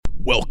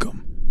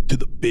Welcome to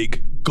the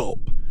Big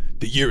Gulp.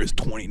 The year is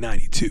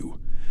 2092.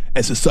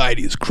 As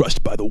society is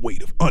crushed by the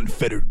weight of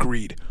unfettered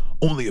greed,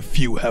 only a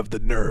few have the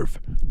nerve,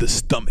 the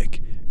stomach,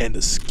 and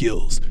the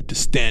skills to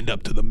stand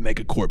up to the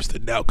megacorps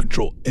that now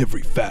control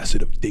every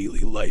facet of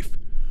daily life.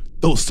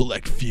 Those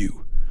select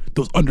few,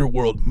 those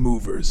underworld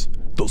movers,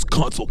 those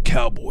console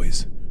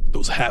cowboys,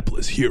 those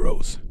hapless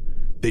heroes,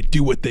 they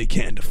do what they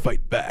can to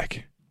fight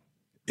back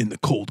in the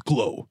cold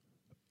glow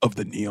of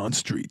the neon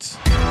streets.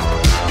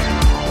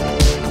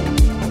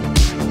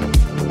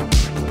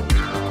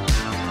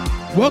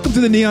 Welcome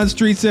to the Neon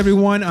Streets,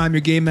 everyone. I'm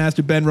your game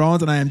master, Ben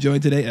Rollins, and I am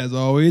joined today, as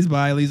always,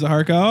 by Lisa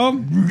Harko.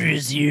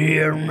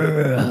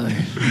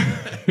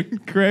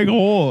 Craig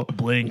Hole.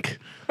 Blink.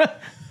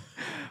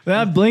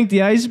 That Blink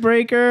the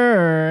icebreaker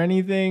or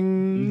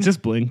anything?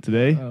 Just Blink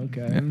today.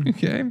 Okay.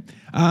 Okay.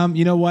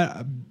 You know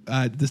what?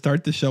 To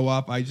start the show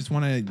off, I just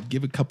want to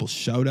give a couple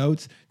shout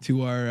outs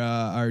to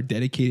our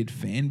dedicated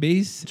fan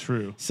base.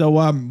 True. So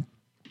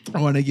I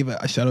want to give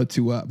a shout out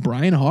to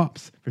Brian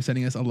Hops for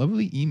sending us a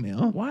lovely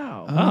email.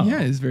 Wow.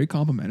 Yeah, it's very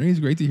complimentary. It's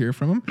great to hear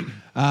from him.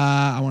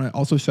 I want to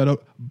also shout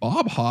out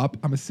Bob Hop.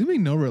 I'm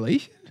assuming no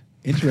relation.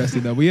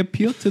 Interesting, though. We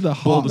appeal to the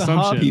Hop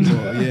people.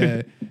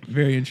 Yeah,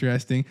 very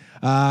interesting.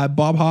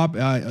 Bob Hop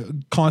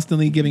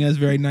constantly giving us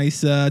very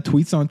nice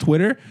tweets on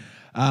Twitter.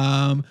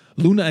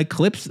 Luna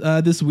Eclipse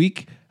this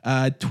week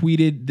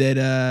tweeted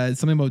that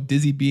something about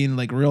Dizzy being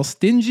like real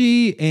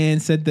stingy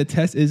and said the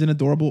Tess is an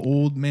adorable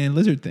old man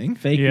lizard thing.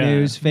 Fake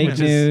news.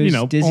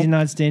 Dizzy's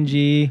not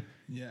stingy.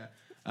 Yeah.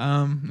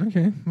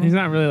 Okay. Well, He's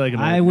not really like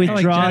I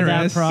withdraw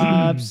that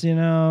props, He's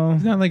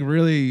not like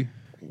really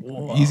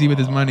easy with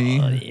his money.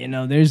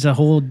 There's a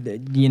whole,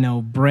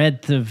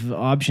 breadth of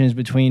options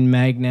between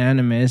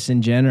magnanimous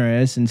and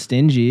generous and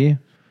stingy.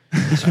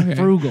 He's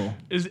frugal.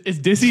 Is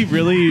Dizzy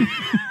really?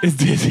 Is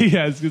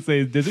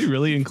Dizzy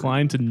really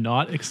inclined to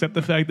not accept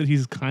the fact that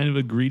he's kind of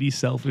a greedy,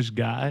 selfish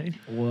guy?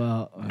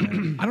 Well,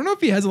 I don't know if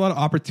he has a lot of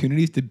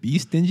opportunities to be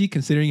stingy,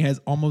 considering he has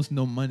almost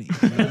no money.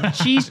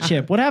 Cheese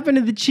chip. What happened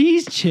to the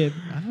cheese chip?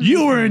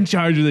 You were in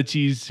charge of the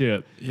cheese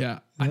chip.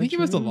 Yeah, I think he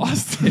must have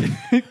lost it.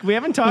 We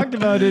haven't talked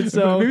about it,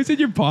 so maybe it's in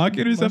your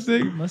pocket or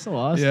something. Must have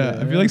lost it. Yeah,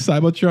 I feel like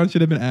Cybotron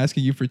should have been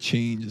asking you for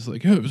change. It's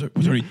like, was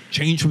there any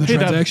change from the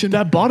transaction?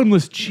 That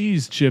bottomless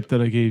cheese chip that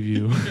I gave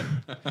you.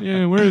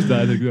 Yeah, where is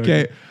that exactly?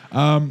 Okay.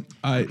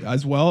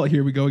 As well,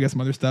 here we go. We got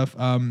some other stuff.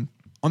 On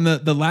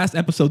the last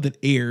episode that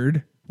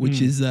aired,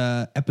 which is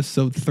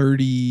episode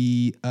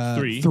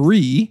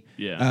 33,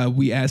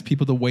 we asked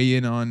people to weigh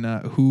in on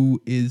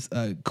who is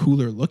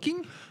cooler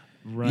looking.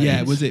 Right.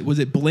 Yeah, was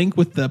it Blink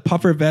with the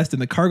puffer vest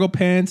and the cargo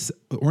pants,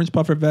 the orange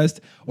puffer vest,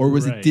 or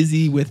was it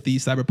Dizzy with the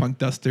cyberpunk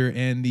duster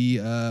and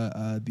the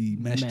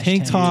mesh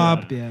tank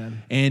top? Yeah.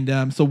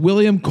 And so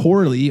William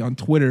Corley on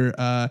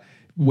Twitter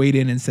weighed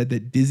in and said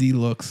that Dizzy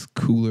looks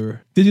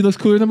cooler. Dizzy looks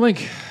cooler than Blink.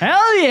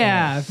 Hell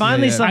yeah!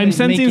 Finally, I'm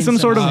sensing some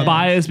sort of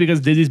bias because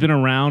Dizzy's been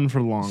around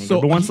for longer.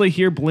 So but once they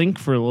hear Blink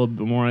for a little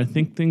bit more, I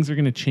think things are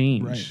going to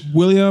change. Right.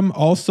 William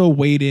also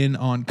weighed in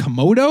on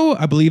Komodo.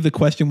 I believe the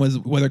question was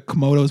whether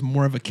Komodo is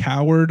more of a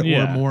coward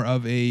or more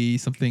of a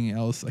something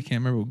else. I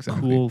can't remember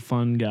exactly. Cool,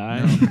 fun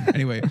guy.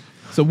 Anyway,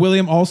 so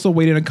William also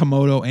weighed in on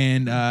Komodo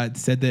and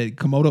said that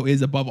Komodo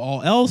is above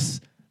all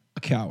else a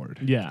coward.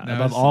 Yeah, now,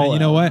 above all. You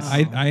know what?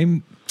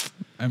 Else.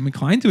 I'm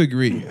inclined to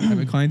agree.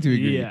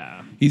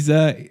 Yeah. He's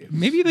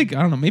maybe like,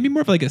 I don't know, maybe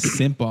more of like a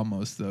simp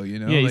almost though,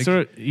 Yeah,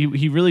 like,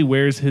 he really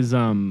wears his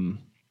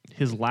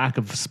lack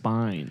of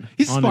spine.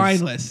 He's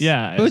spineless.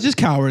 But it's just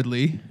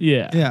cowardly.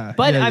 Yeah.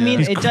 But yeah, I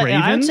mean,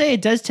 yeah. I would say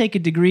it does take a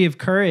degree of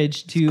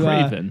courage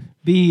to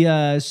be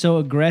so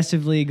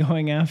aggressively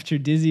going after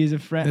Dizzy as a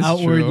friend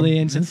outwardly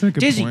and say,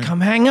 Dizzy,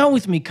 come hang out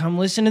with me. Come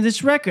listen to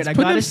this record. I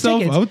got his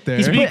tickets. Out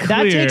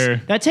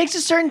there. That takes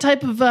a certain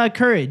type of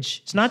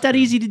courage. It's not that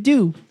easy to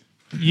do.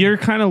 You're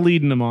kind of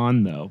leading him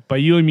on, though. By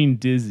you, I mean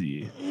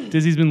Dizzy.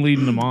 Dizzy's been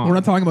leading him on. We're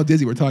not talking about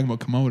Dizzy. We're talking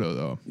about Komodo,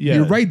 though. Yeah.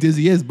 You're right,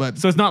 Dizzy is, but...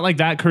 So it's not like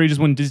that courageous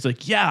when Dizzy's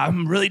like, yeah,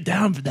 I'm really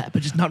down for that,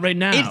 but just not right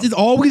now. It's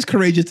always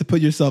courageous to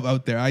put yourself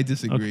out there. I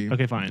disagree.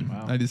 Okay, fine.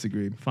 Wow. I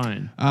disagree.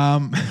 Fine.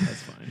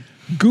 That's fine.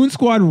 Goon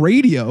Squad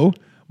Radio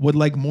would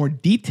like more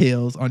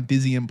details on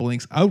Dizzy and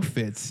Blink's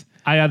outfits.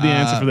 I have the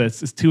answer for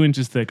this. It's 2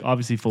 inches thick,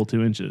 obviously full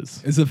 2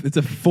 inches. It's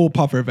a full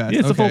puffer vest. Yeah,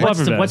 it's a full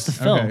puffer vest. What's the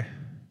fill? Okay.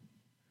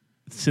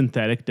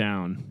 Synthetic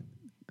down.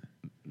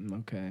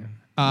 Okay.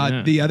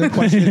 The other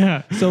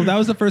question. So that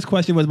was the first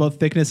question was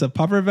about thickness of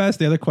puffer vest.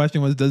 The other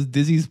question was, does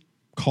Dizzy's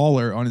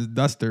collar on his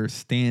duster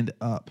stand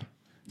up?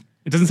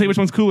 It doesn't say which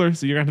one's cooler,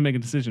 so you're going to have to make a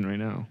decision right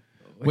now.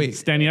 Wait.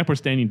 Standing up or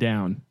standing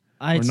down?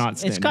 Or not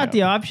standing It's got up?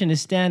 the option to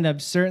stand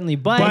up, certainly.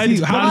 But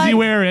how does he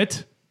wear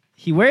it?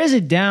 He wears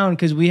it down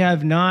because we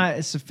have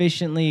not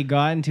sufficiently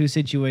gotten to a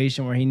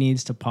situation where he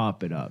needs to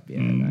pop it up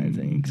yet, I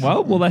think.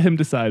 Well, we'll let him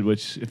decide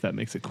if that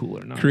makes it cool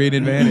or not. Create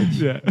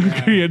advantage. Yeah.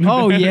 Create advantage.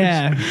 Oh,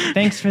 yeah.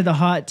 Thanks for the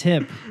hot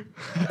tip.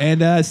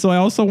 And so I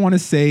also want to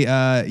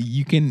say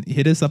you can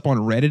hit us up on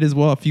Reddit as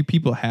well. A few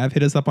people have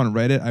hit us up on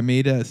Reddit. I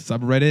made a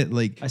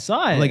subreddit I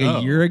saw it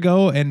a year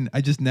ago, and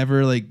I just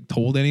never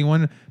told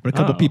anyone, but a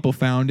couple people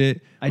found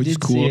it, which is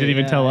cool. You didn't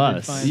even tell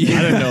us. I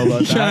didn't know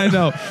about that. Yeah, I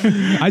know.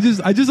 I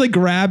just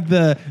grabbed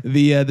the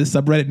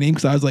subreddit name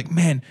because I was like,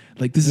 man,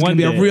 this is gonna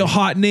be a real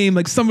hot name.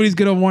 Somebody's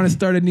gonna want to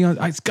start a neon.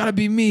 It's gotta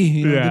be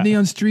me. The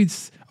Neon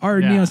Streets.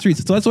 Neon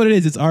Streets. So that's what it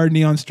is. It's our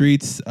Neon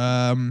Streets.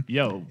 Go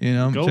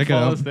check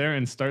follow us there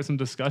and start some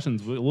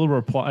discussions. We'll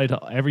reply to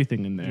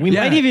everything in there. We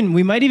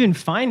might even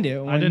find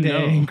it one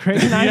day. Know.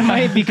 Craig and I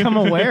might become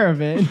aware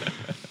of it.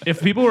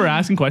 If people were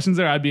asking questions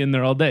there, I'd be in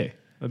there all day.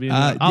 I'd be in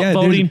there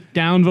upvoting,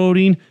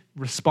 downvoting,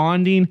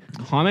 responding,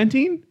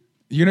 commenting.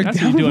 You're gonna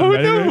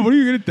downvote them? What are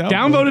you gonna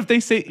downvote if they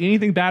say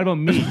anything bad about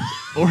me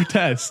or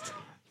Test?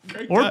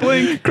 Or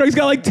Blink. Craig's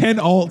got 10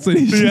 alts and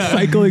he's just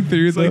cycling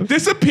through them.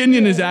 This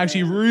opinion is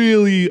actually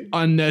really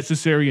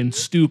unnecessary and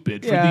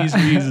stupid for these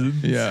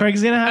reasons. Yeah.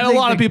 Craig's gonna have a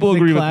lot of people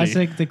agree with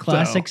me. The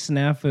classic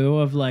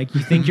snafu of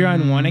you think you're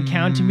on one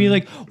account to be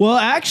like, well,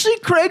 actually,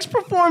 Craig's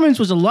performance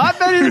was a lot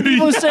better than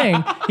people are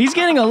saying. He's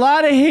getting a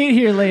lot of hate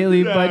here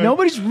lately, but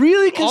nobody's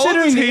really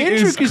considering the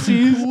intricacies.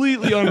 Is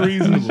completely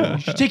unreasonable.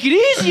 Take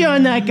it easy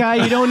on that guy.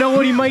 You don't know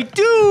what he might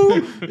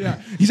do. Yeah,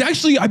 he's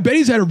actually. I bet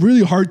he's had a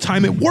really hard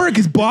time at work.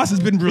 His boss has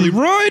been really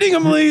riding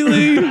him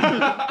lately.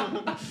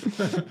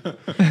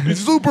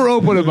 He's super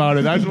open about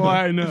it. That's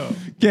why I know.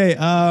 Okay,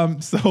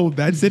 so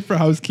that's it for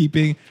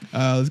housekeeping.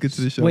 Let's get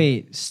to the show.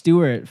 Wait,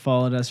 Stuart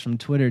followed us from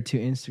Twitter to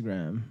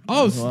Instagram.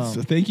 Oh,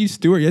 so thank you,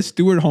 Stuart. Yes,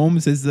 Stuart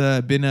Holmes has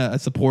been a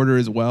supporter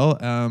as well.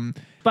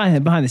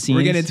 Behind the scenes.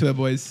 We're getting into it,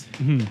 boys.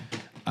 Mm-hmm.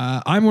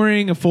 I'm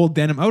wearing a full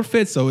denim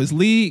outfit. So is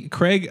Lee.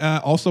 Craig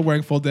also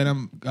wearing full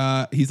denim.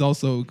 He's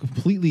also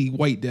completely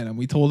white denim.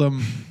 We told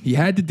him he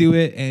had to do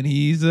it, and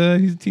he's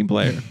a team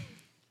player.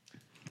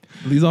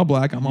 Lee's all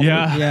black. I'm all white.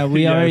 Yeah,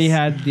 we already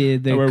had the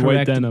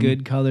correct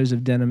good colors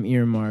of denim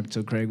earmarked,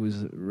 so Craig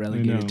was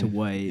relegated to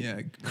white.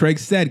 Yeah, Craig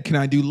said, "Can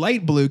I do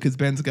light blue?" Because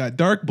Ben's got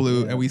dark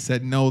blue, and we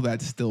said, "No,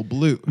 that's still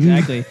blue."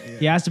 Exactly.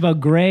 He asked about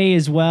gray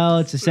as well.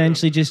 It's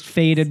essentially just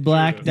faded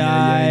black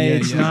dye.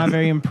 It's not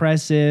very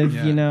impressive.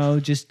 Yeah.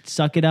 Just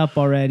suck it up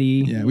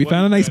already. Yeah, we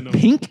found a nice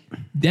pink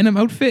denim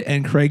outfit,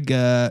 and Craig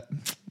said,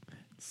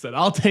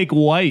 "I'll take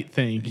white,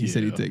 thank you." He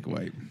said he'd take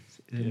white.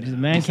 The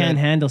man can't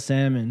handle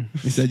salmon.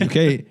 He said,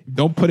 okay,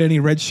 don't put any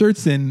red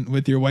shirts in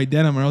with your white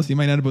denim or else you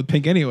might end up with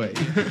pink anyway.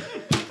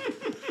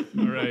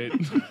 All right.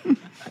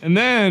 And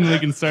then we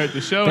can start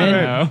the show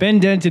now. Ben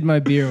dented my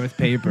beer with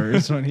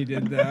papers when he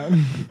did that.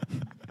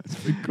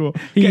 That's pretty cool.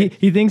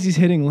 He thinks he's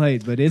hitting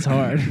lights, but it's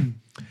hard.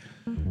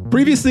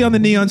 Previously on the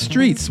Neon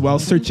Streets, while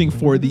searching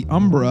for the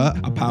Umbra,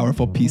 a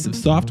powerful piece of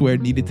software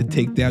needed to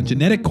take down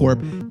Genetic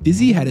Corp,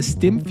 Dizzy had a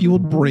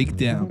stim-fueled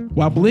breakdown.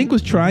 While Blink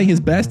was trying his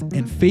best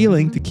and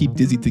failing to keep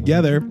Dizzy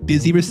together,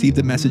 Dizzy received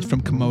a message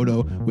from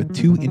Komodo with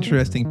two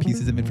interesting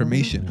pieces of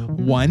information.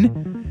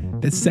 One,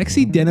 that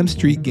sexy denim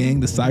street gang,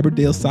 the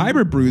Cyberdale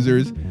Cyber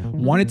Bruisers,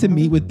 wanted to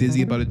meet with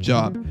Dizzy about a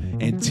job.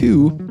 And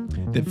two,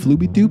 that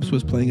Flooby Doops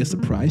was playing a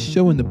surprise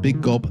show in the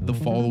Big Gulp the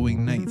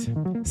following night.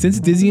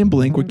 Since Dizzy and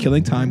Blink were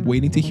killing time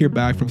waiting to hear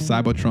back from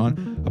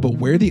Cybotron about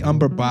where the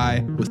Umbra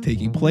buy was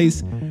taking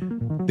place,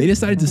 they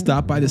decided to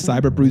stop by the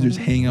Cyber Bruisers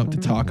hangout to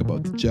talk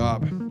about the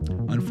job.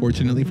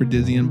 Unfortunately for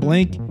Dizzy and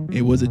Blink,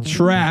 it was a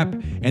trap,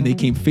 and they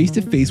came face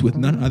to face with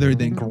none other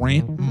than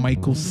Grant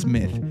Michael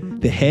Smith,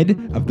 the head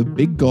of the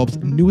Big Gulp's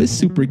newest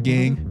super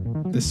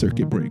gang, the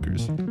Circuit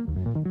Breakers.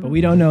 But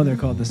we don't know they're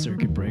called the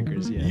Circuit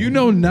Breakers yet. You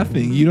know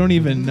nothing. You don't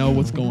even know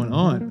what's going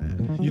on,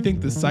 man. You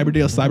think the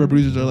Cyberdale Cyber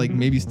Bruisers are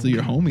maybe still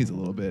your homies a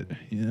little bit,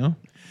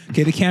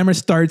 Okay, the camera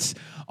starts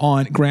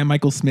on Grant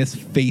Michael Smith's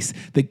face,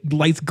 the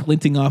lights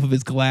glinting off of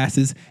his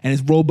glasses, and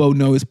his robo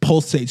nose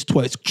pulsates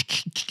twice.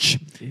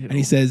 And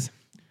he says,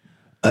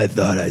 I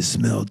thought I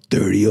smelled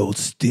dirty old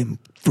stim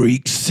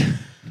freaks.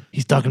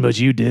 He's talking about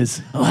you,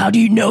 Diz. Oh, how do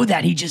you know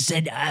that? He just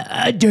said,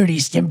 a dirty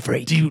stim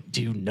freak. Do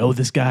you know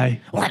this guy?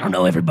 Well, I don't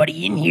know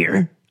everybody in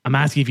here. I'm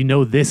asking if you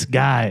know this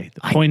guy.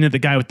 Pointing at the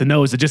guy with the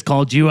nose that just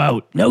called you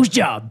out. Nose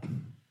job.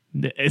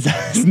 Is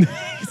that his name?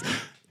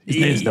 His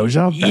name's Nose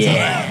Job?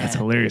 That's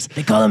hilarious.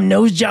 They call him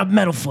Nose Job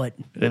Metalfoot.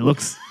 It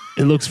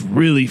looks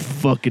really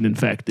fucking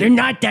infected. They're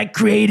not that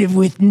creative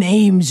with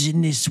names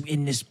in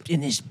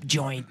this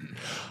joint.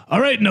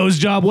 All right, Nose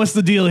Job, what's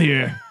the deal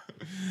here?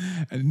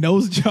 And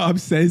Nose Job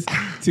says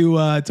to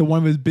one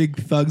of his big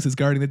thugs that's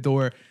guarding the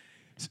door,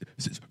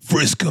 says,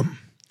 frisk him.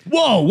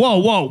 Whoa!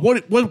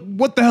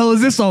 What the hell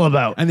is this all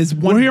about? And this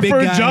one We're here big for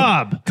a guy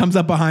job. Comes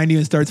up behind you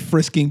and starts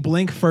frisking.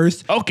 Blink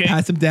first. Okay.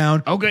 Pats him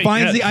down. Okay.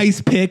 Finds the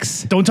ice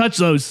picks. Don't touch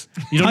those.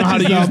 You don't know how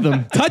to use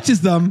them. Touches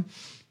them.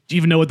 Do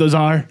you even know what those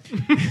are?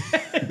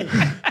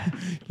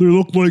 They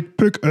look like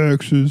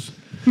pickaxes.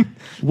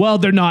 Well,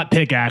 they're not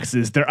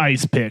pickaxes. They're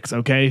ice picks.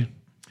 Okay.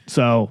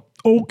 So.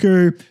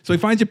 Okay. So he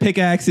finds your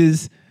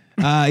pickaxes.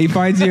 He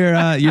finds your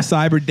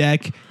cyber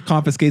deck,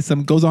 confiscates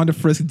them, goes on to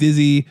frisk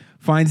Dizzy,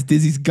 finds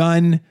Dizzy's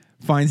gun,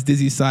 finds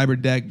Dizzy's cyber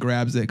deck,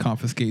 grabs it,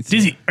 confiscates it.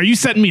 Dizzy, are you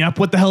setting me up?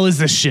 What the hell is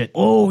this shit?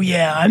 Oh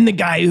yeah, I'm the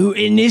guy who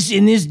in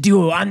this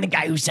duo. I'm the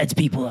guy who sets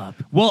people up.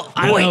 Well,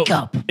 I don't Wake know.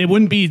 up. It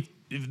wouldn't be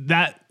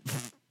that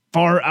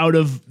far out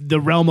of the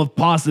realm of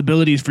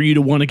possibilities for you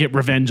to want to get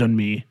revenge on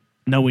me,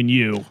 knowing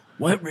you.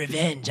 What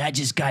revenge? I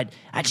just got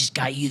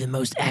you the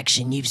most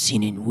action you've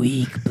seen in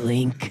week,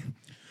 Blink.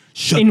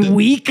 Shut In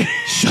week?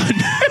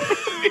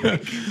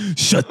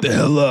 Shut the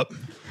hell up.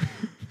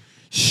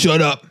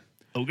 Shut up.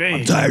 Okay.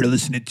 I'm tired of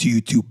listening to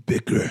you two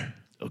bicker.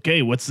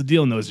 Okay, what's the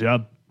deal, Nose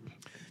Job?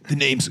 The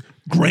name's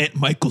Grant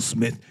Michael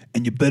Smith,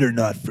 and you better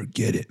not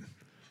forget it.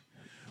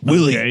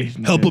 Willie, Okay.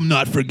 help him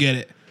not forget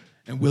it.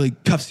 And Willie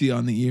cuffs you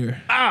on the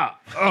ear.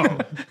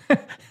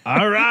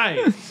 All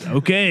right.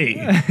 Okay.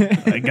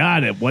 I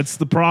got it. What's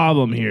the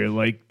problem here?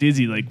 Like,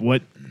 Dizzy, like,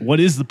 what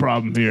is the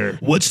problem here?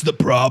 What's the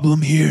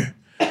problem here?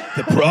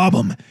 The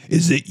problem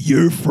is that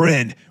your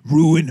friend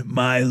ruined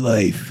my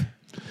life.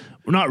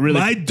 We're not really.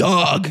 My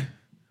dog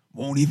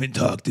won't even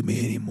talk to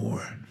me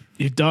anymore.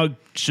 Your dog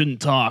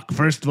shouldn't talk,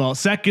 first of all.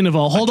 Second of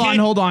all, hold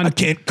on. I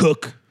can't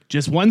cook.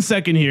 Just 1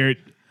 second here.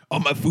 All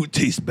my food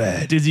tastes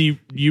bad. Dizzy,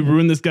 you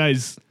ruined this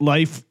guy's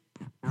life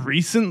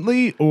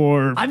recently,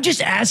 or I'm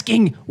just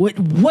asking,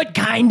 what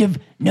kind of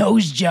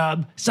nose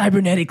job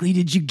cybernetically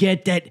did you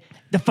get that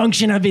the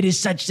function of it is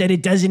such that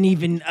it doesn't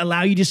even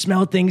allow you to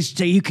smell things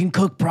so you can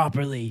cook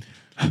properly?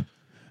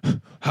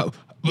 How?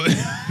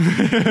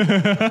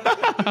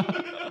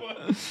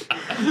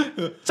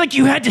 It's like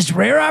you had this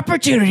rare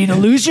opportunity to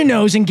lose your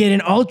nose and get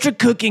an ultra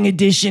cooking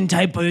edition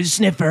type of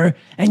sniffer,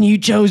 and you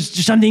chose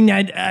something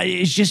that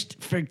is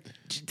just for,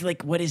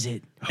 like, what is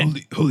it?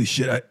 Holy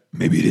shit!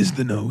 Maybe it is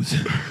the nose.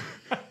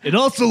 it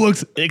also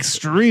looks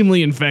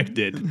extremely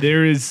infected.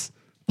 There is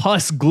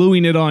pus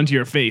gluing it onto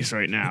your face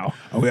right now.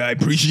 Oh, yeah, I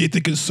appreciate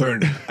the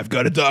concern. I've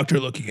got a doctor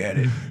looking at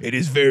it. It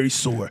is very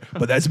sore,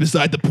 but that's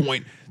beside the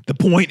point. The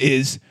point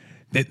is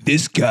that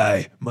this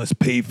guy must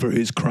pay for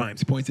his crimes.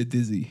 He points at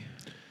Dizzy.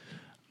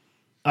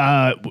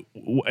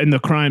 And the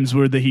crimes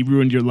were that he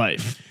ruined your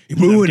life. He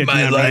ruined Getting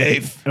my that right?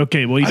 life.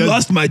 Okay, well, he I does,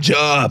 lost my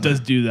job. does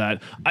do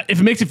that. If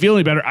it makes you feel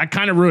any better, I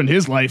kind of ruined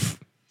his life.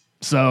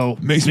 So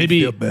Makes me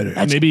maybe feel better.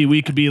 Maybe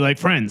we could be like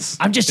friends.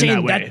 I'm just in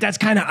saying way. that's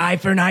kind of eye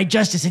for an eye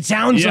justice. It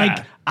sounds Yeah.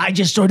 like I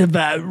just sort of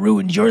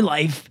ruined your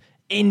life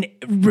in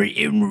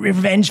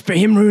revenge for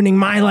him ruining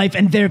my life,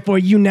 and therefore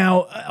you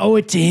now owe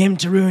it to him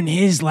to ruin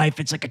his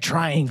life. It's like a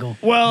triangle.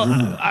 Well,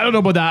 I don't know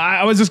about that.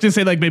 I was just gonna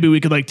say like maybe we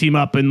could like team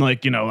up and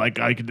like like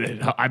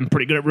I'm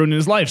pretty good at ruining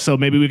his life, so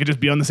maybe we could just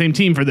be on the same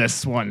team for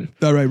this one.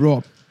 All right,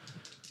 roll.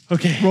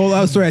 Okay. Roll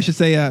out. Sorry, I should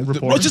say.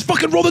 Well, just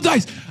fucking roll the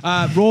dice.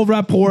 Roll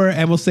rapport,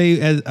 and we'll say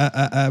we're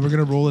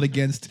gonna roll it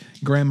against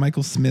Graham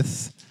Michael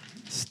Smith's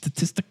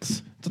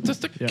statistics.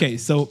 Okay,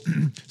 so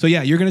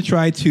yeah, you're gonna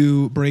try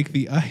to break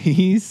the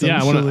ice.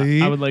 Yeah,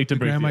 socially I would like to with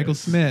break Graham the Michael ice.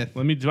 Smith.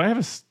 Do I have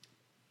a?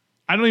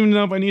 I don't even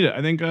know if I need it.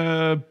 I think.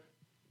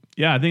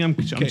 Yeah, I think I'm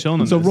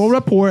chilling on So this. roll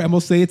rapport, and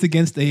we'll say it's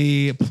against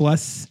a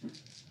plus.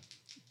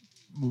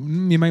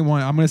 You might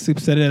want. I'm gonna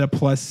set it at a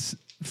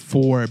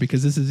 +4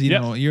 because this is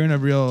Yep. you're in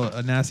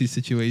a nasty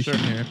situation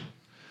here.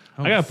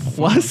 I got a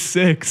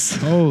 +6.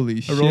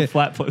 Holy shit! I rolled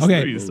flat plus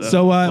okay, 3,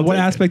 so I'll what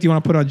take aspect do you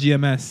want to put on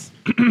GMS?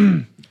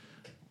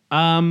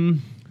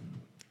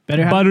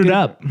 Better have Buttered good-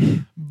 up.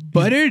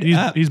 Buttered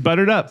up. He's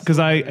buttered up because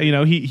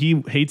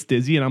he hates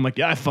Dizzy and I'm like,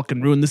 yeah, I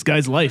fucking ruined this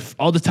guy's life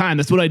all the time.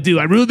 That's what I do.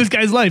 I ruined this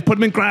guy's life. Put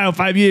him in cryo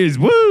 5 years.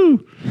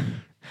 Woo!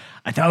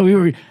 I thought we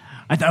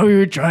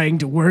were trying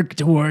to work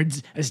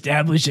towards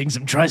establishing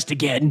some trust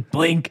again.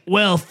 Blink.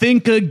 Well,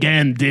 think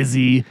again,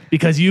 Dizzy,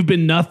 because you've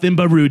been nothing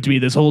but rude to me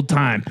this whole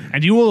time.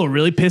 And you will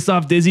really piss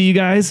off Dizzy, you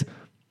guys,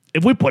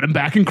 if we put him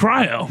back in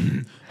cryo.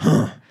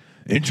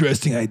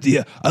 Interesting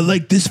idea. I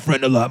like this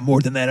friend a lot more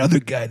than that other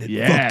guy that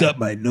Yeah. fucked up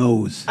my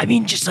nose. I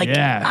mean, just like,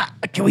 Yeah.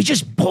 can we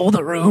just pull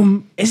the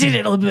room? Isn't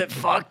it a little bit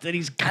fucked that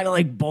he's kind of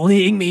like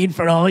bullying me in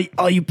front of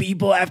all you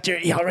people after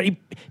he already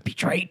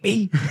betrayed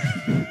me?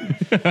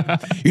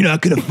 You're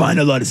not gonna find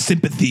a lot of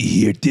sympathy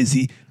here,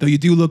 Dizzy. Though you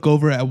do look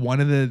over at one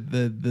of the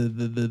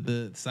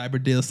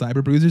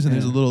cyber bruisers, and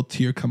there's a little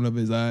tear coming up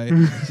his eye.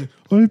 He's like,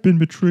 I've been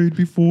betrayed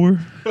before.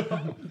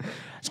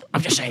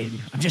 I'm just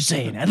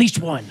saying. At least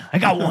one. I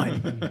got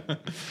one.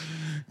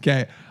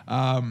 Okay.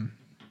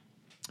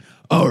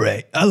 All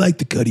right, I like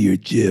the cut of your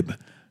jib,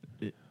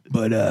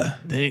 but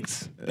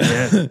Thanks.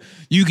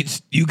 you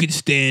can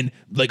stand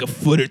like a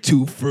foot or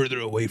two further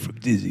away from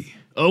Dizzy,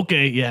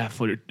 Okay, yeah,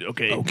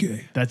 okay.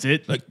 Okay. That's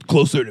it? like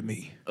closer to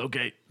me,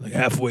 Okay. like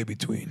halfway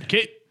between.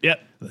 Okay,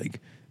 yep. Like,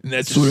 and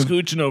that's Just sort of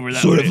scooching over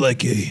that sort way. of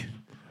like a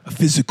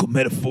physical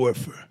metaphor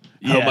for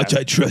how Yeah. much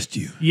I trust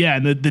you. Yeah,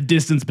 and the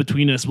distance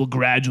between us will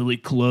gradually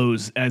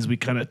close as we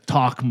kind of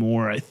talk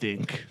more, I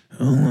think.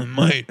 Oh, I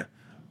might.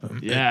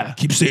 Yeah.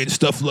 Keep saying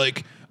stuff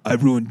like I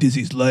ruined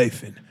Dizzy's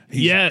life and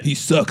he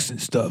sucks and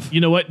stuff.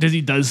 You know what?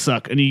 Dizzy does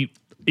suck. And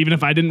even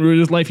if I didn't ruin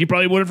his life, he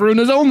probably would have ruined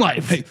his own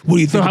life. Hey, what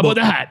do you think So how about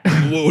that?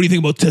 that? What do you think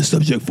about test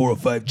subject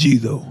 405G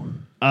though?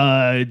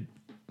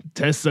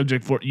 Test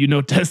subject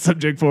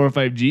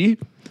 405G?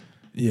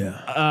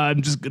 Yeah.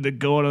 I'm just gonna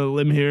go on a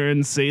limb here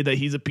and say that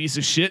he's a piece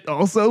of shit.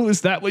 Also,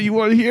 is that what you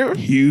want to hear?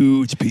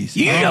 Huge piece.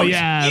 You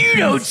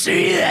don't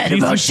say that Piece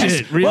about of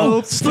shit,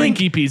 real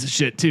stinky piece of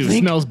shit too.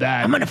 Blink, Smells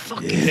bad. I'm gonna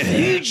fucking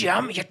feed you.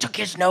 You took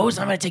his nose.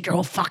 I'm gonna take your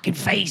whole fucking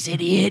face,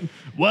 idiot.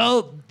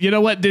 Well, you know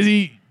what,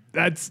 Dizzy?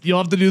 You'll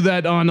have to do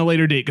that on a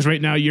later date because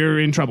right now you're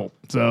in trouble.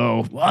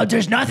 So Well,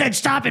 there's nothing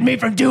stopping me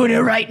from doing it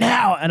right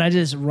now. And I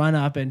just run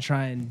up and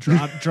try and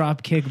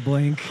drop kick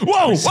Blink.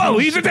 whoa,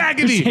 he's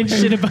attacking me. And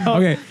shit about.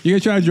 Okay, you're gonna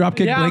try to drop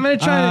kick Yeah, Blink. I'm gonna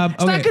try.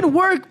 It's not gonna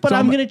work, but So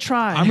I'm gonna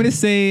try. I'm gonna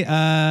say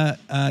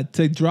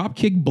to drop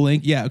kick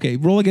Blink. Yeah, okay.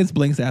 Roll against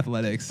Blink's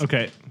athletics.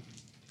 Okay.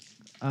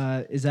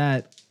 Is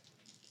that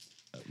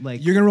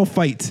like You're gonna roll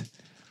fight,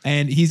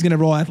 and he's gonna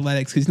roll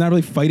athletics because he's not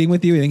really fighting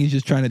with you. I think he's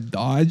just trying to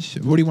dodge.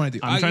 What do you want to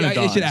do? I'm trying to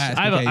I should dodge. ask.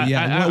 I have a- Okay, I-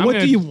 yeah. I'm What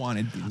gonna- do you want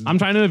to do? I'm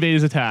trying to evade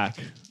his attack.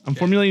 I'm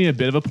formulating a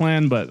bit of a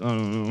plan, but I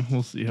don't know.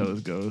 We'll see how this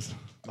goes.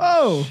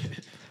 oh?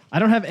 I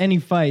don't have any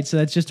fight, so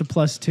that's just a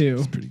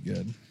 +2. Pretty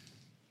good.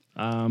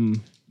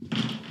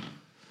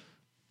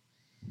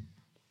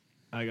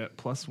 I got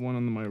 +1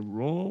 on my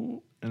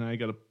roll, and I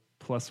got a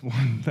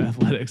 +1 to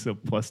athletics, so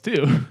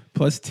 +2.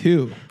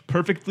 +2.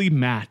 Perfectly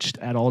matched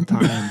at all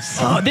times.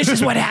 Oh, this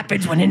is what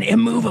happens when an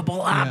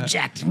immovable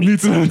object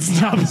meets. We'll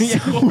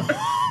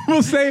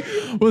say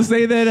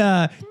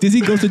that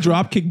Dizzy goes to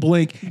drop kick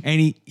Blink, and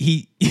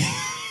he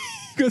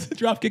goes to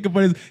drop kick him,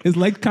 but his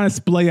legs kind of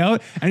splay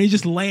out, and he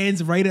just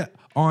lands right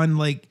on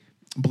like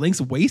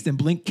Blink's waist, and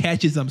Blink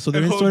catches him. So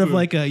they're in sort of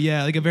like a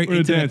very We're a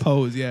intimate dance.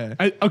 pose. Yeah.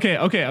 Okay.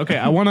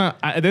 I wanna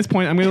at this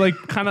point I'm gonna like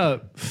kind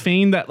of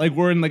feign that like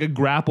we're in like a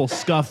grapple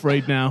scuff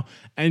right now,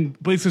 and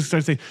Blake's gonna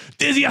start saying,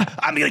 "Dizzy,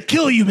 I'm gonna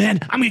kill you, man.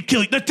 I'm gonna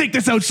kill you. Let's take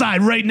this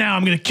outside right now.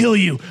 I'm gonna kill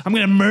you. I'm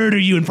gonna murder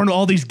you in front of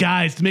all these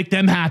guys to make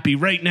them happy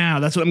right now.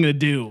 That's what I'm gonna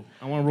do.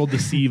 I want to roll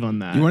deceive on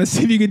that. You want to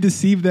see if you can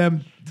deceive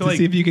them to like,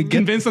 see if you can get.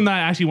 convince them that I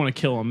actually want to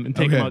kill him and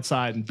take Okay. him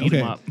outside and beat Okay.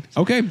 him up.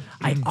 Okay.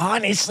 I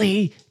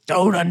honestly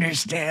don't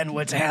understand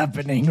what's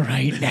happening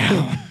right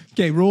now.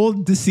 Okay. Roll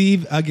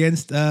deceive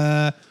against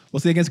we'll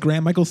say against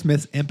Grant Michael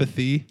Smith's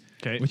empathy.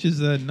 'Kay. Which is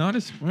not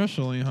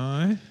especially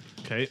high.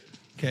 Okay.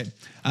 Okay. This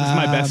is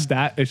my best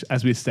stat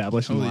as we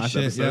established in the Holy last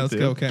shit. episode. Yeah, let's too.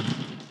 go. Okay.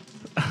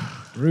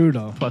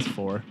 Brutal.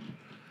 +4.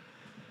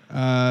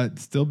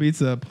 Still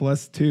beats a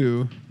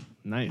 +2.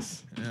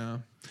 Nice. Yeah.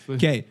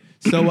 Okay.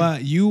 So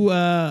you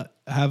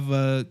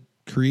have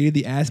created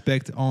the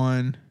aspect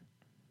on.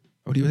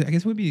 What do you? I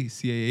guess it would be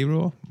CAA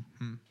rule.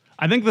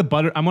 I think the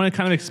butter. I want to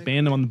kind of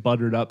expand on the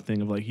buttered up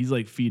thing of like he's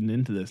like feeding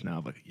into this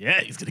now. Like, yeah,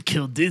 he's gonna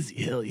kill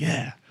Dizzy. Hell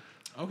yeah.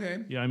 Okay.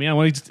 You know what I mean? I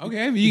want to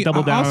Okay. You,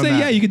 double down. I'll on say that.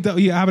 yeah. You could.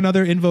 You have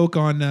another invoke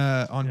on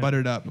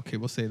buttered up. Okay,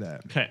 we'll say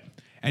that. Okay.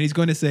 And he's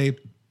going to say,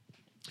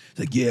 It's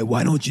like, yeah,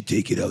 why don't you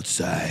take it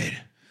outside?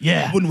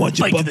 Yeah. I wouldn't want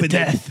you Fight to bumping the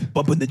death.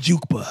 bumping the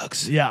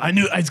jukebox. Yeah, I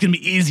knew it's gonna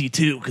be easy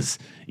too, because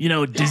you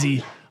know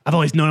Dizzy. I've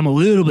always known I'm a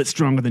little bit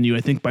stronger than you.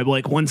 I think by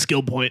like one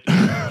skill point,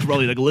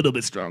 probably like a little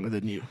bit stronger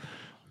than you.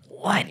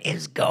 What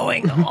is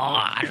going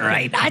on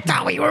right? I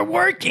thought we were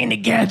working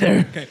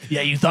together. Yeah,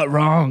 you thought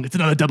wrong. It's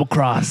another double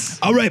cross.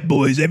 All right,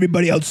 boys,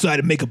 everybody outside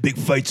and make a big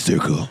fight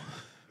circle.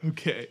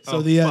 Okay.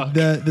 so the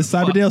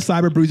Cyberdale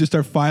Cyber Bruisers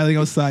start filing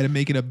outside and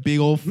making a big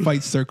old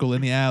fight circle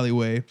in the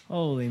alleyway.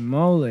 Holy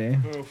moly.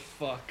 Oh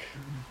fuck.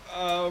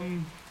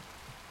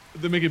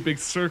 They make a big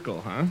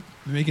circle, huh?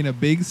 They're making a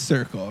big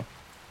circle.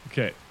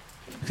 Okay.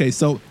 Okay,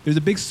 so there's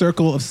a big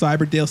circle of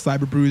Cyberdale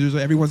Cyber Bruisers.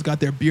 Everyone's got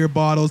their beer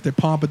bottles, their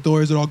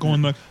pompadours. They're all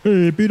going like,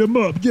 hey, beat him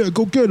up. Yeah,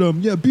 go get him.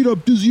 Yeah, beat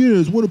up Dizzy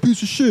is. What a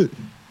piece of shit.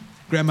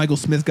 Grant Michael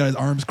Smith's got his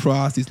arms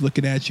crossed. He's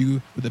looking at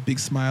you with a big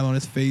smile on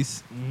his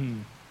face.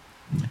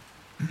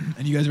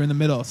 And you guys are in the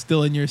middle,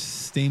 still in your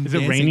same Is it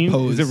dancing raining?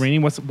 pose. Is it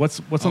raining? What's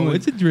on Oh, the?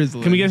 it's a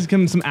drizzle. Can we get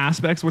some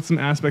aspects? What's some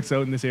aspects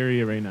out in this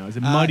area right now? Is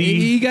it muddy?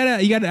 You got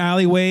an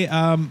alleyway.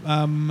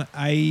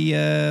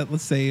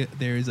 Let's say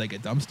there's like a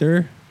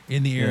dumpster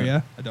in the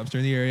area.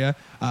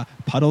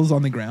 Puddles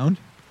on the ground.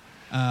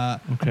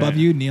 Above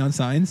you, neon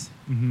signs.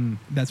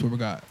 That's what we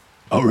got.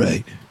 All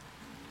right,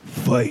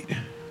 fight.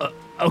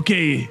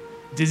 Okay,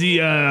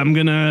 Dizzy. I'm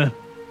gonna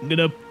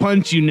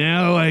punch you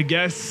now. I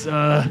guess.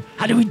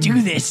 How do we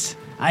do this?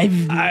 I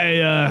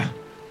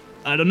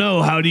don't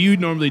know. How do you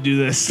normally do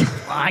this?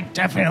 I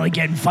definitely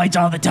get in fights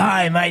all the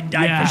time. I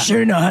Yeah. for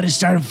sure know how to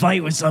start a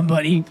fight with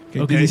somebody.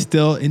 Okay. Dizzy's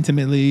still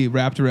intimately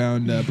wrapped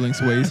around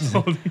Blink's waist.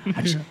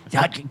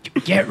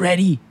 Get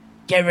ready.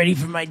 Get ready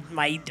for my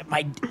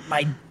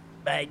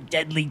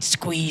deadly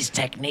squeeze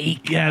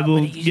technique. Yeah, I'm well,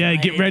 gonna use yeah.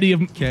 my- Get ready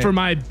Okay. for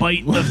my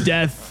bite of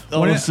death.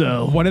 One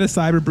Also, of the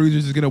Cyber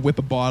Bruisers is gonna whip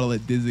a bottle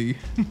at Dizzy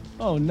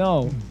Oh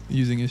no.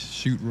 using his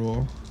shoot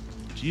roll.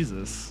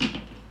 Jesus.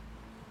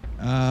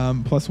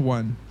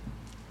 +1.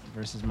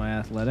 Versus my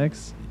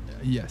athletics.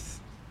 Yes.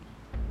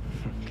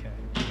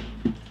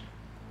 Okay.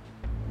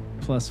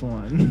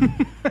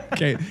 +1.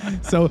 Okay,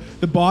 so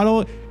the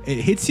bottle, it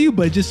hits you,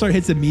 but it just sort of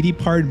hits a meaty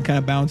part and kind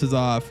of bounces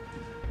off.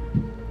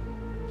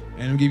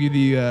 And it'll give you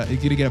you're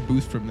gonna get a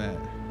boost from that.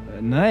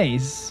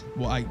 Nice.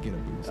 Well, I get a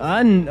boost.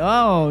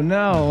 Oh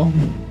no.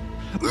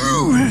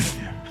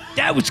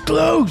 That was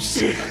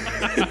close.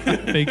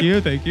 Thank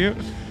you.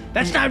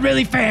 That's not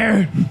really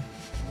fair.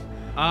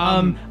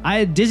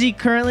 Dizzy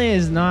currently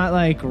is not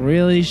like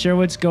really sure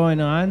what's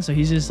going on, so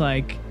he's just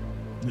like,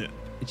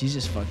 he's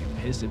just fucking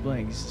pissed at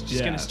Blink. He's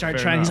just gonna start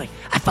fair trying. enough. He's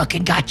like, I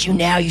fucking got you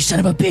now, you son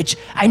of a bitch.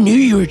 I knew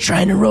you were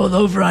trying to roll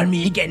over on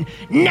me again.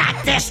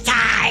 Not this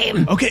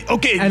time.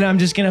 Okay. and I'm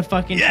just gonna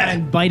fucking try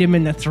and bite him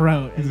in the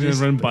throat. And He's gonna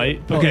just- run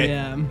bite. Okay.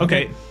 Yeah.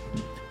 Okay.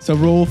 So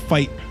roll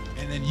fight,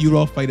 and then you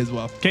roll fight as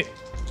well. Okay.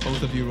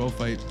 Both of you roll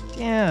fight.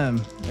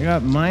 Damn, I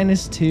got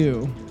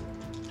 -2.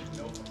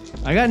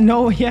 I got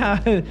no, yeah.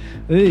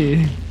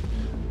 Ugh.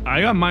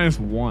 I got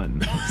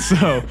 -1.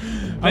 So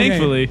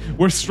thankfully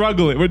we're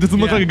struggling. It doesn't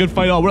look Yeah. like a good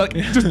fight at all. We're like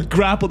just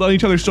grappled on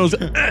each other's shoulders.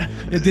 Yeah,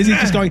 Dizzy's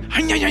just going.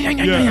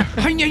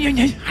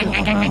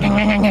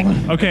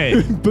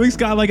 Okay. Blink's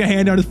got like a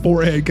hand on his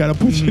forehead, kind of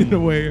pushing it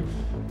away.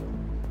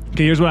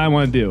 Okay, here's what I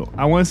want to do.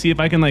 I want to see if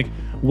I can like,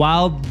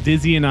 while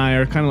Dizzy and I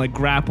are kind of like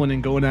grappling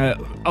and going at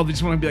it, I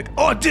just want to be like,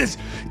 oh, Diz,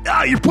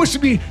 you're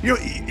pushing me. You're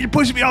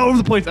pushing me all over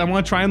the place. I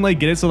want to try and like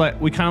get it so that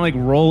we kind of like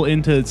roll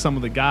into some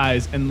of the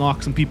guys and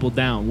knock some people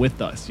down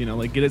with us. You know,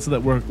 like get it so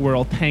that we're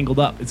all tangled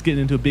up. It's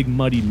getting into a big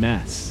muddy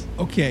mess.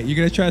 Okay, you're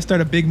gonna try to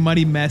start a big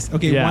muddy mess.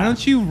 Okay, Yeah. why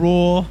don't you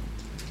roll?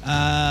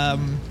 What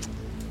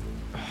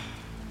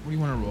do you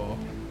want to roll?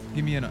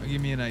 Give me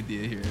an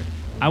idea here.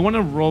 I want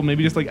to roll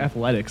maybe just like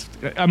athletics.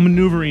 I'm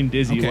maneuvering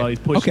Dizzy while he's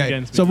pushing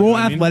against me. So you know roll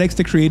what I mean? athletics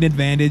to create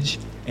advantage,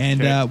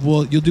 and Okay.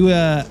 you'll do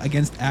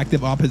against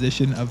active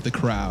opposition of the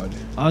crowd.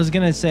 I was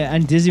gonna say,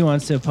 and Dizzy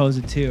wants to oppose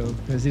it too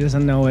because he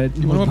doesn't know what.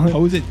 You want to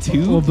oppose it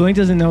too? Well, Blink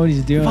doesn't know what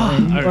he's doing,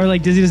 Fuck. or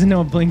like Dizzy doesn't know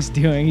what Blink's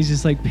doing. He's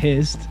just like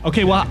pissed.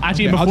 Okay, well,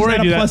 actually, Okay, before I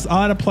do that,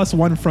 I'll add a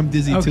 +1 from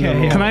Dizzy to Okay, the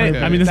roll. yeah. can I?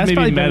 Okay. I mean, this That's may be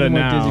probably better meta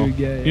than what Dizzy now. would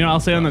get, You know, I'll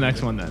say on the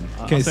next one then.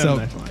 Okay, I'll say on so-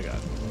 the next one I got.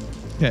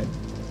 Okay.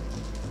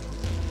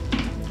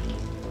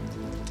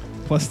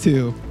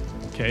 +2.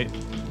 Okay.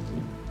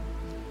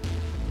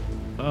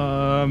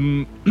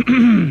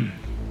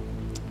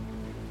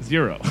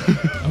 0.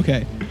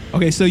 Okay.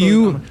 Okay. So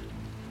you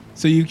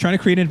trying to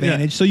create an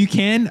advantage. So you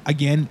can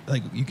again,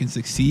 like you can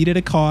succeed at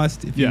a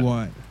cost if Yeah. you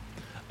want.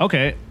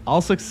 Okay,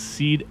 I'll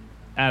succeed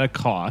at a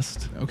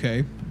cost.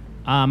 Okay.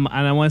 And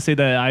I want to say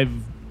that I've,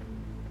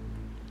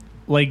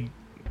 like,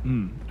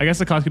 I guess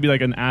the cost could be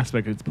like an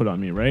aspect that's put on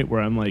me, right? Where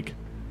I'm like,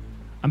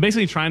 I'm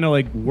basically trying to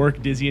like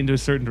work Dizzy into a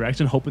certain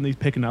direction, hoping that he's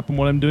picking up on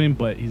what I'm doing,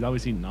 but he's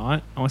obviously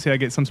not. I want to say I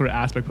get some sort of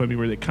aspect put on me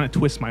where they kind of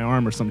twist my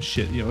arm or some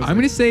shit. You know, it's I'm like-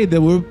 going to say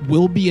there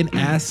will be an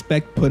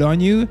aspect put on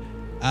you,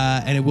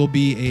 and it will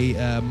be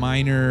a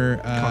minor,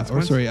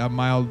 Consequence? a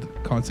mild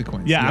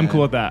consequence. Yeah, I'm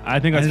cool with that. I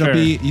think And that's it'll fair.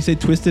 be, you said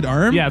twisted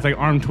arm? Yeah, it's like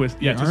arm twist.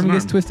 Yeah, Your twist arm an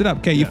gets twisted up.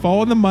 Okay, you Yeah.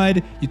 fall in the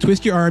mud, you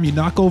twist your arm, you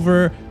knock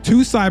over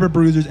 2 cyber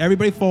bruisers,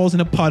 everybody falls in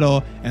a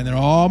puddle, and they're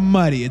all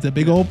muddy. It's a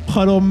big old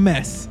puddle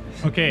mess.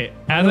 Okay,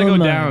 as I go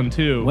down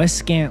too.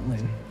 Wes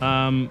Scantlin.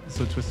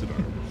 So twisted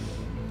arm.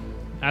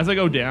 As I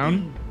go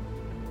down,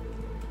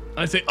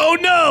 I say, "Oh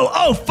no!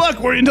 Oh fuck!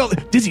 We're into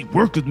Dizzy.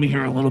 Work with me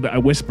here a little bit." I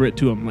whisper it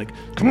to him, like,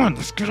 "Come on,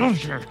 let's get out of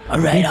here. All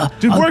right,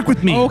 Dude, work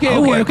with me." Okay,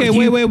 I'll work with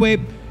you. wait.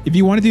 If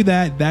you want to do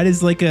that, that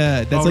is like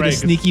a Oh, right, 'cause-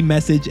 sneaky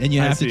message, and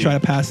you I have to see. try to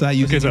pass that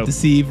using Okay, a so-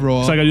 deceive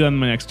roll. So I gotta do that on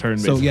my next turn.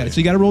 So Basically. yeah, so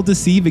you got to roll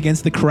deceive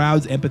against the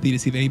crowd's empathy to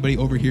see if anybody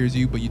overhears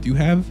you. But you do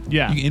have,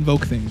 Yeah. you can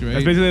invoke things, right?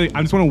 That's basically,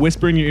 I just want to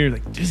whisper in your ear,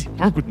 like, Dizzy,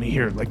 work with me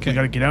here. Like, Okay. you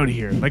gotta get out of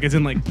here. Like, as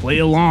in, like, play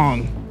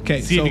along.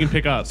 Okay, See if you can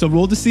pick up. So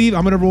roll deceive.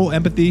 I'm gonna roll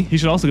empathy. He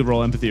should also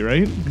roll empathy,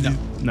 right? No.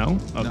 No.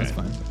 Okay. That's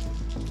fine.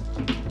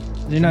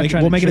 You're not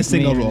trying We'll to make it a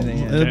trick me single or roll. anything,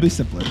 yeah. It'll be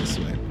simpler this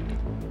way.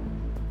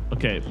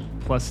 Okay.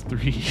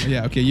 +3.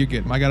 Yeah. Okay, you're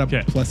good. I got a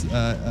Okay. plus.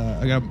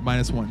 I got a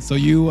 -1. So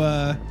you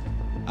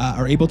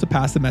are able to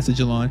pass the message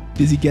along.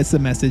 Dizzy gets the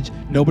message.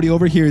 Nobody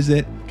overhears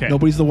it. Okay.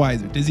 Nobody's the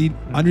wiser. Dizzy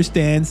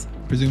understands,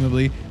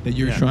 presumably, that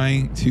you're Yeah.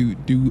 trying to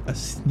do a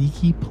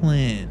sneaky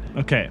plan.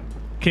 Okay.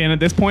 Okay, and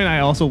at this point, I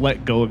also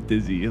let go of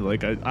Dizzy.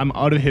 Like, I'm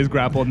out of his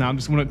grapple now. I'm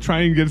just want to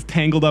try and get as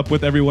tangled up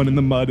with everyone in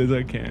the mud as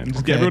I can. Just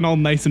Okay. get everyone all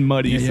nice and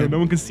muddy Yeah, so yeah. no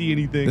one can see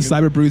anything. The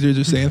cyber bruisers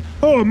are saying,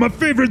 Oh, my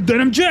favorite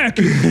denim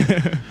jacket.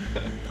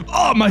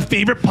 Oh, my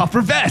favorite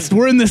puffer vest.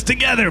 We're in this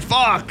together.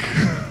 Fuck.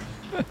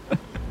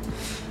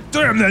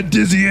 Damn that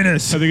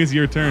dizziness. I think it's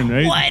your turn,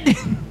 right? What?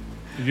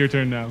 It's your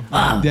turn now.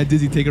 "Yeah,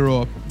 Dizzy, take a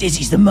roll."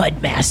 Dizzy's the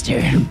mud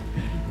master.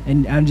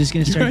 And I'm just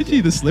gonna You're start.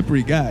 actually the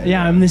slippery guy.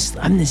 Yeah, I'm the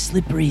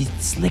slippery,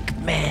 slick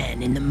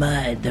man in the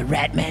mud, the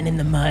rat man in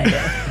the mud.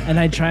 and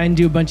I try and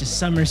do a bunch of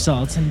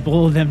somersaults and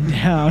bowl them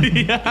down.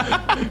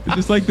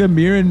 Just like the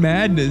Mirror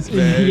Madness,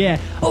 man. yeah.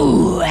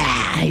 Ooh,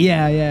 ah.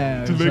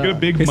 Yeah. To make it a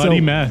big Okay, muddy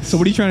so, mess. So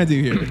what are you trying to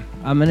do here?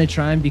 I'm gonna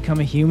try and become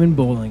a human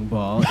bowling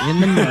ball in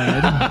the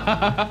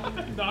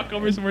mud. Knock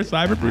over some more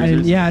cyber and,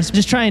 bruisers. yeah, so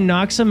just try and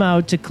knock some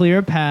out to clear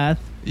a path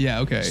Yeah.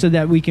 Okay. so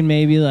that we can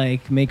maybe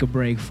like make a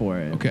break for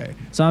it. Okay.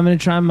 So I'm gonna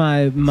try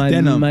my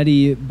Denim.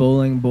 muddy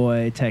bowling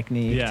boy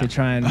technique Yeah. to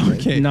try and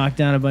Okay. knock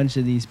down a bunch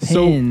of these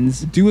So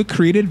pins. do a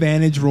create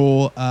advantage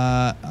roll,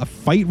 a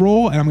fight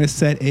roll, and I'm gonna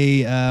set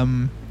a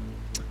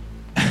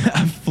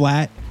a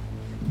flat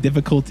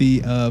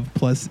difficulty of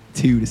 +2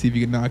 to see if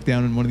you can knock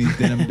down one of these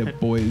denim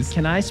boys.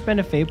 Can I spend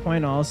a fate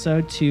point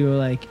also to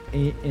like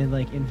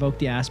invoke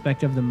the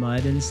aspect of the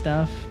mud and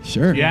stuff?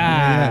 Sure.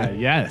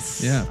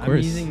 Yes. Yeah, of I'm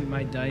course. using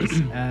my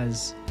dice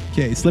as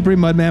Okay, Slippery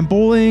Mudman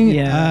Bowling.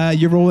 Yeah.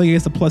 You're rolling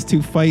against a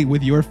 +2 fight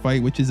with your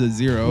fight, which is a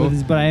 0.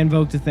 but I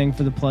invoked a thing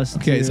for the +2.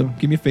 Okay, so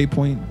give me a fate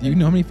point. Do you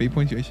know how many fate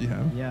points you actually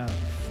have? yeah,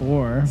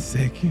 4,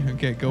 Sick.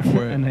 Okay, go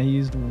for it. and I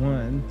used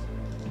 1.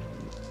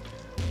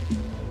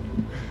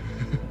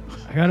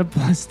 I got a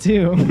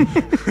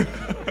 +2.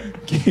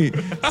 Okay,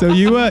 so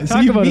you so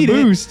Talk you about a beat it.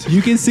 boost.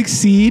 You can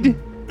succeed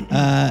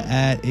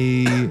at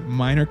a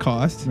minor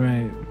cost,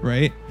 Right.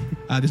 right?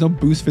 There's no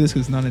boost for this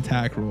because it's not an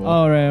attack roll.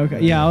 Oh, right.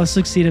 Okay. Yeah, I'll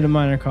succeed at a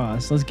minor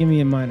cost. Let's give me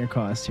a minor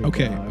cost here.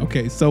 Okay, dog.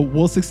 okay. So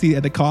we'll succeed.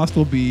 At the cost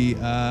will be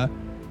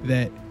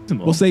that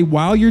Simple. we'll say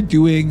while you're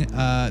doing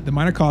the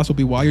minor cost will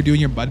be while you're doing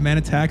your Mudman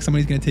attack,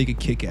 somebody's gonna take a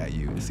kick at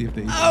you to see if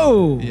they.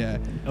 Oh. Yeah.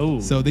 Oh.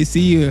 So they see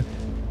you,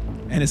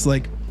 and it's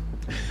like.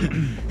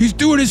 He's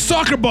doing his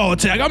soccer ball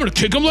attack. I'm gonna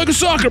kick him like a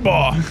soccer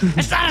ball.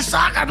 It's not a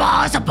soccer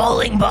ball, it's a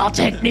bowling ball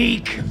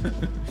technique.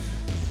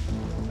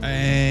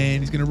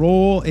 And he's gonna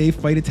roll a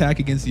fight attack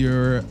against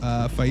your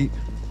fight.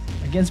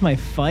 Against my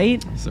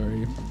fight,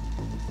 Sorry.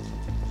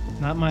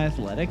 not my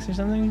athletics or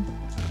something.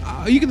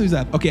 You can lose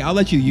that. Okay, I'll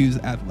let you use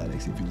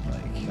athletics if you'd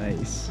like.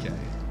 Nice.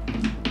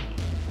 Okay.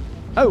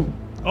 Oh,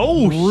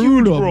 Oh, huge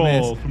Brutal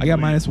roll. miss. I got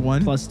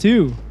 -1.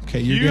 +2. Okay,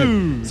 you're good.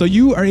 Huge. So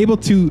you are able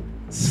to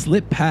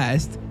slip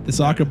past the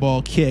soccer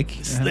ball kick,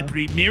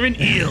 Slippery mirror and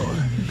eel.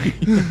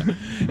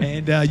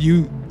 and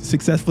you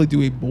successfully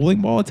do a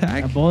bowling ball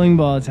attack. A bowling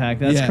ball attack.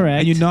 That's Yeah, correct.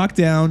 And you knock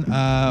down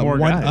More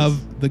one guys.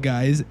 of the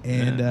guys,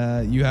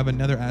 and you have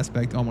another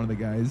aspect on one of the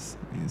guys.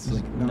 It's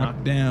like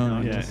knocked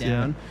down. knocked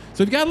down.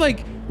 So we've got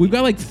like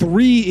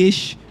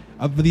 3-ish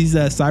of these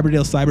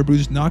Cyberdale Cyber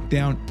Bruisers knocked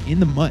down in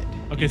the mud.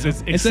 Okay, so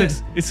It's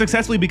it's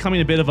successfully becoming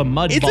a bit of a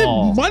mud It's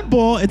ball. a mud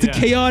ball. It's Yeah. a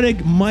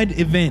chaotic mud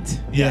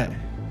event. Yeah.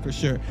 for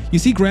sure. You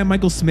see, Graham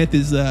Michael Smith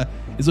is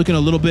looking a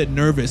little bit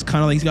nervous,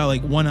 kind of like he's got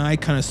like one eye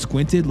kind of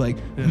squinted, like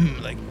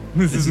like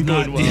This isn't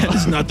not going well. yeah,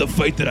 this is not the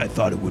fight that I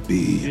thought it would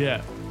be. Yeah.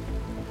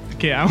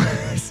 Okay,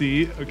 I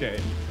see. Okay.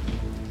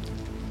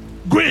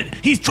 Grit,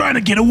 he's trying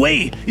to get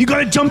away. You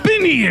gotta jump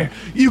in here.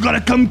 You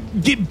gotta come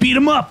beat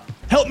him up.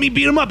 Help me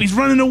beat him up. He's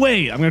running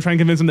away. I'm gonna try and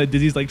convince him that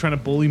Dizzy's like trying to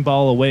bowling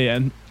ball away.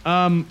 And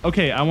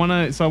okay, I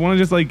wanna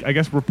just like I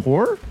guess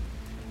rapport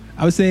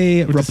I would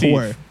say or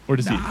rapport. deceive? Or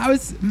deceive. Nah, I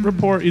was.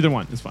 Rapport, either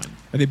one is fine.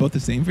 Are they both the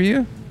same for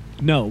you?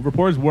 No,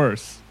 rapport is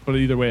worse. But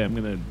either way, I'm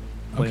gonna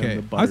play on Okay,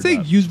 the I would say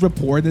buttered up. use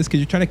rapport in this because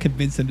you're trying to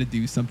convince them to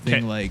do something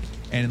Okay. like,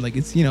 and like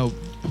it's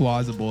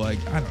plausible. Like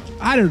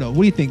I don't know. What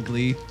do you think,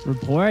 Glee?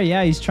 Rapport.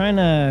 Yeah, he's trying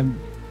to.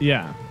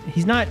 Yeah.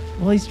 He's not.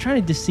 Well, he's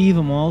trying to deceive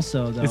him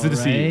also, though. It's a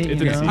deceive. Right?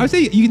 It's a You know? deceive. I would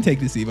say you can take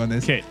deceive on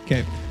this. 'Kay.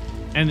 Okay.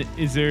 And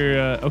is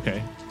there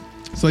okay.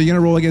 So you're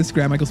gonna roll against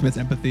Graham Michael Smith's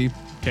empathy.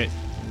 Okay.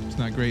 It's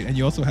not great, and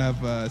you also have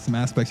some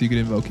aspects you can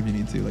invoke if you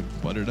need to, like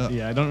buttered up.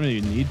 Yeah, I don't really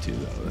need to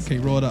though. Okay,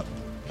 roll it up.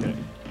 Okay.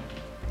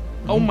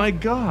 Oh my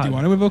god. Do you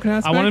want to invoke an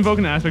aspect? I want to invoke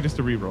an aspect just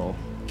to reroll.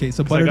 Okay,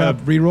 so 'Cause I buttered got-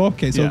 up, reroll.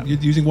 Okay, so Yeah. you're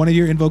using one of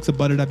your invokes of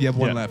buttered up. You have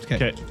one Yeah. left.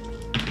 Okay.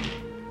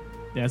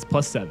 Yeah, it's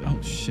 +7. Oh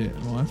shit.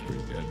 Well, that's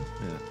pretty good.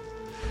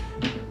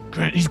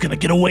 Grant, he's gonna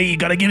get away. You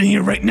gotta get in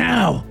here right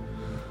now.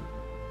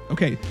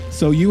 Okay,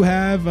 so you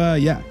have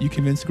you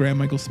convinced Graham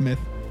Michael Smith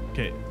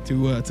Okay,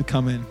 to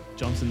come in.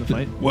 jumps in the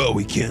fight. Well,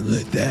 we can't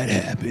let that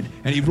happen.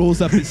 And he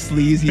rolls up his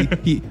sleeves. He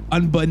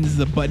unbuttons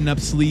the button-up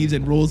sleeves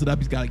and rolls it up.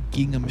 He's got a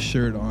gingham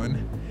shirt on,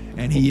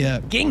 and he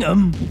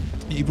Gingham.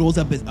 he rolls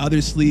up his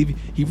other sleeve.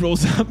 He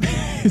rolls up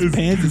his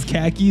pants, his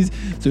khakis,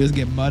 so he doesn't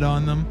get mud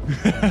on them.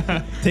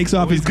 Takes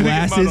off Well, his he's gonna get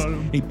mud glasses. on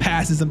 'em. He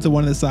passes them to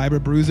one of the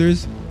cyber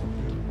bruisers,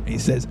 and he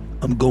says,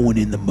 "I'm going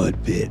in the mud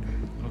pit."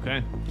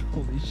 Okay.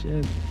 Holy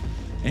shit.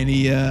 And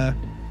he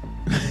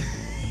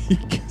he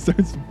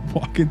starts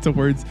walking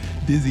towards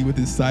Dizzy with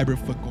his cyber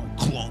foot going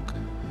clunk,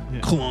 Yeah.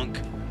 clunk,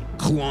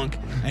 clunk,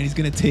 and he's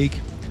gonna take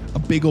a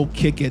big old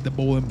kick at the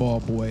bowling ball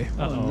boy.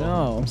 Uh-oh.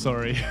 no. I'm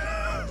sorry.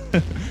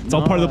 It's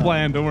all part of the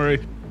plan. Don't worry.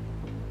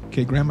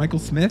 Okay, Graham Michael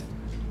Smith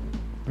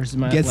Versus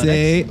my gets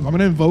athletics. I'm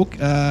gonna invoke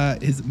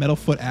his metal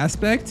foot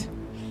aspect,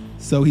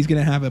 so he's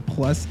gonna have a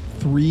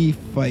 +3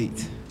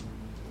 fight.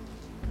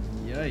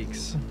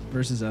 Yikes.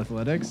 Versus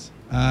athletics.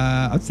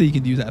 I'd say you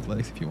can use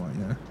athletics if you want.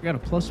 Yeah. I got a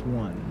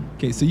 +1.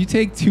 Okay, so you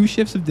take 2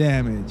 shifts of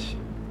damage.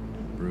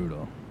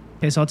 Brutal.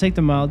 Okay, so I'll take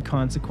the mild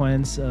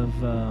consequence of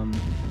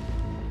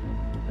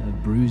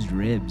bruised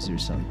ribs or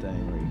something.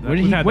 Where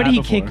did We've he? had Where did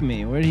that he kick before.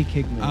 me? Where did he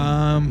kick me?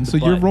 So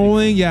butt, you're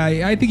rolling. Yeah,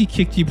 I think he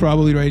kicked you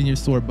probably right in your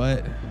sore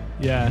butt.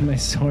 Yeah. My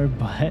sore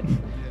butt.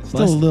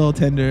 Still a little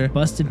tender.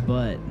 Busted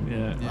butt.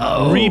 Yeah.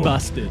 Oh.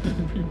 Rebusted.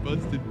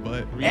 Busted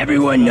butt.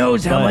 Everyone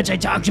knows how Butt. much I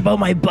talked about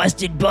my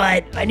busted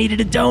butt. I needed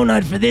a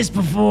donut for this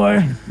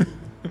before.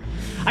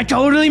 I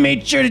totally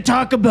made sure to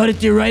talk about it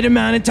the right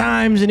amount of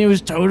times, and it was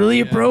totally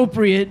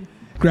appropriate.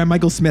 Graham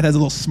Michael Smith has a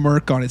little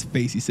smirk on his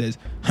face. He says,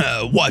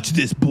 "Watch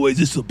this, boys.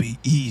 This will be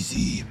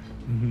easy."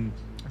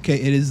 Okay,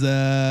 it is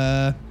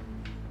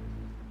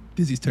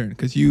Dizzy's turn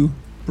because you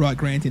brought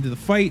Grant into the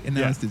fight, and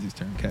now Yeah. it's Dizzy's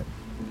turn. Okay.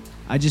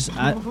 I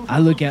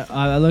look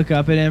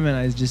up at him and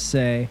I just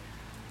say,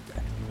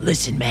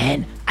 Listen,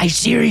 man, I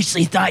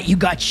seriously thought you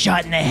got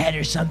shot in the head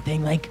or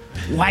something. Like,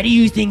 why do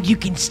you think you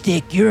can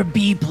stick? You're a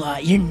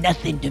B-plot. You're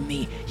nothing to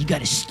me. You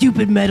got a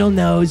stupid metal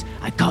nose.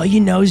 I call you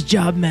nose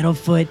job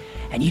Metalfoot,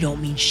 and you don't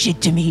mean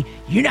shit to me.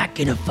 You're not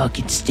gonna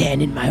fucking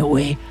stand in my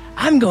way.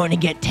 I'm going to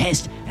get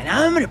Test, and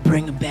I'm gonna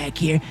bring him back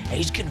here, and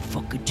he's gonna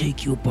fucking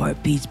take you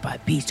apart piece by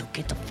piece. So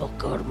get the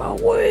fuck out of my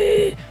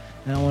way.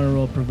 and I want to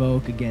roll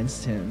provoke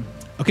against him.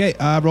 Okay,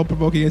 roll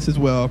provoke against as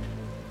well.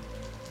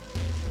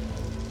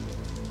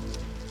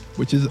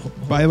 Which is,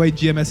 by the way,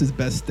 GMS's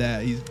best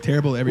stat. He's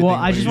terrible at everything. Well,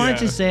 I but just wanted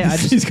to say,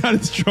 he's got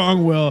a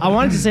strong will. I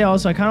wanted to say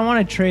also, I kind of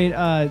want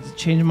to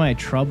change my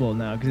trouble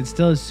now because it's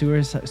still a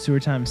sewer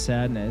time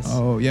sadness.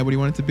 Oh, yeah, what do you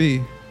want it to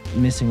be?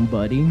 Missing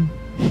buddy.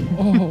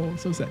 Oh,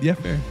 so sad. Yeah,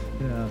 fair.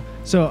 Yeah.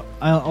 So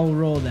I'll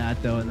roll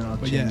that though, and then I'll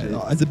But change yeah,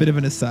 it. as a bit of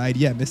an aside,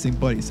 yeah, missing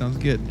buddy. Sounds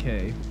good.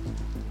 Okay.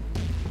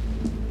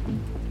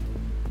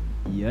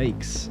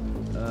 Yikes.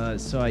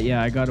 So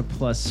I got a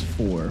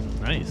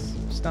 +4. Nice.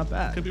 It's not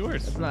bad. Could be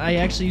worse. I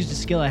actually used a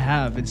skill I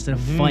have instead of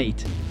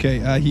fight.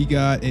 Okay, he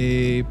got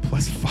a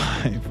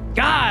 +5.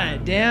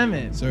 God damn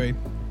it. Sorry.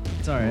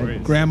 It's all right.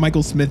 Worries. Graham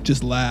Michael Smith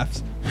just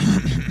laughs.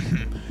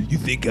 You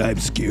think I'm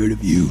scared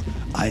of you?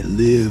 I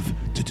live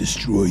to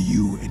destroy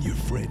you and your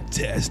friend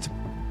Test.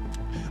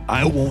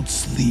 I won't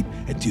sleep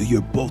until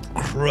you're both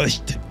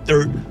crushed to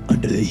dirt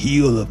under the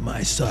heel of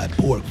my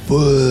cyborg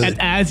foot. And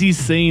as he's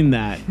saying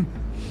that,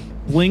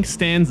 Blink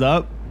stands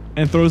up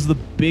and throws the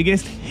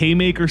biggest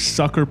haymaker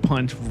sucker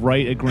punch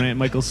right at Grant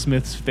Michael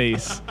Smith's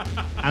face.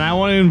 And I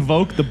want to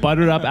invoke the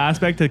buttered up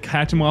aspect to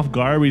catch him off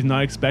guard where he's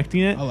not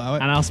expecting it. Allow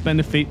it. And I'll spend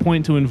a fate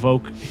point to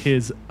invoke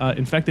his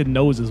infected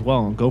nose as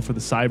well and go for the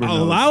cyber I'll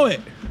nose. allow it.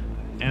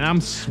 And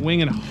I'm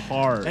swinging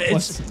hard.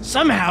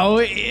 Somehow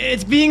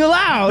it's being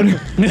allowed.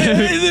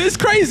 It's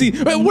crazy.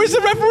 Where's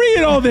the referee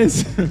in all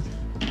this?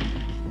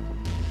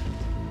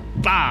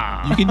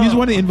 Bah! You can use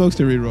one of the invokes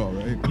to reroll,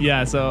 right?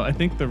 Yeah, so I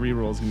think the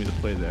reroll is going to be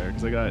the play there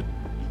because I got...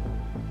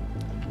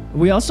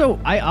 We also,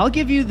 I'll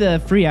give you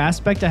the free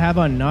aspect I have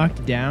on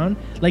knocked down,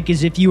 like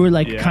as if you were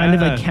like kind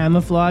of Yeah. like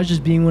camouflage as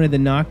being one of the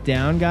knocked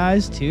down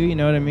guys too. You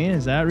know what I mean?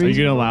 Is that Are you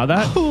reason? going to allow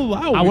that? I'll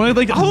allow it. I wanted,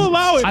 like, I'll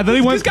allow it. I thought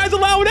he This guy's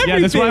allowing everything.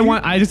 Yeah, that's what I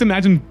want. I just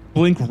imagine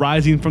Blink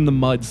rising from the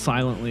mud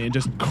silently and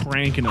just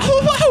cranking him.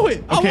 I'll allow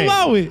it. I'll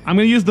allow it. I'm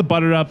going to use the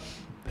buttered up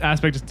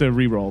aspect just to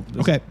reroll. Just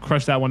Okay.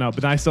 Crush that one out.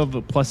 But then I still have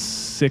a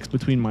 +6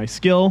 between my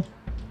skill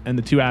and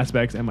the two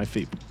aspects and my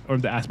fate, or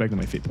the aspect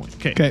and my fate point.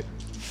 Okay.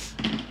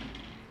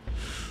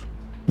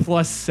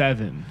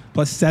 +7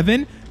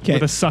 +7. Okay.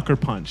 with a sucker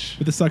punch.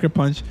 With the sucker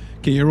punch.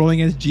 Okay, you're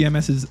rolling against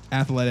GMS's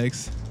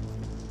athletics.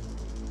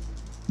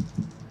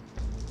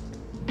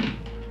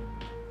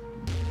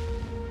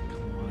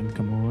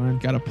 Come on.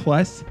 Got a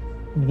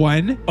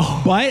 +1.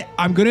 But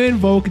I'm going to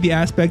invoke the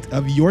aspect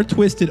of your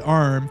twisted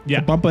arm Yeah.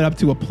 to bump it up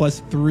to a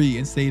 +3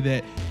 and say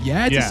that,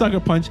 yeah, it's a Yeah. sucker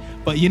punch,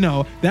 but you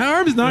know, that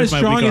arm is not There's as my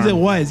strong weak as it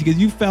arm. was because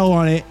you fell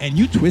on it and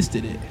you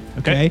twisted it.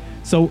 Okay.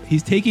 So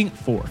he's taking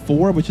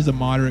 4, which is a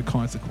moderate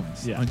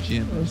consequence Yeah. on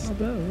GMS.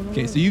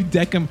 Okay, so you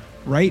deck him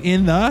right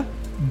in the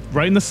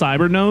Right in the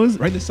cyber nose.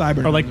 right in the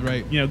cyber. Or like,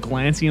 right.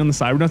 glancing on the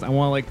cyber nose. I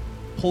want to like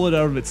pull it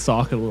out of its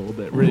socket a little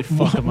bit. Really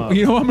fuck him up.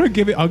 You know,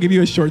 I'll give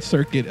you a short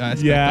circuit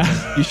aspect.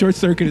 Yeah. You short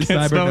circuited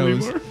Can't cyber smell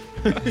nose. anymore.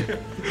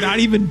 Not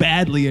even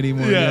badly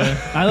anymore. Yeah.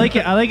 I like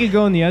it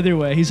going the other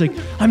way. He's like,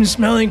 I'm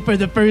smelling for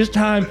the first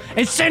time.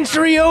 It's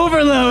sensory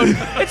overload.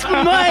 It's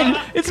mud.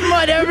 It's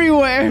mud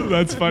everywhere.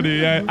 That's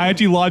funny. Yeah, I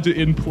actually lodged it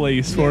in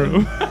place for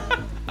him.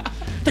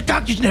 The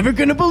doctor's never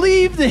gonna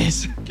believe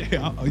this. Okay,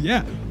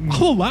 yeah.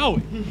 I'll allow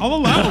it. I'll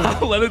allow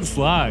it. Let it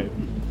slide.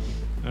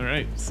 All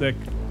right, sick.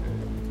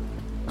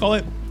 Call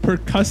it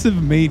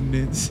percussive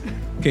maintenance.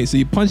 Okay, so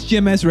you punch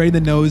GMS right in the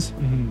nose.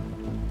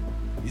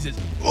 He says,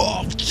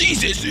 "Oh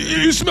Jesus,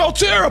 you smell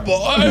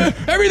terrible.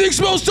 Everything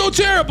smells so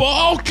terrible.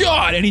 Oh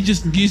God!" And he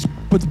just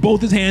puts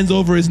both his hands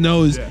over his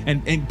nose Yeah.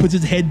 and puts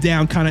his head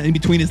down kind of in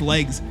between his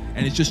legs.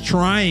 And it's just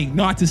trying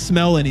not to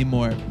smell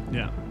anymore.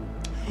 Yeah.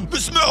 The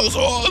smells,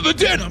 the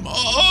denim,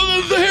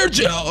 the hair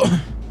gel.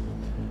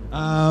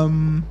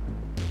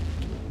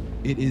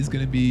 It is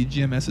going to be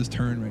GMS's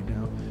turn right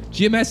now.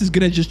 GMS is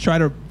going to just try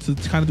to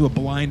kind of do a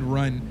blind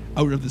run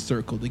out of the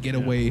circle to get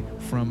away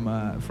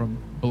from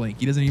Blink.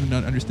 He doesn't even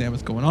understand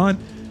what's going on.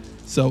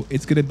 So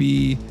it's going to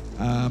be,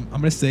 I'm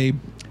going to say,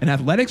 an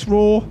athletics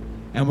roll,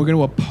 and we're going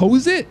to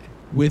oppose it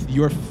with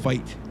your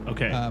fight.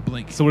 Okay.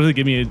 Blink. So what does it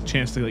give me a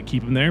chance to like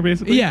keep him there,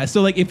 basically? Yeah,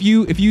 so like if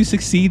you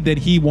succeed, then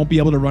he won't be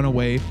able to run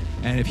away,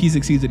 and if he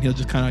succeeds, then he'll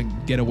just kind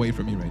of get away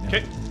from you right now.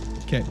 Okay.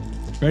 Okay.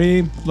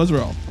 Ready? Let's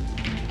roll.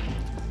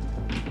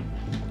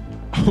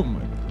 Oh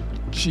my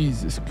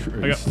Jesus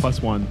Christ. I got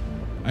 +1.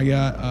 I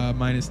got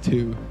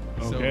 -2.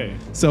 Okay.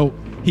 So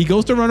he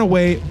goes to run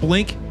away.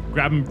 Blink,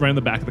 Grab him right in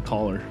the back of the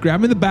collar. grab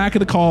him in the back of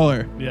the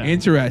collar. Yeah.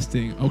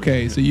 Interesting.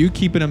 Okay, so you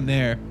keeping him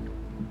there.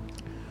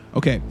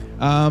 Okay.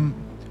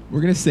 We're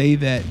gonna say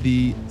that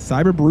the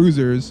cyber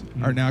bruisers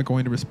are now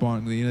going to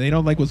respond. You know, they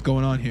don't like what's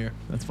going on here.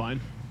 That's fine.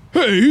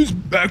 Hey, he's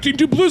acting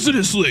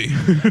duplicitously.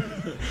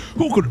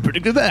 Who could have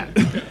predicted that?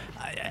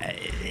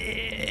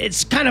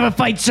 It's kind of a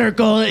fight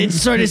circle. It's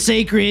sort of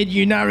sacred.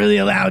 You're not really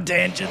allowed to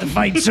enter the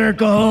fight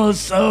circle.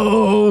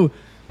 So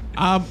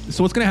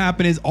So what's going to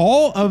happen is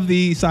all of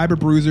the Cyber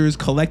Bruisers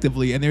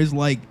collectively, and there's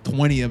like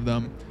 20 of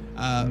them,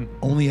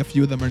 only a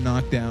few of them are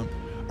knocked down,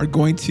 are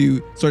going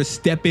to sort of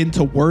step in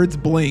towards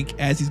Blink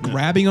as he's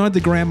grabbing onto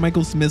Grant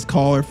Michael Smith's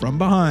collar from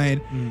behind,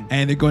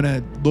 and they're going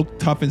to look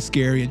tough and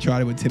scary and try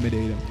to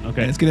intimidate him.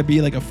 Okay. And it's going to be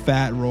like a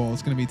fat roll.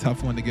 It's going to be a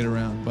tough one to get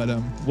around. But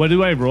What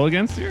do I roll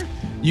against here?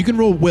 you can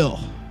roll Will.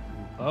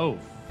 Oh,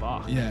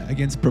 fuck. Yeah,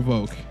 against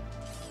Provoke.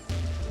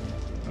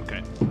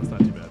 Okay, that's not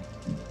too bad.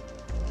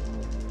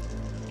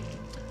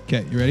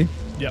 Okay, you ready?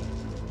 Yep.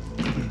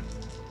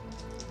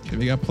 Okay,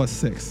 we got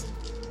 +6.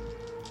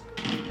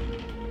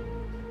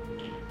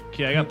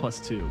 Okay, I got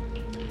 +2.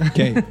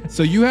 Okay,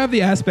 so you have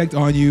the aspect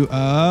on you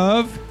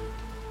of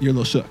you're a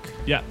little shook.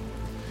 Yeah.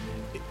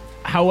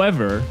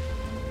 However,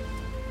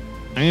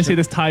 I'm gonna say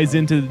this ties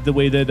into the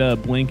way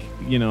that Blink,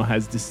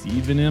 has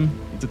deceive in him.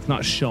 It's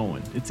not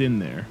showing. It's in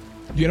there.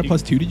 You got a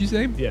 +2, did you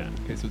say? Yeah.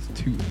 Okay, so it's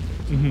 2.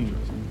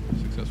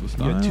 Successful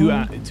You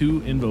style. got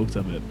two invokes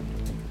of it.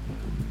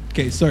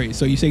 Okay, sorry.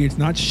 So you say it's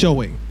not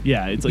showing.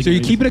 Yeah, it's like So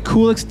you're keeping a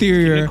cool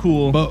exterior, keeping it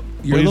cool, but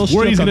you're a he's little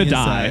worried he's shook gonna on the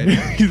die.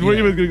 inside. He's worried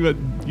Yeah. he's gonna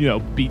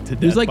get beat to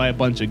There's death like by a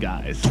bunch of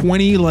guys.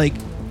 20 like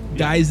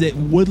guys that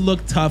would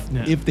look tough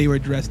Yeah. if they were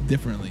dressed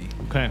differently.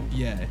 Okay.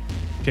 Yeah.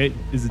 Okay.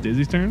 Is it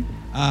Dizzy's turn?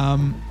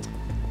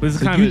 This is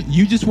So kind of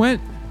you just went.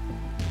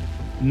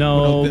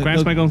 no. the- Grant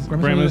the- Michael,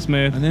 Grant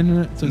Smith. And then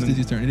so it's then-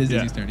 Dizzy's turn. It is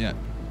yeah. Dizzy's turn. Yeah.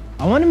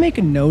 I want to make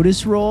a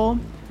notice roll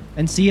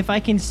and see if I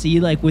can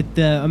see, like, with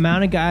the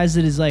amount of guys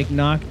that is like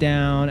knocked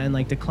down and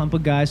like the clump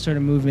of guys sort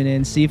of moving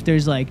in, see if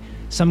there's like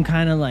some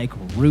kind of like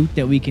route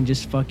that we can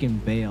just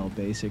fucking bail,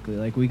 basically.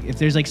 Like if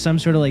there's like some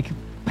sort of like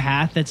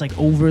path that's like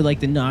over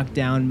like the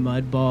knockdown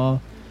mud ball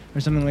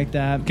or something like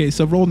that. Okay,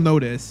 so roll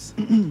notice,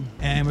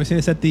 and we're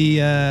gonna set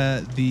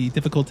the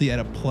difficulty at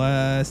a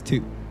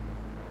 +2.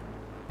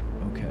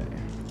 Okay.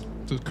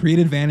 So create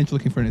advantage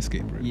looking for an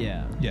escape route.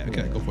 Yeah. Yeah.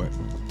 Okay, go for it.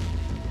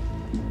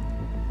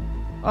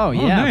 Oh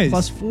yeah, nice.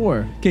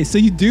 +4. Okay, so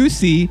you do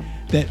see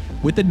that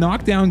with the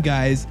knockdown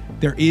guys,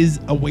 there is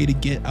a way to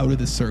get out of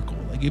the circle.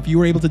 Like if you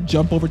were able to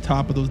jump over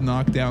top of those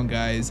knockdown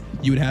guys,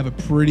 you would have a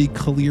pretty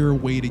clear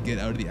way to get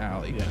out of the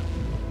alley. Yeah.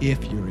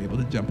 If you were able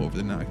to jump over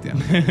the knockdown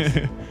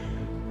guys.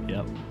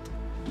 Yep.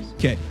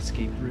 Okay.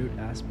 Escape route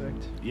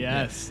aspect.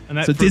 Yes. And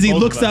that So for Dizzy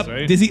both looks of us, up,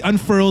 right? Dizzy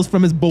unfurls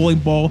from his bowling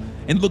ball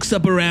and looks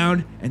up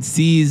around and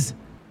sees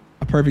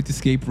a perfect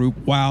escape route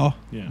while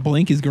Yeah.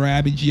 Blink is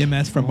grabbing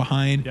GMS from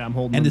behind. Yeah, I'm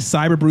holding and him. the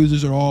Cyber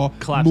Bruisers are all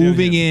Collapsing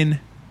moving in. in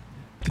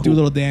to do a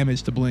little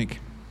damage to Blink.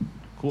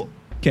 Cool.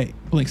 Okay,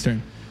 Blink's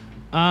turn.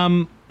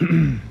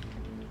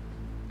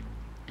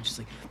 just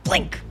like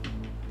blink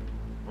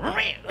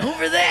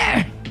over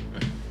there.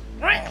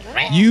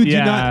 You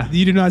Yeah.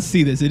 do not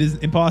see this. It is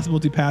impossible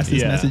to pass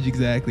this Yeah. message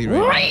exactly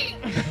right.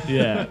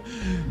 Yeah.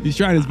 He's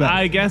trying his best.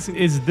 I guess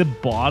is the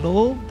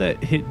bottle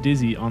that hit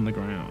Dizzy on the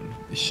ground.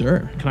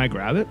 Sure. Can I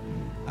grab it?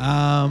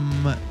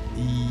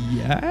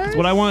 Yes.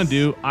 What I want to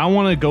do, I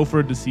want to go for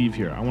a deceive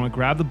here. I want to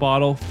grab the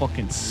bottle,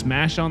 fucking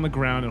smash on the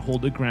ground, and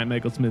hold it Grant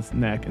Michael Smith's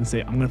neck and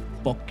say, I'm gonna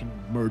fucking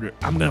murder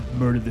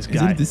this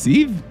Is guy. it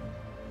deceive?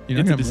 You're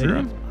It's not a gonna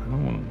murder deceive. him? I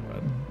don't want to.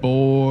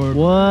 Bored.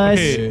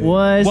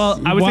 Was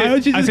Well, I would Why say,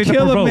 don't you I just say it's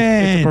kill a provoke.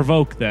 man? It's a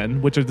provoke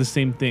then, which are the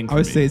same thing. I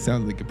would for say me. it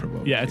sounds like a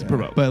provoke. Yeah, it's a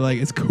provoke. But like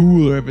it's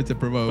cooler if it's a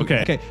provoke.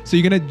 Okay. Okay. So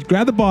you're gonna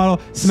grab the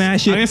bottle,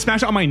 smash I'm it. gonna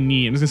smash it on my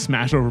knee. I'm just gonna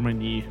smash it over my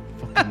knee.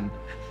 Fucking,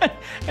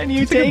 and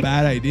you It's like a take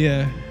bad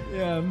idea.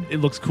 it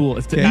looks cool.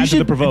 It's to Okay. add You to the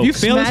should- provoke. If you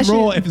fail this Smash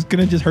roll, it. if it's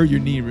gonna just hurt your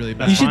knee really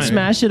bad. you should fine.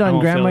 smash it I on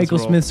won't Grant fail this Michael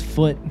roll. Smith's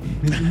foot,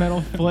 his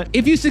metal foot.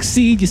 If you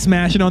succeed, you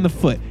smash it on the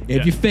foot. If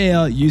Yeah. you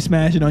fail, you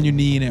smash it on your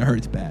knee and it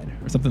hurts bad,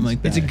 or something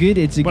like that. It's a good.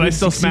 But I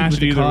still succeed smash with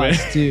it the either way.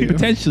 cost, too.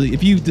 Potentially,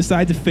 if you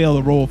decide to fail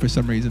the roll for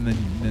some reason, then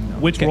no.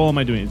 Which Okay. roll am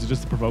I doing? Is it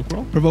just a provoke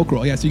roll? Provoke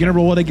roll. Yeah. So you're gonna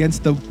roll it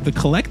against the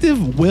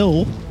collective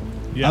will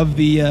Yeah. of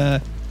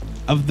the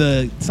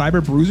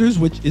Cyber Bruisers,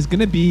 which is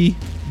gonna be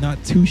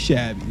not too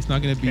shabby. It's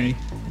not gonna be Okay.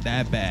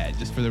 that bad,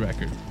 just for the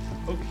record.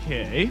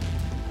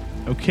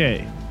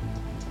 Okay.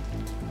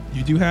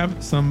 You do have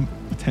some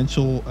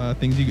potential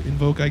things you could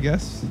invoke, I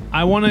guess.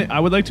 I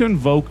would like to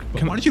invoke.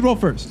 Why don't you roll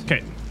first?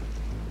 Okay.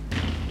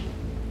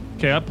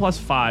 Okay, I got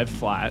 +5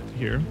 flat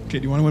here. Okay.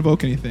 Do you want to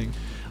invoke anything?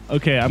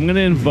 Okay, I'm gonna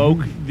invoke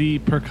the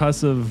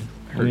percussive.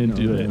 I'm gonna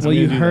do it. I'm Well,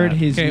 you gonna do heard that.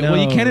 his Okay. nose.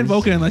 Well, you can't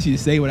invoke it unless you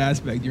say what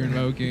aspect you're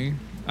invoking.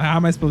 How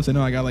am I supposed to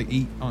know? I got like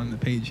 8 on the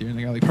page here, and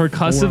I got like 4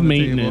 percussive on the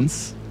table.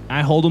 maintenance.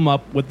 I hold him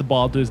up with the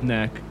ball to his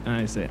neck, and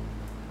I say,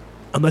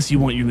 "Unless you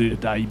want your leader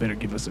to die, you better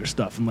give us their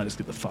stuff and let us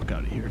get the fuck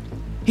out of here."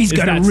 He's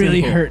It's got a that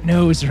really simple. hurt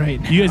nose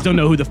right now. You guys don't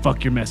know who the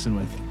fuck you're messing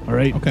with, all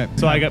right? Okay.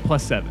 So I got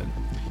 +7.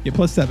 Yeah,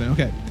 +7.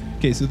 Okay.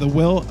 Okay. So the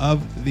will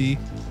of the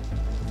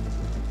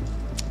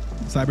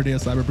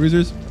Cyber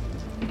Bruisers,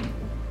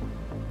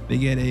 they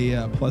get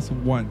a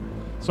 +1.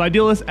 So I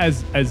deal this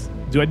as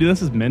do I do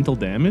this as mental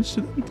damage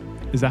to them?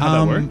 Is that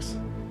how that works?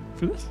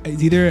 for this?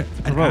 It's either an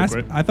Provoke,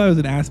 right? I thought it was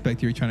an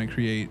aspect you were trying to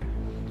create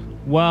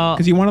Well,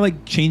 because you want to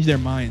like change their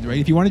minds, right?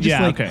 If you want to just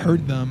Yeah, like okay.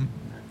 hurt them,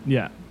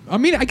 yeah. I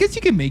mean, I guess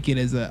you can make it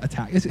as an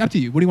attack. It's up to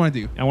you. What do you want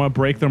to do? I want to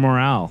break their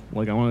morale.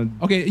 Like I want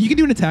to. Okay, you can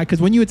do an attack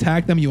because when you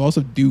attack them, you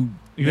also do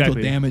mental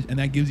Exactly. damage, and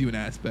that gives you an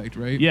aspect,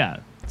 right? Yeah.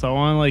 So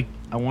I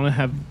want to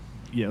have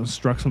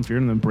struck some fear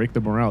and then break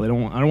their morale. I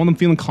don't want them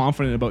feeling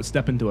confident about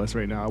stepping to us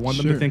right now. I want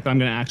them Sure. to think that I'm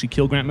going to actually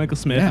kill Grant Michael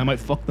Smith. Yeah. I might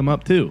fuck them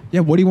up too.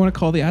 Yeah. What do you want to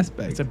call the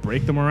aspect? It's a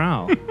break the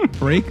morale.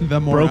 Break the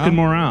morale. Broken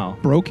morale.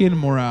 Broken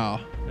morale.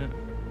 Yeah.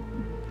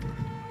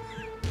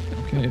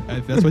 Okay,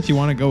 if that's what you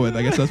want to go with,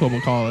 I guess that's what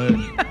we'll call it.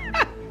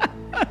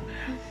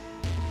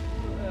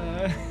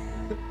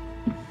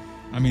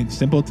 I mean,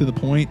 simple to the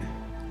point,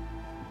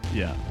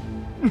 Yeah.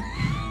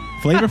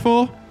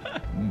 flavorful.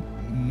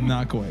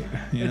 Not quite.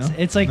 You know?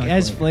 It's like Not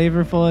as quite.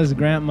 flavorful as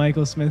Grant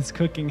Michael Smith's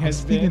cooking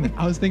has been.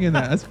 I was thinking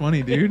that. That's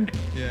funny, dude.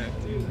 Yeah.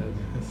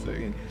 That's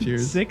sick.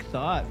 Cheers. Sick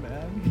thought,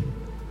 man.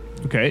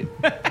 Okay.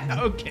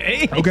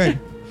 Okay. Okay.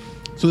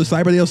 So the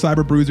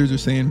Cyber Bruisers are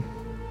saying,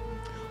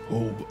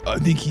 Oh, I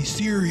think he's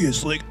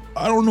serious. Like,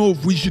 I don't know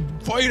if we should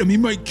fight him. He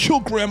might kill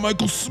Grant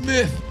Michael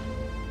Smith.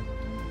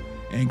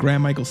 and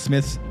Grant Michael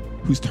Smith's,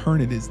 whose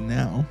turn it is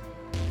now.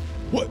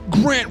 What,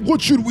 Grant?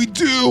 What should we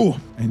do?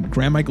 And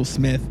Grant Michael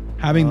Smith,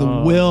 having the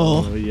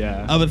will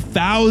yeah. of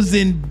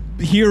 1,000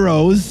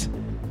 heroes,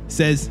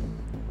 says,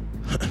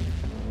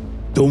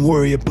 Don't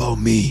worry about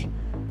me.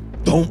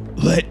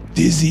 Don't let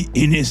Dizzy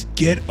Innes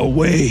get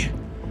away.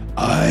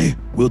 I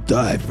will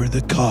die for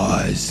the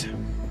cause.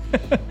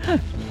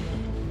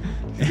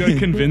 You gotta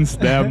convince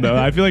them though.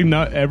 I feel like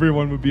not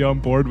everyone would be on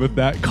board with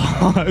that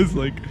cause.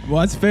 Like, well,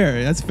 that's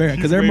fair. That's fair.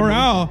 Because their way more-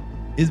 morale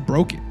is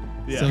broken.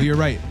 Yeah. So you're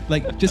right.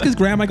 Like, just because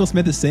Grant Michael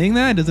Smith is saying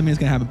that, doesn't mean it's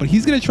going to happen. But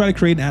he's going to try to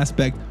create an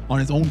aspect on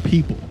his own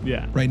people.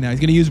 Yeah. Right now. He's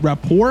going to use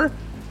rapport,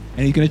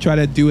 and he's going to try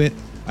to do it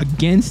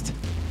against,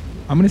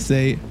 I'm going to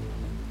say,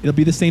 it'll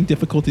be the same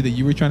difficulty that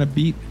you were trying to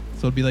beat.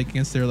 So it'll be like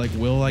against their like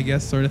will, I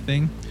guess, sort of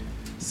thing.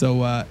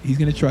 So he's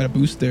going to try to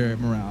boost their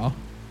morale.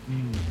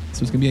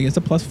 So it's going to be against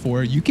a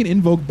 +4. You can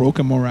invoke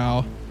broken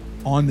morale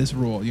on this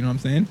roll. You know what I'm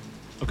saying?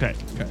 okay,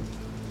 Okay.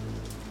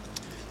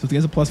 So it's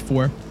against a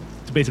 +4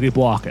 to basically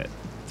block it.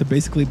 to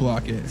basically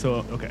block it.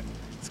 So okay,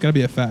 It's got to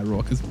be a fat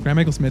roll because Grant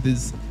Michael Smith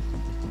is,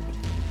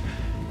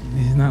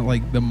 he's not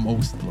like the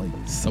most like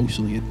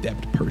socially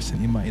adept person.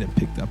 He might have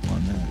picked up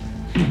on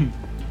that.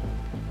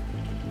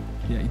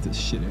 Yeah, he does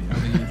shit anyhow. I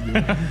think he's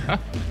good.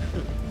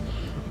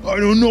 I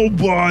don't know,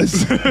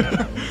 boss.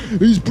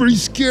 He's pretty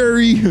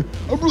scary.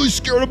 I'm really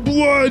scared of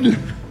blood.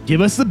 give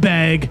us the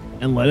bag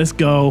and let us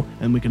go,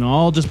 and we can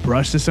all just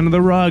brush this under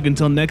the rug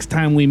until next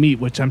time we meet,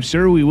 which I'm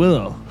sure we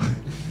will.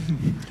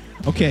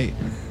 Okay,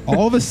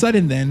 all of a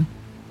sudden then,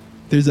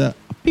 there's a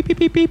beep beep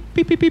beep beep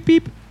beep beep beep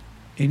beep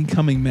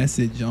incoming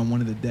message on one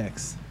of the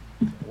decks.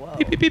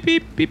 Beep beep beep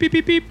beep beep beep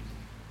beep beep.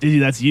 Dizzy,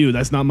 that's you.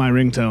 That's not my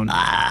ringtone.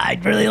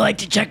 I'd really like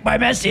to check my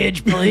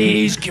message,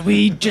 please. Can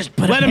we just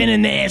put Let a him- pin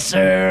in there,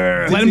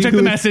 sir? Let him check the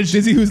Who's- message.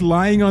 Dizzy, who's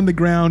lying on the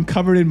ground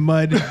covered in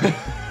mud.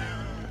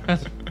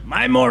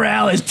 My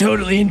morale is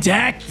totally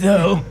intact,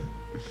 though.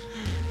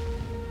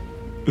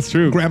 It's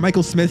true. Grant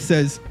Michael Smith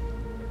says,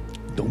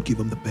 Don't give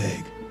him the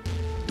bag.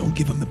 "Don't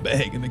give him the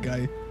bag," and the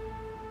guy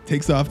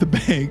takes off the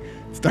bag,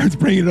 starts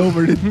bringing it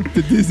over to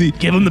Dizzy.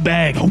 Give him the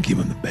bag. Don't give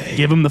him the bag.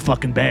 Give him the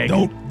fucking bag.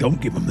 Don't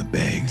give him the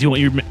bag. Do you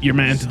want your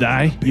man to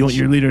die? You want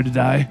your leader to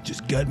die?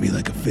 Just gut me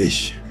like a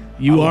fish.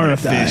 You I are wanna a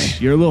die. fish.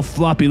 You're a little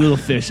floppy little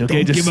fish. Okay,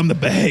 Don't just give him the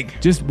bag.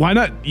 Just why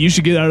not? You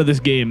should get out of this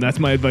game. That's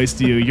my advice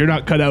to you. You're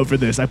not cut out for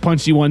this. I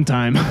punched you one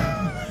time.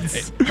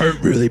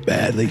 Hurt really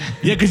badly.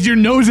 Yeah, because your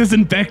nose is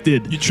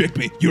infected. You tricked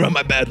me. You're on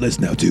my bad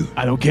list now too.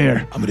 I don't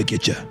care. I'm gonna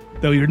get you.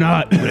 No, you're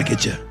not. I'm gonna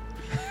get you.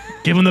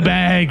 Give him the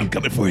bag.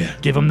 Coming for you.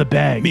 Give him the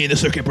bag. Me and the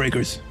circuit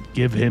breakers.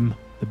 Give him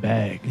the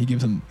bag. He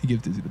gives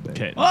Dizzy the bag.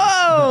 Okay.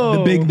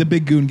 Whoa! The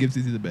big goon gives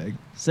Dizzy the bag.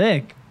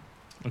 Sick.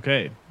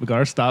 Okay. We got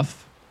our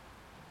stuff.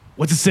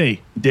 What's it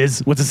say,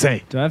 Diz? What's it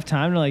say? Do I have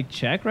time to like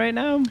check right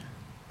now?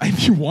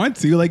 If you want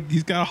to, like,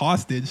 he's got a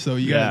hostage, so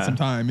you Yeah. got some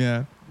time.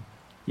 Yeah.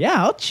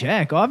 Yeah, I'll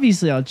check.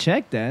 Obviously, I'll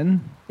check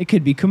then. It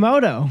could be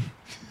Komodo.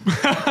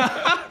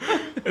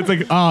 It's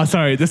like, oh,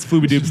 sorry, this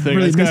Flooby Doops thing.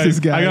 Really missed this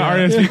guy, I got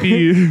yeah.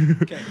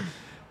 RSVP.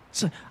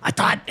 So I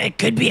thought it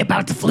could be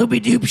about the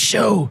Flooby Doop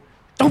show.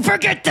 Don't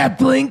forget that,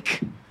 Blink.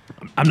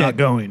 I'm not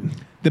going.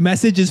 The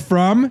message is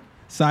from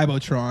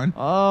Cybotron.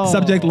 Oh.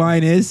 Subject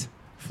line is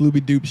Flooby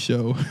Doop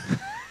Show.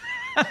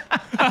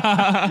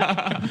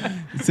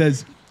 It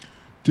says,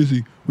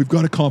 Dizzy, we've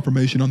got a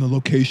confirmation on the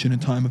location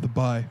and time of the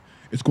buy.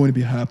 It's going to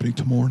be happening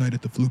tomorrow night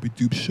at the Floopy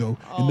Doop show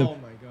my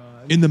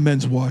god. in the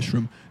men's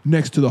washroom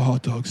next to the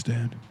hot dog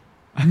stand.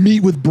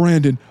 Meet with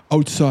Brandon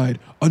outside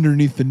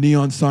underneath the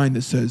neon sign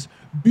that says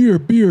beer,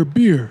 beer,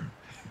 beer.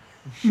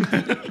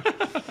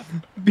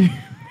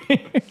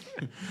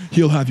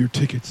 He'll have your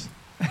tickets.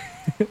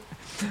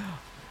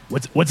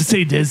 What's it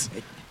say, Diz?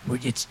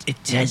 It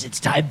says it's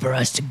time for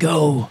us to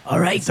go. All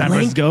right, It's time for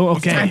us to go?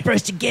 Okay. It's time for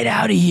us to get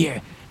out of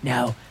here.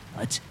 Now,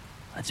 let's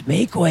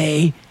make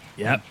way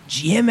Yep.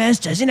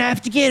 GMS doesn't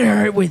have to get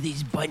hurt with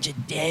these bunch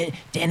of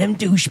denim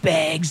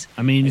douchebags.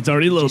 I mean, it's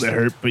already a little bit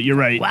hurt, but you're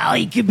right. Well,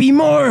 he could be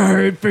more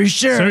hurt for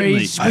sure.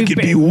 Certainly. I could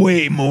be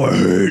way more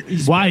hurt.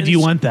 Why do you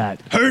want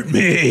that? Hurt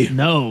me.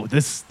 No,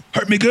 this.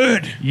 Hurt me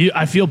good.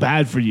 I feel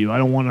bad for you. I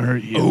don't want to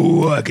hurt you.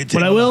 Oh, I could take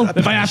But I a will lot of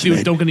if I have to.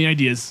 punishment. Don't get any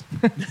ideas.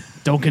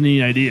 Don't get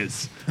any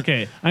ideas.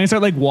 Okay, I'm gonna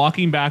start like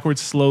walking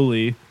backwards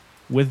slowly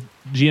with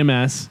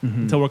GMS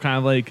until we're kind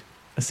of like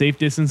a safe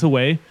distance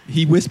away.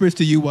 He whispers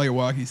to you while you're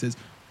walking. He says,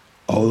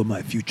 All of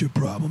my future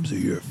problems are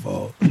your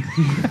fault.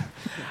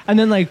 And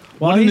then like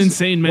What an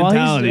insane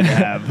mentality to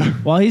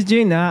have. While he's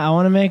doing that, I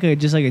want to make a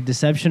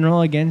deception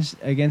roll against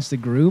the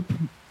group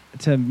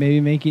to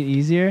maybe make it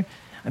easier.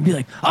 I'd be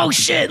like, oh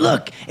shit,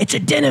 look, it's a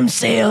denim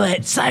sale at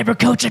Cyber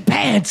Coach and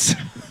Pants.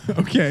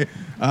 okay,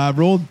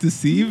 roll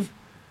deceive.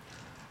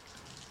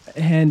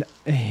 And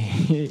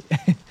Oh,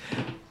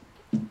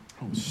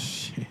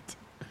 shit.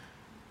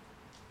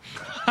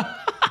 I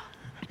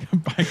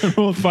gotta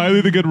roll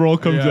Finally, the good roll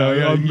comes out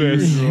yeah, on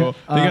this. you roll.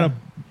 They got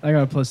I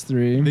got a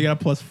 +3. a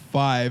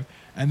 +5,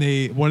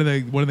 and one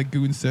of the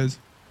goons says,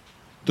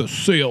 "The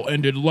sale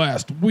ended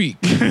last week."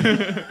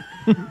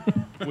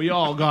 We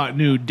all got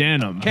new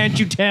denim. Can't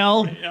you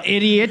tell,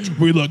 idiot?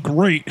 We look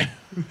great.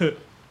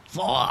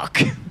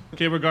 Fuck.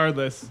 Okay,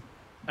 regardless,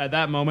 at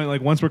that moment,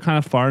 like once we're kind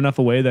of far enough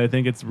away that I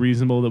think it's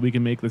reasonable that we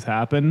can make this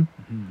happen,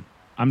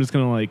 I'm just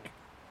gonna like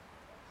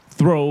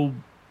throw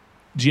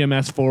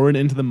GMS forward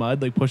into the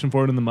mud, like push him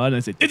forward in the mud, and I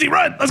say, "Dizzy,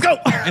 run! Let's go!"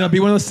 And it'll be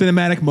one of those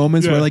cinematic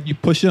moments Yeah. where like you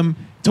push them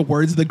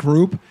towards the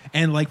group,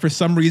 and like for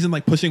some reason,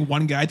 like pushing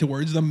one guy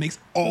towards them makes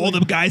all the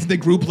guys in the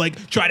group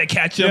like try to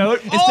catch him. Yeah,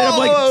 like, Instead of "Oh!"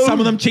 like some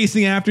of them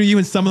chasing after you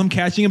and some of them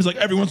catching him, it's like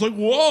everyone's like,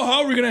 "Whoa,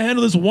 how are we gonna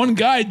handle this one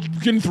guy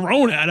getting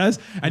thrown at us?"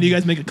 And you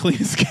guys make a clean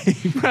escape.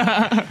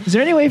 Is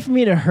there any way for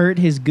me to hurt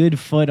his good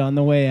foot on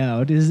the way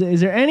out? Is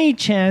there any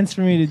chance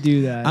for me to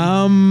do that?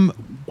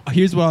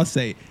 Here's what I'll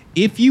say: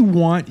 if you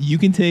want, you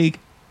can take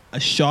a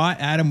shot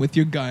at him with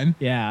your gun,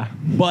 yeah.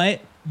 but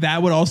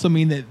that would also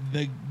mean that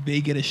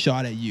they get a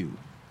shot at you.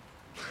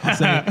 I'll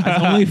say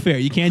it's only fair.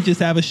 You can't just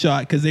have a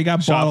shot because they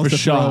got Shot bottles for to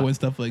shot. throw and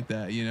stuff like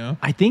that. You know.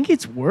 I think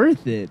it's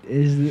worth it.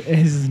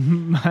 Is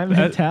my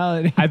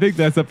mentality? I think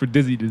that's up for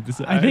Dizzy to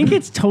decide. I think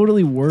it's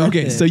totally worth it.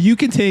 Okay, so you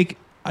can take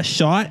a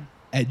shot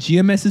at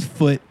GMS's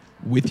foot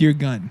with your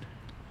gun.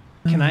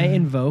 Can I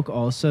invoke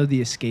also the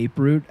escape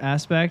route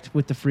aspect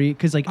with the free?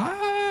 Because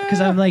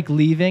I'm like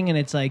leaving and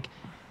it's like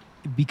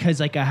because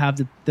like I have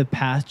the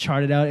path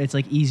charted out. It's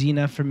like easy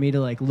enough for me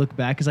to like look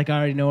back because like I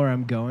already know where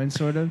I'm going,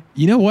 sort of.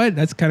 You know what?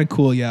 That's kind of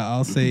cool. Yeah,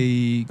 I'll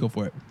say go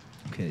for it.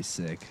 Okay,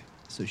 sick.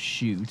 So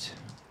shoot.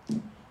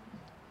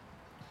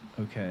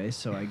 Okay,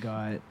 so I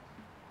got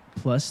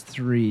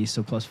 +3,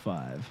 so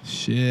 +5.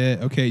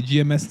 Shit. Okay,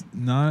 GMS,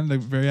 not a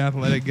very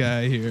athletic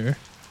guy here.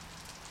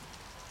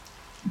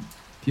 Do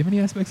you have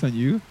any aspects on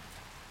you?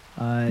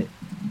 Well,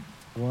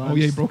 Oh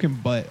yeah, broken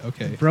butt.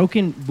 Okay.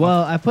 broken.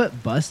 Well, I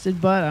put busted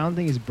butt. I don't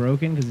think it's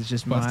broken because it's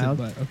just Busted mild.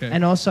 butt, okay.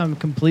 And also, I'm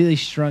completely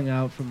strung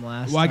out from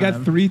last. Well, I got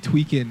time. 3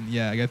 tweaking.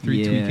 Yeah, I got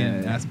 3 Yeah.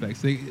 tweaking aspects.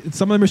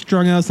 Some of them are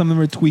strung out, some of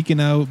them are tweaking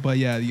out, but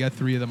yeah, you got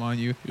 3 of them on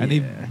you, and Yeah.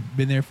 they've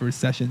been there for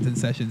sessions and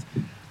sessions.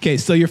 Okay,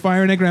 so you're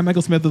firing at Graham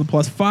Michael Smith with a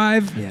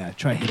 +5. Yeah,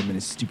 try to hit him in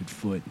his stupid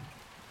foot.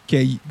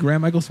 Okay,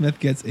 Graham Michael Smith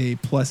gets a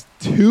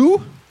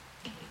 +2,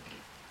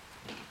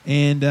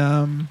 and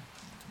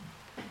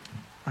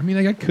I mean,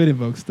 like I could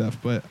invoke stuff,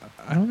 but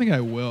I don't think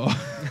I will.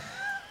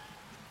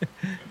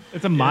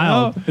 it's a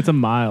mild. Yeah. It's a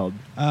mild.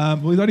 Well,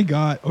 he's already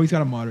got. Oh, he's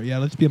got a moderate. Yeah,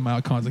 let's be a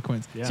mild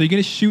consequence. Yeah. So you're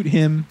gonna shoot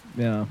him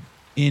Yeah,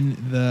 in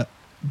the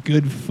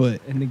good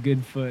foot. in the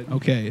good foot.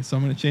 Okay, so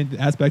I'm gonna change the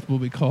aspect. Will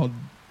be called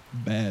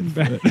bad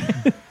foot.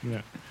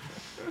 Yeah.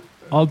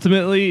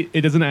 Ultimately,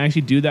 it doesn't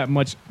actually do that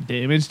much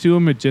damage to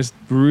him. It just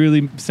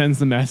really sends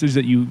the message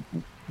that you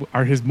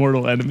are his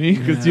mortal enemy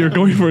because you're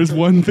going for his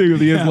one thing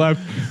that he has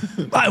left.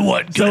 I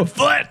want good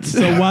foot.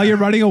 So while you're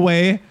running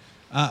away,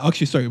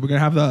 actually, sorry, we're gonna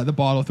have the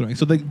bottle throwing.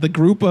 So the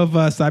group of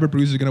cyber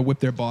bruisers are gonna whip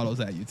their bottles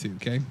at you too.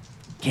 Okay.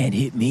 Can't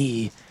hit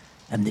me.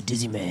 I'm the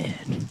Dizzy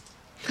Man.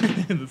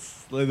 The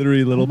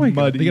slithery little Oh my God,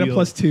 mud they get a eel.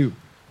 +2.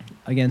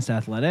 Against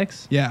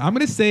athletics. Yeah, I'm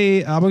gonna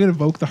say I'm gonna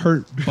evoke the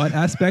hurt butt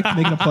aspect,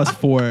 making a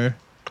 +4.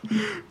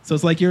 So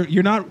it's like you're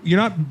not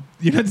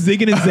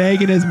zigging and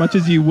zagging as much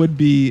as you would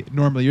be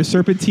normally. Your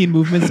serpentine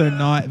movements are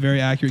not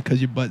very accurate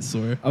because your butt's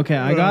sore. Okay,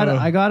 I got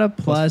a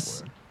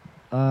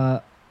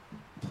 +4.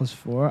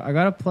 I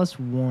got a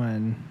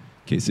 +1.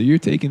 Okay, so you're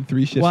taking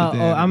 3 shifts Well, of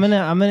damage.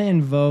 I'm gonna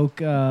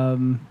invoke.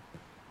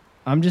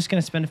 I'm just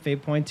gonna spend a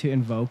fate point to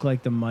invoke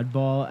like the mud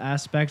ball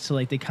aspect. So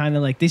like they kind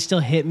of like they still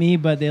hit me,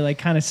 but they like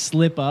kind of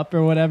slip up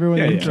or whatever when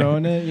I'm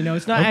throwing it. You know,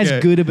 it's not Okay. as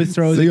good of a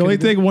throw. as So it you only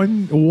could've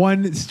been. take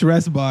one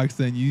stress box,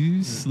 then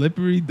you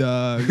slippery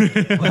dog. You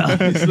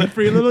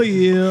slippery little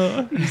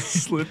eel.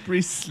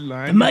 Slippery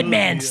slime. The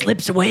Mudman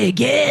slips away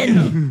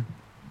again.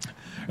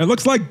 It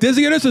looks like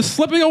dizziness is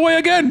slipping away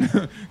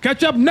again.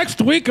 Catch up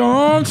next week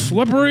on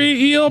Slippery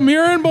Eel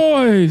Mirren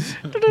Boys.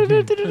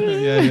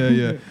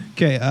 yeah.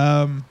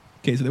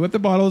 Okay, so they whip the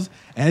bottles.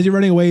 And as you're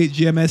running away,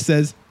 GMS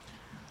says,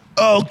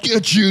 I'll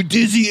get you,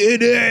 Dizzy.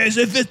 It is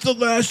if it's the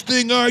last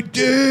thing I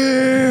do.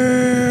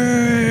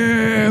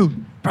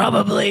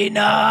 Probably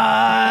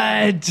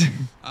not.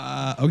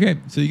 Okay,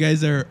 so you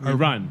guys are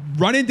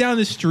running down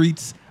the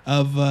streets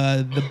of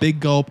the Big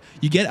Gulp.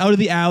 You get out of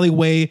the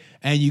alleyway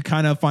and you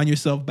kind of find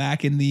yourself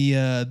back in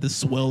the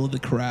swell of the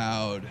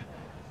crowd.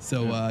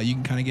 So you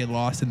can kind of get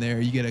lost in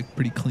there. You get a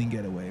pretty clean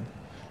getaway.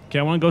 Okay,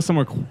 I want to go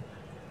somewhere.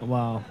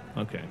 Wow.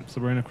 Okay, so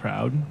we're in a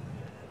crowd.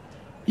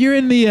 You're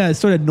in the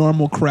sort of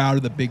normal crowd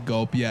of the Big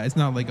Gulp. Yeah, it's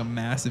not like a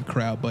massive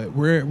crowd, but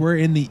we're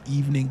in the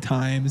evening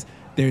times.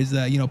 There's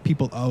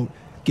people out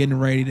getting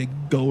ready to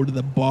go to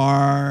the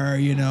bar.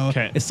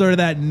 Okay. It's sort of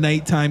that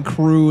nighttime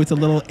crew. It's a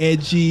little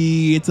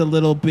edgy. It's a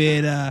little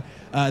bit.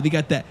 They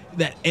got that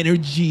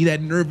energy,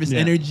 that nervous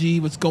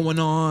energy. What's going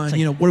on?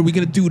 What are we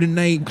gonna do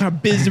tonight? What kind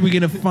of business are we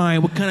gonna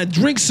find? What kind of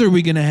drinks are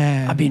we gonna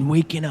have? I've been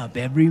waking up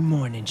every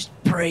morning just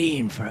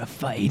praying for a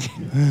fight.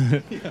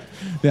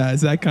 Yeah,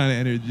 it's that kind of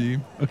energy.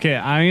 Okay,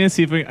 I'm gonna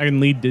see if I can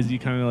lead Dizzy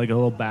kind of like a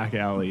little back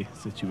alley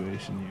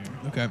situation here.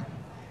 Okay.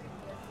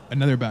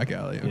 Another back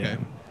alley. Okay. Yeah.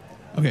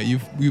 Okay,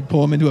 you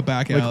pull him into a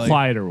back alley. Like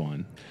quieter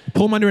one.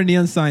 Pull him under a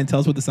neon sign.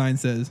 Tell us what the sign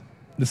says.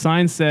 The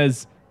sign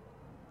says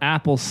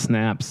Apple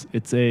Snaps.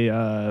 It's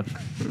a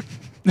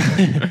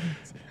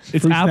it's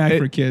Fruit snack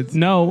for kids.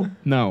 No.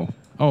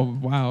 Oh,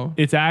 wow.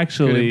 It's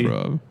actually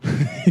Good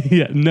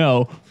yeah,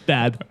 no,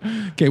 bad.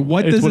 Okay,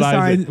 what It's does what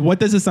I said.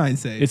 the sign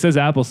say? It says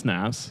Apple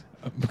Snaps.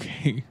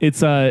 Okay.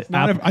 It's It's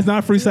not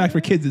a fruit snack for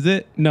kids, is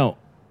it? no.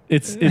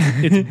 It's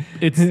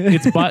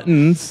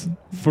buttons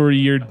for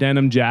your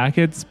denim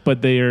jackets,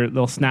 but they are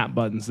little snap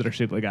buttons that are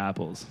shaped like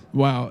apples.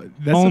 Wow.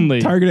 That's Only.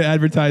 some targeted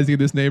advertising in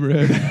this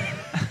neighborhood.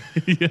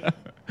 Yeah.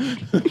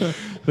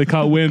 They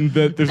caught wind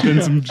that there's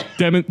been some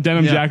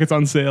denim jackets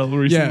on sale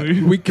recently.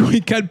 Yeah,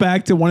 we cut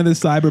back to one of the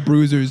cyber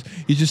bruisers.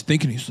 He's just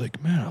thinking, he's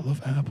like, man, I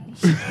love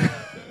apples.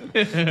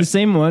 The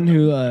same one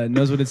who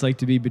knows what it's like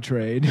to be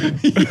betrayed.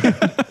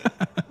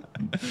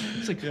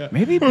 It's like,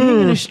 maybe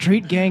being in a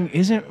street gang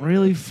isn't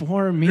really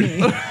for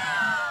me.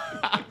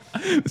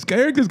 This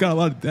character's got a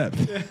lot of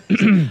depth.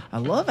 I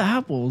love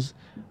apples.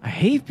 I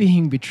hate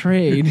being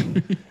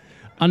betrayed.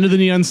 Under the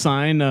neon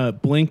sign,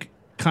 Blink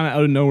kind of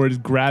out of nowhere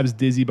just grabs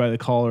Dizzy by the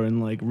collar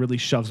and like really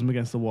shoves him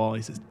against the wall.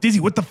 He says,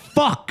 "Dizzy, what the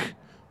fuck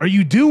are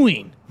you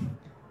doing?"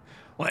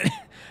 What?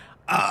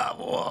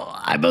 Well,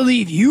 I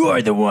believe you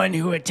are the one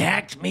who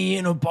attacked me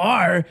in a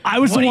bar. I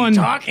was what the are one you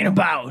talking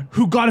about?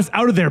 who got us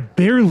out of there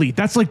barely.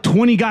 That's like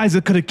 20 guys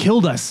that could have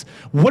killed us.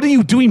 What are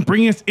you doing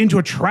bringing us into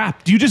a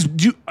trap?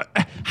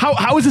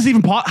 How is this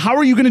even how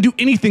are you going to do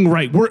anything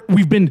right?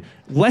 We've been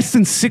less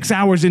than 6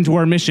 hours into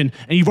our mission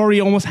and you've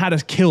already almost had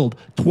us killed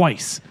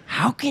twice.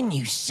 How can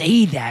you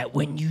say that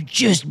when you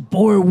just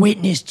bore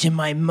witness to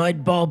my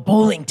mudball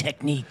bowling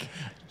technique?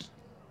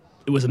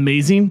 It was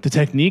amazing, the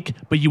technique,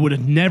 but you would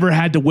have never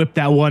had to whip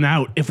that one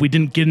out if we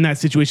didn't get in that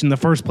situation in the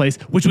first place,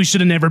 which we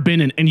should have never been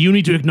in. And you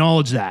need to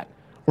acknowledge that,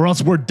 or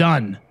else we're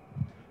done.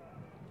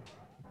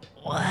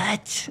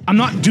 What? I'm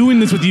not doing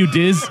this with you,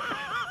 Diz.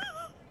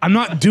 I'm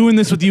not doing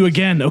this with you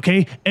again,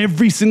 okay?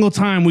 Every single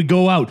time we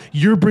go out,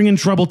 you're bringing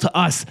trouble to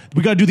us.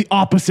 We gotta do the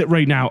opposite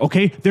right now,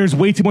 okay? There's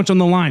way too much on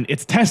the line.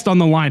 It's Test on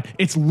the line.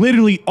 It's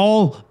literally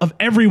all of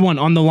everyone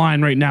on the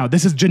line right now.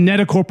 This is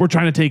Geneticorp we're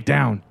trying to take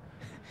down.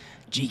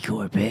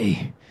 G-Corp,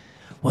 eh?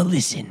 Well,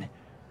 listen.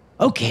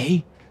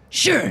 Okay,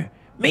 sure.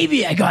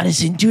 Maybe I got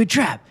us into a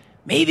trap.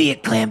 Maybe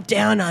it clamped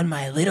down on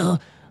my little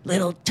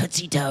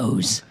tootsie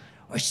toes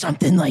or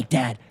something like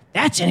that.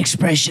 That's an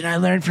expression I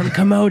learned from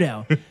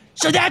Komodo.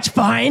 So that's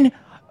fine.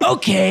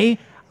 Okay,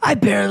 I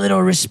bear a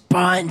little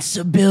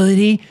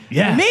responsibility.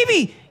 Yeah.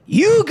 Maybe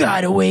you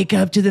gotta wake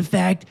up to the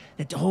fact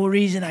that the whole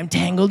reason I'm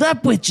tangled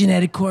up with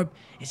Geneticorp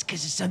is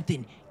because of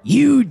something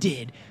you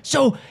did.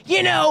 So,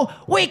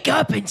 wake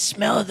up and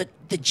smell the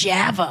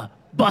Java,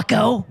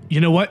 bucko.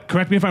 You know what?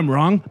 Correct me if I'm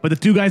wrong, but the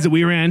two guys that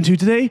we ran into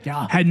today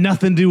had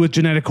nothing to do with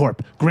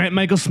Geneticorp. Grant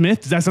Michael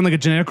Smith, does that sound like a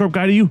Geneticorp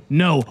guy to you?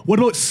 No. What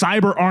about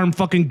Cyber Arm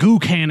fucking Goo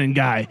Cannon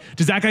guy?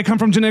 Does that guy come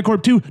from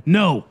Geneticorp too?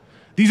 No.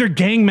 These are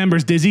gang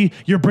members, Dizzy.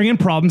 You're bringing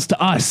problems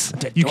to us.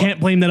 You can't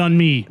blame that on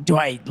me. Do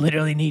I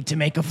literally need to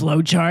make a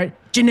flow chart?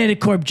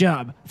 Geneticorp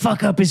job.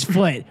 Fuck up his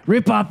foot.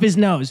 Rip off his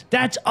nose.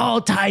 That's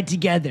all tied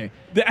together.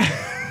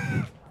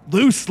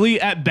 Loosely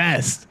at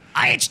best.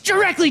 It's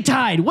directly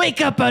tied.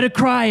 Wake up out of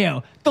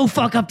cryo. Go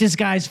fuck up this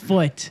guy's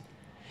foot.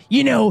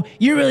 You're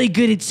really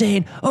good at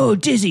saying, oh,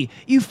 Dizzy,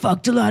 you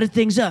fucked a lot of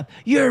things up.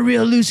 You're a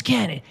real loose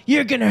cannon.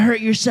 You're going to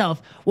hurt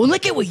yourself. Well,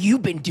 look at what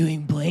you've been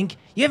doing, Blink.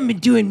 You haven't been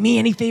doing me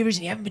any favors,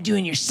 and you haven't been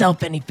doing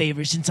yourself any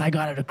favors since I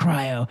got out of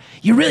cryo.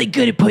 You're really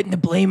good at putting the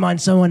blame on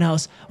someone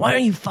else. Why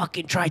don't you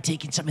fucking try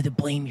taking some of the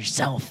blame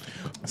yourself?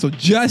 So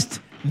just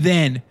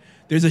then,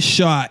 there's a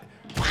shot.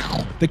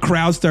 The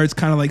crowd starts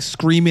kind of like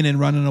screaming and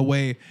running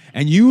away.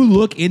 And you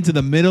look into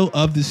the middle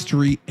of the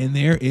street, and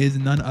there is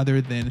none other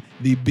than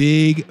the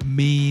big,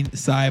 mean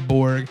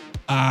cyborg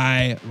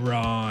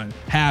Iron.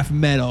 Half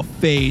metal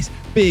face,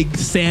 big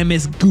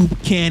Samus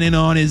goop cannon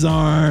on his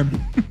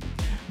arm.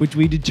 which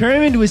we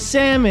determined was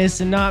Samus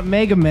and not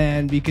Mega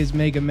Man because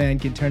Mega Man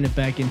can turn it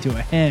back into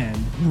a hand.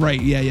 Right,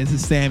 yeah, it's a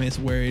Samus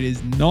where it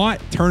is not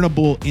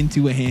turnable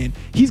into a hand.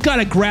 He's got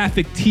a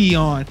graphic tee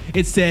on.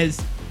 It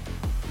says,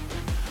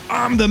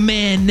 "I'm the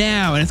man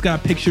now," and it's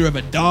got a picture of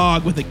a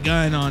dog with a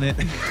gun on it.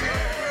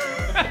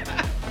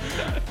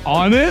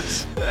 On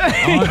it?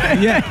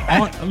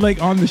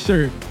 On the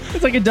shirt.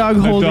 It's like a dog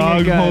holding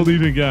a gun.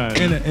 Holding a gun.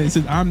 And it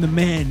says, "I'm the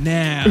man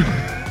now."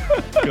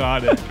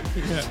 Got it.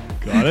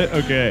 Got it?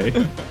 Okay.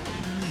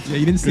 Yeah,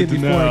 you didn't see Good it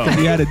to before know. because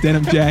he had a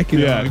denim jacket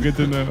Yeah, on. good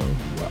to know.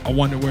 I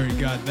wonder where he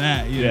got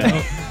that, you Yeah.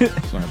 know?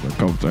 Sorry for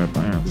coats and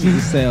pants. It was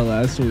a sale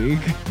last week.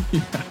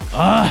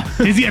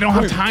 Dizzy, I don't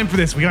have time for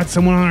this. We got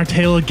someone on our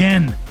tail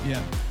again. Yeah.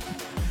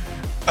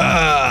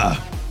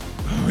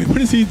 Wait, what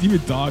does he even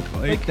talk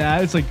like? Like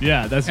that. It's like,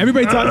 Yeah, that's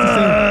Everybody talks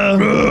the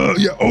same.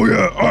 Yeah, oh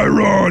yeah,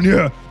 Iron,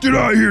 yeah. Did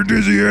I hear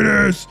Dizzy in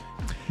this?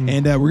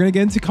 And we're going to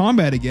get into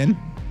combat again.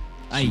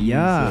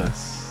 yeah.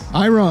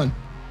 Iron.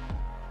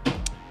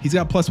 He's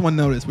got +1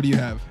 notice. What do you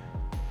have?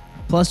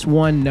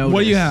 +1 notice.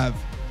 What do you have?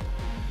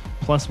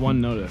 +1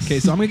 notice. Okay,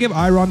 so I'm going to give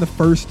Iron the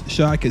first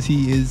shot because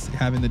he is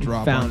having the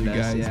drop on Found you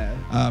us, guys.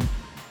 yeah.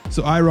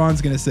 So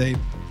Iron's going to say,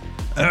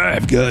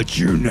 I've got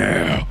you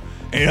now.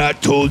 And I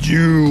told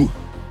you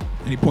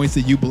and he points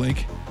at you,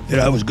 Blink. that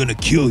I was gonna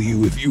kill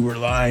you if you were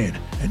lying.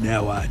 And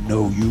now I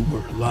know you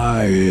were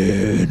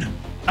lying.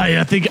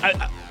 I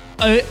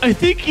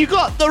think you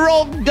got the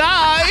wrong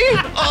guy.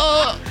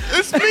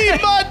 It's me,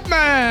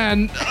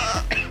 Mudman.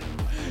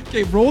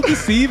 Okay, roll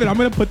deceive, and I'm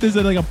going to put this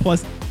at like a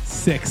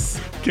 +6.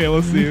 Okay,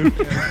 let's see.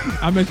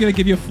 I'm just going to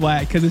give you a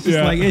flat because it's just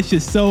Yeah. it's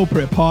just so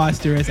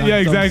preposterous. I'm Yeah,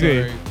 so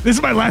exactly. sorry. This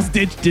is my last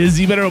ditch,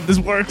 Dizzy. Better hope this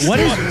works. What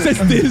is It says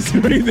this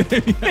right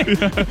there.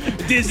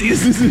 Dizzy. It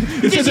says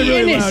it Dizzy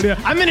really Innes? loud, yeah.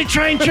 I'm gonna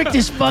try and trick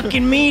this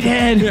fucking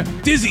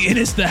meathead. Dizzy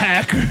Innes, the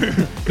hacker,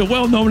 the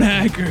well-known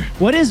hacker.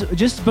 What is,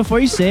 just before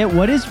you say it,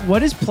 what is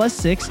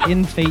 +6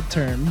 in Fate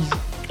terms?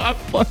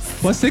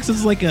 +6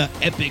 is like a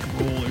epic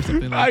roll or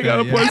something like I that. got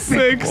a yeah.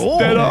 +6.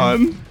 Dead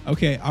on.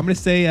 Okay, I'm gonna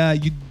say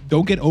you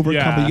don't get overcome,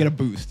 Yeah. but you get a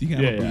boost. You can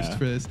have a Yeah, boost yeah.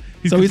 for this.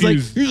 He's so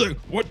confused. He's like,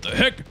 what the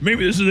heck?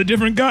 Maybe this is a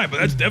different guy, but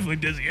that's definitely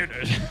Dizzy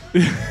Innes.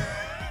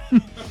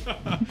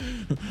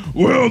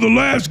 Well, the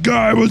last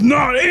guy was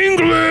not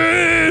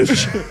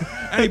English.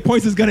 and he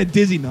points his gun at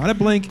Dizzy, not at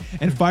Blink,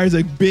 and fires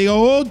a big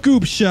old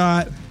goop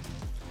shot.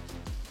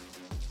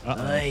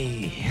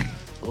 Aye,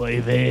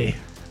 Oy vey.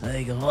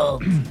 I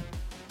halt.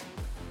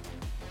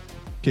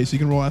 Okay, so you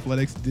can roll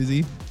athletics,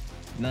 Dizzy.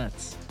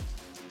 Nuts.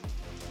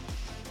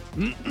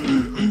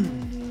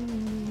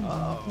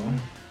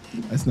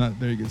 That's not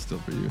very good still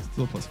for you. It's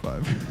still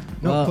 +5.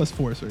 No, Well-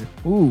 +4, sorry.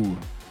 Ooh.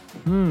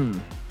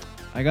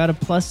 I got a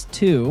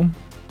 +2.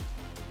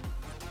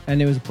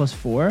 And it was a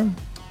 +4.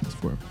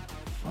 +4.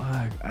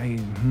 Fuck. I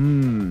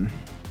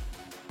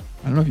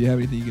don't know if you have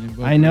anything you can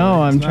invoke. I know,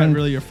 really. I'm it's trying- not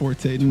really your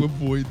forte to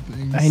avoid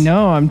things. I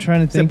know. I'm trying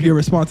to Except think. your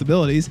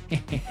responsibilities.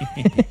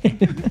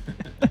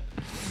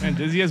 Man,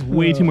 Dizzy has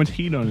way too much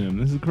heat on him.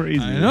 This is crazy.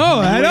 I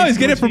know. He's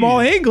getting it from all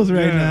angles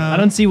right Yeah. now. I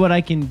don't see what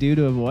I can do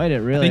to avoid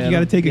it. Really, think you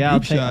gotta take a I'll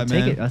goop take- shot, I'll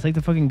take man. it. I'll take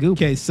the fucking goop.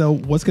 Okay, so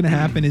what's gonna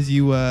happen is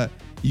you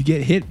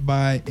get hit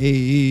by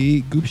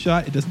a goop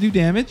shot. It doesn't do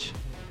damage,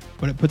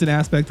 but it puts an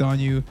aspect on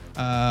you,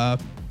 and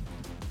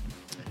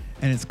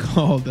it's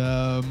called.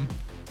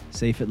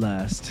 Safe at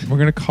last. We're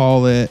gonna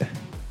call it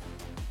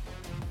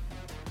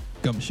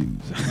gumshoes.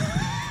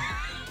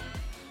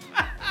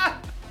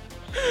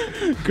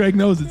 Craig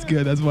knows it's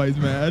good. That's why he's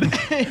mad.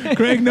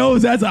 Craig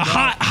knows that's a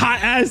hot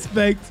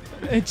aspect.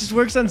 It just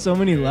works on so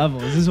many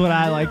levels. This is what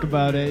I like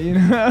about it. You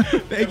know.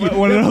 Thank you.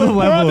 What are all the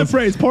Pour out levels? the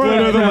praise. Pour What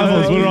out are the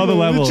levels? What are all the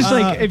levels? It's just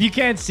like if you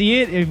can't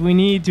see it, if we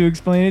need to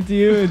explain it to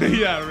you, it's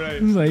Yeah,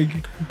 right. like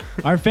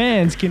our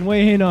fans can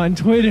weigh in on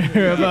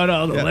Twitter about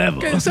all the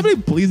levels. Can somebody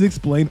please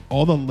explain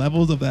all the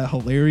levels of that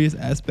hilarious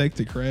aspect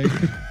to Craig?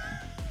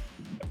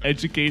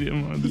 Educate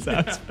him on this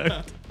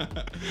aspect.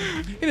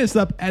 Hit us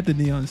up at the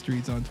Neon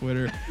Streets on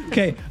Twitter.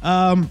 Okay,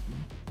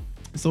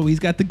 so he's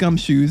got the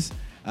gumshoes,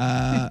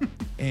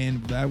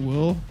 and that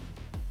will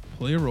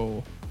play a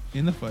role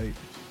in the fight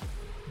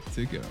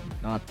to go.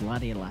 Not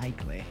bloody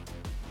likely.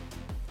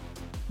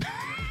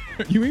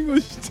 You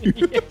English too?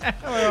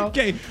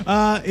 Okay,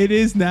 it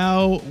is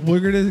now. We're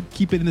gonna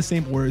keep it in the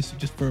same order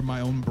just for my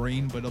own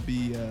brain, but it'll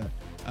be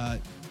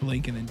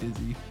Blink and then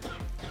Dizzy.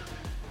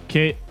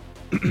 Okay.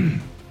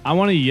 I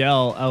want to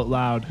yell out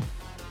loud.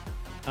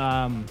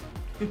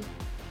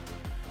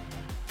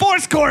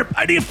 Force Corp!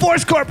 I need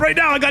Force Corp right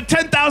now. I got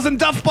 10,000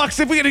 duff bucks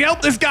if we can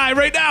help this guy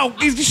right now.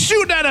 He's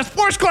shooting at us.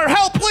 Force Corp,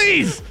 help,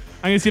 please!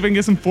 I'm going to see if I can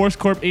get some Force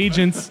Corp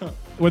agents,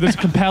 whether it's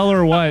Compel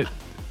or what.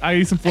 I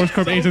need some Force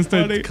Corp agents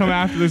funny. to come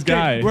after this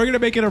guy. We're gonna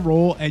make it a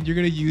roll, and you're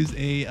gonna use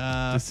a.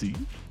 Deceive.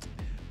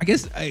 I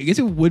guess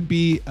it would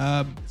be.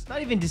 It's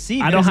not even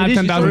deceit. I don't have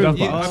 10,000 duff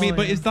Yeah, bucks. I mean,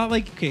 but it's not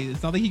like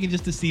it's not like you can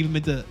just deceive them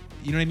into.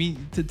 You know what I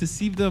mean? To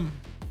deceive them,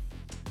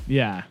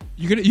 Yeah.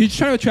 you're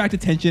trying to attract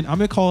attention. I'm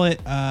gonna call it.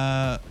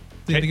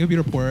 the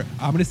computer port.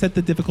 I'm gonna set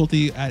the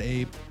difficulty at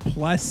a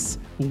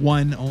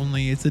 +1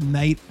 only. It's a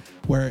night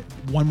where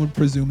one would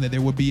presume that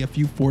there would be a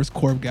few Force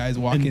Corp guys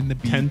walking the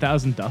beat.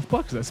 10,000 duff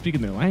bucks? That's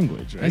speaking their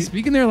language, right?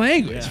 Speaking their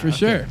language, Yeah, for okay.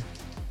 sure.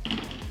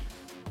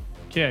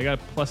 Okay, I got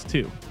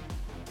 +2.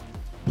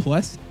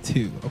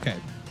 +2. Okay.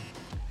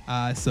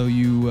 So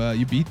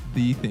you beat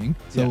the thing.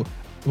 So Yeah.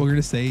 we're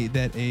gonna say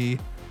that a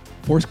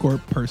Force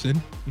Corp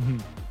person,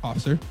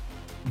 officer,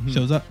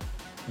 shows up.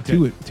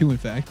 Okay. Two in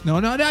fact. No,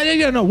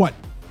 1.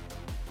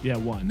 Yeah,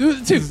 1. No,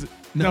 2.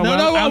 No,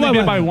 I only beat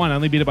it by 1. I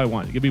only beat it by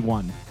 1. Give me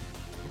 1.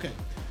 Okay.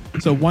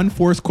 So one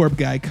Force Corp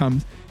guy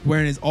comes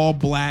wearing his all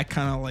black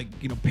kind of like,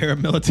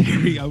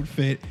 paramilitary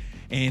outfit.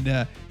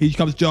 And he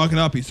comes jogging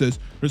up. He says,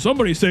 "Did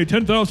somebody say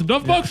 10,000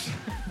 duff bucks?"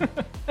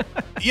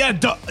 Yeah,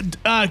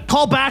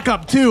 call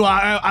backup too.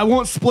 I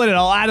won't split it.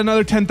 I'll add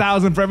another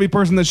 10,000 for every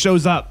person that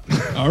shows up.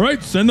 All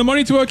right, send the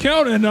money to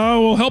account, and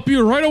we'll help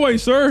you right away,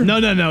 sir.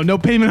 No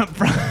payment up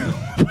front.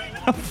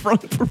 Payment up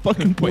front for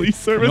fucking police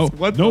service.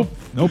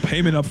 No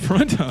payment up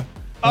front.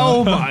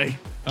 Oh my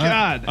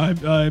god.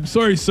 I'm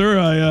sorry, sir.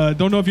 I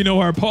don't know if you know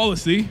our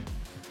policy,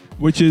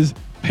 which is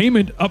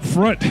payment up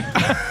front.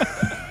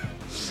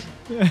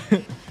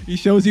 He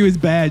shows you his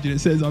badge, and it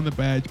says on the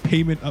badge,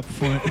 payment up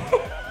front.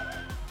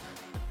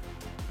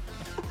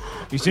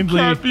 You simply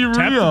Can't be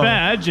tap real. the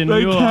badge and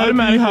That you'll can't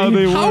be automatically. how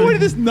they work. How would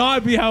this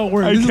not be how it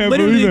works? I This is can't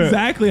literally believe it.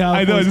 exactly how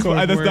I know. Force Corp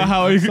That's works. not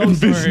how I I'm so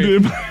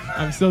envisioned sorry. it.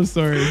 I'm so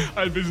sorry.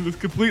 I envisioned this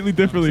completely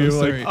differently. So You're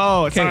sorry. like,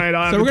 oh, it's Okay, all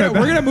right. so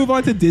we're gonna move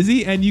on to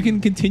Dizzy, and you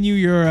can continue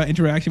your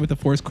interaction with the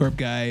Force Corp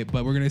guy,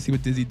 but we're gonna see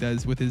what Dizzy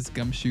does with his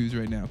gum shoes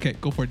right now. Okay,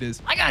 go for it, Diz.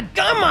 I got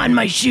gum on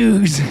my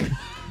shoes.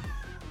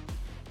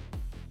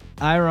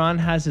 Iron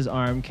has his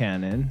arm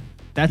cannon.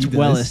 That's He does.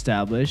 well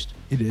established.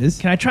 It is.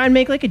 Can I try and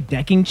make like a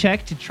decking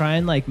check to try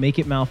and like make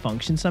it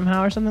malfunction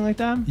somehow or something like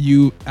that?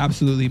 You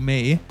absolutely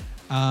may.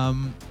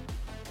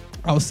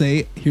 I'll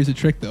say, here's a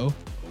trick though.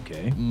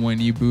 Okay.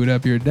 When you boot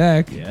up your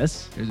deck,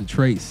 Yes. there's a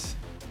trace.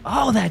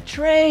 Oh, that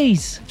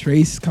trace.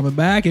 Trace coming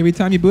back every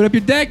time you boot up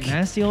your deck.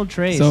 Nasty old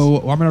trace. So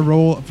I'm gonna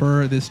roll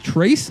for this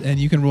trace, and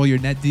you can roll your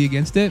net D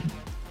against it.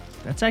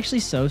 that's actually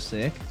so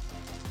sick.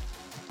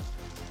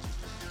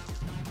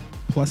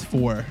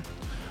 +4.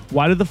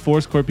 Why did the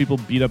Force Corps people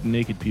beat up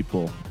naked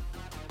people?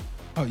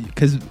 Oh,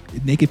 because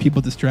naked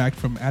people distract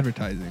from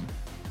advertising.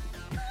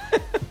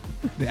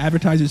 The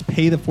advertisers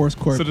pay the Force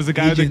Corp So does a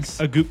guy agents.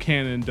 with a goop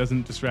cannon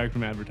doesn't distract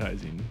from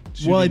advertising?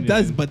 Well, it Shooting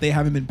does, naked- but they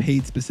haven't been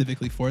paid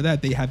specifically for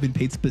that. They have been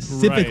paid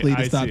specifically Right,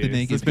 to I stop see. the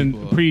naked It's been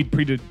people.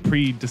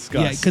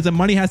 pre-discussed. Yeah, because the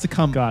money has to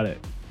come Got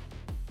it.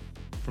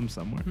 From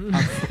somewhere.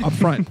 up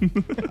front.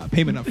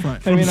 Payment up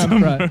front. I mean, up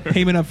front.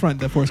 Payment up front,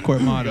 the Force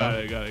Corp motto.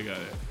 Got it.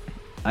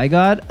 I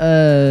got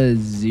a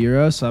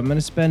 0, so I'm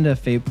gonna spend a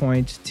fate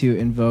point to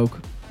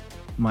invoke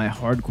my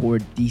hardcore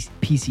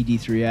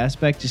PCD3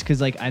 aspect, just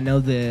because like I know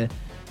the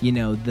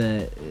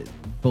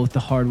both the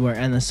hardware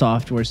and the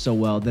software so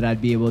well that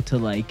I'd be able to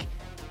like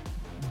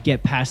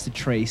get past the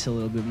trace a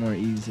little bit more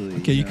easily.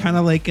 Okay, you kind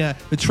of like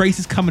the trace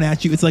is coming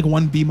at you. It's like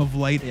one beam of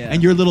light, Yeah.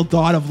 and your little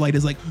dot of light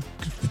is like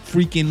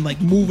freaking like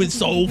moving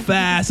so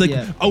fast, like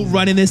Yeah.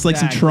 outrunning this like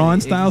some Exactly,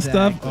 Tron style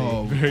stuff. exactly.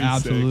 Oh, Very sick.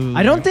 absolutely.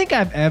 I don't think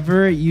I've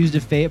ever used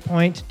a fate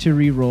point to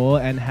re-roll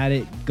and had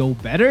it go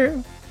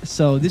better.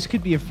 So this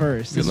could be a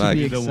first. This Good would luck.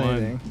 be Either one.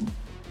 exciting.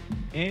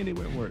 And it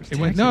went worse. It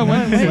went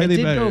slightly it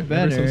did better. go Ever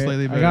better. so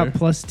slightly I got better.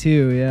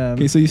 +2. Yeah.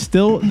 Okay, so you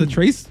still the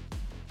trace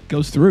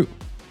goes through.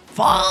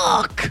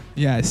 Fuck.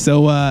 Yeah.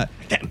 So I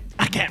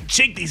can't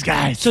shake these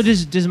guys. So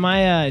does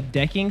my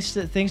decking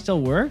thing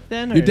still work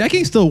then? your or-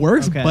 decking still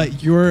works, Okay.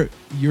 but your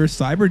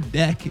cyber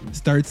deck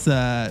starts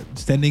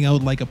sending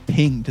out like a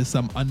ping to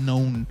some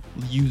unknown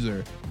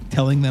user,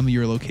 telling them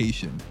your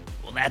location.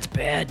 Well, that's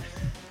bad.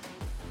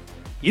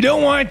 You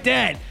don't want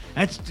that.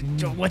 That's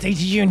what they teach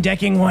you in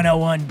Decking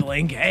 101,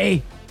 Blink.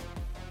 Hey,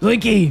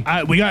 Blinky.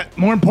 We got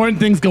more important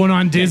things going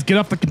on, Diz. Get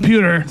off the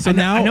computer. So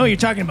now I know what you're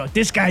talking about.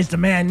 This guy's the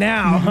man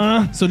now,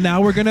 huh? So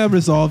now we're gonna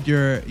resolve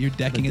your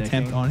decking The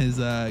attempt decking. on his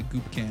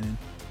goop cannon.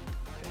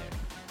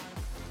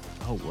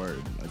 Oh,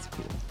 word. That's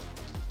cool.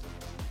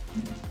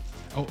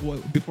 Oh, well,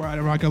 before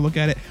I'm not gonna look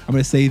at it, I'm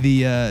gonna say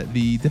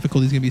the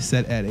difficulty is gonna be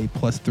set at a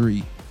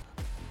 +3.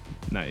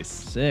 Nice.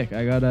 Sick.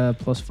 I got a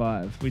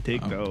 +5. We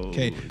take those.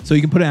 Okay, so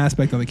you can put an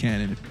aspect on the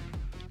cannon.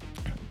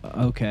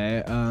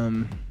 Okay.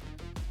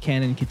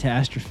 Cannon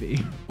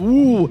catastrophe.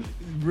 Ooh,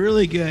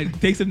 really good.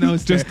 Take some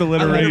notes. Just there.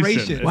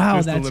 alliteration. It's Wow,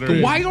 just that's alliteration.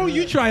 good. Why don't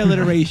you try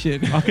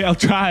alliteration? Okay, I'll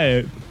try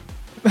it.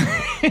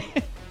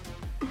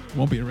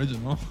 Won't be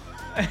original.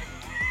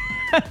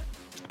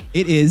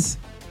 It is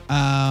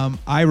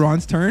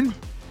Iron's turn,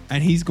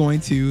 and he's going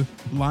to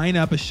line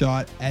up a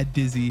shot at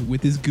Dizzy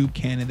with his goop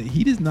cannon that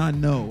he does not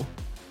know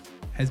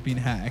has been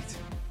hacked.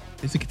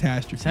 It's a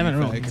catastrophe. It's having a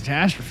real effect.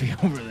 catastrophe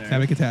over there. It's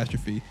having a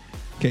catastrophe.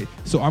 Okay,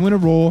 so I'm gonna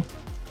roll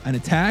an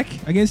attack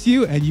against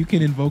you, and you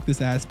can invoke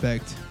this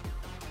aspect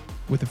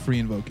with a free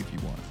invoke if you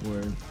want.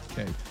 Word.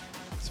 Okay,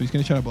 so he's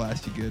gonna try to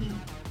blast you good.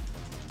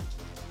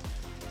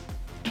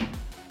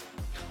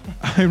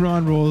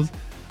 Iron rolls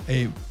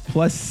a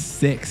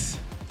 +6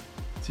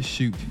 to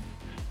shoot.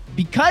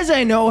 because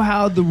I know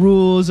how the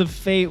rules of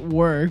fate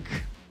work,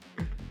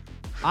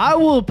 I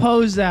will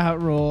oppose that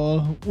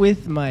roll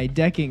with my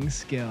decking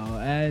skill,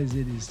 as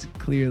it is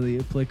clearly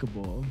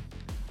applicable.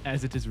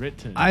 As it is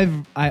written.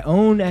 I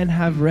own and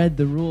have read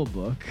the rule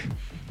book.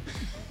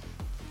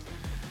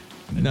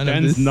 None of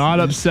Ben's this not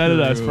is upset at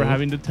us true. for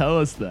having to tell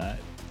us that.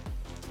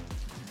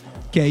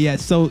 Okay, yeah.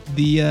 So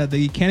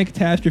the Cannon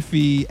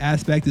Catastrophe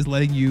aspect is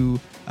letting you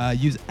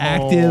use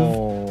active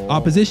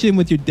opposition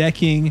with your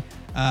decking,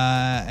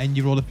 and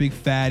you rolled a big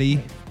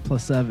fatty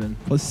 +7.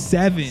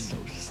 +7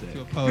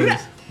 to oppose.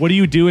 What do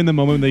you do in the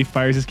moment that he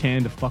fires his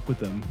cannon to fuck with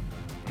them?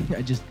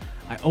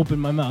 I open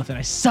my mouth and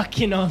I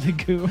suck in all the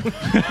goo.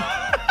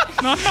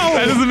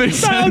 That doesn't make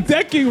That's how sense.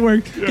 decking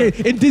works. Okay,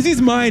 in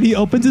Dizzy's mind, he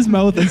opens his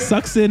mouth and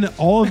sucks in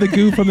all of the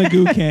goo from the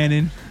goo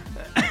cannon.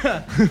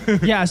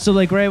 Yeah, so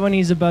like right when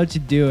he's about to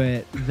do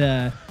it,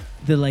 the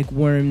like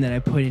worm that I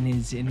put in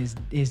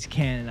his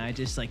cannon, I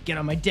just like get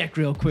on my deck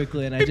real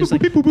quickly and I just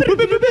like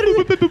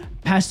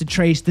past the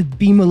trace. The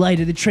beam of light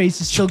of the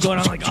trace is still going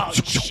on. Like, oh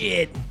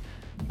shit!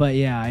 But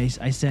yeah, I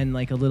send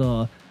like a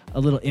little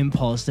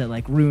impulse that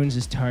like ruins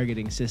his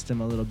targeting system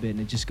a little bit, and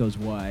it just goes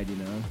wide, you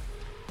know.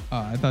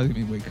 I thought it was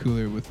gonna be way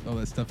cooler with all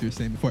that stuff you were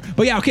saying before.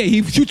 But yeah, okay,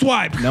 he shoots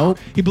wide. Nope.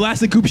 He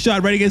blasts a goop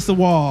shot right against the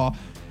wall.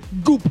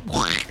 Goop.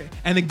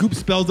 And then goop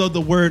spells out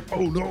the word,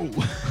 oh no.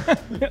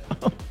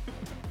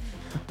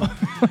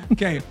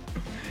 Okay. You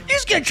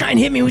just gonna try and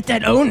hit me with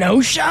that oh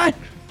no shot?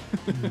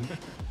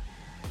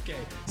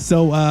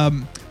 So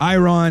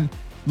Iron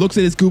looks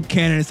at his goop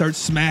cannon and starts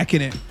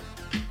smacking it.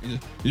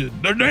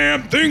 The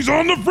damn thing's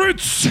on the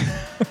fritz.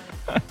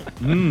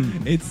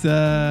 It's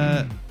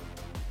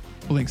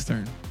Blink's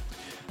turn.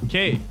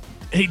 Okay.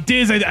 Hey,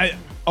 Diz,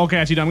 okay,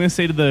 actually, I'm going to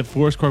say to the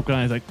Forest Corp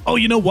guy, he's like, oh,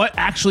 you know what?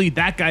 Actually,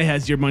 that guy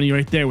has your money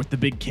right there with the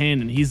big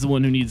cannon. He's the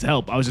one who needs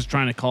help. I was just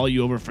trying to call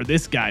you over for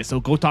this guy, so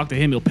go talk to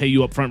him. He'll pay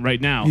you up front right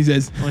now. He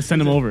says, I'm going to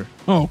send him over.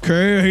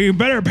 okay, he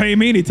better pay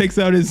me. And he takes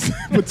out his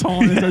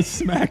baton and starts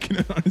smacking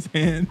it on his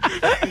hand.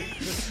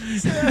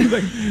 He's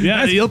like,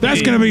 Yeah, he'll pay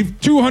that's you. going to be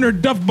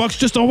 200 duff bucks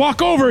just to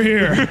walk over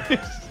here.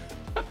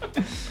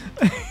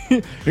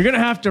 You're gonna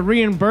have to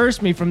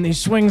reimburse me from these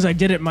swings I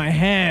did at my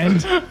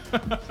hand.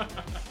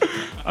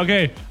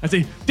 Okay, I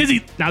say,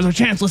 Dizzy, now's our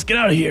chance. Let's get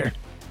out of here.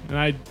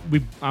 And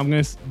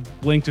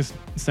Blink just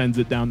sends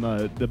it down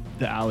the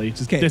alley.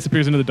 Just Okay.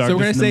 disappears into the So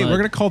darkness. we're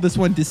gonna call this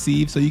one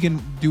deceive. So you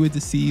can do a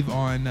deceive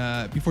on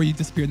before you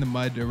disappear in the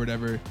mud or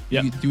whatever.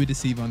 Yep. You do a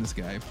deceive on this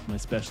guy. My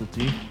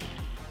specialty.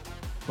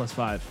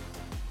 +5.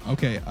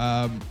 Okay.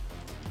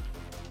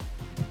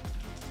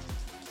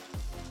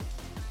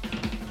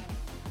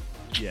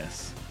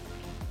 Yes.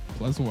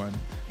 +1.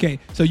 Okay.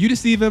 So you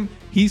deceive him.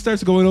 He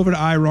starts going over to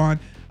Iron.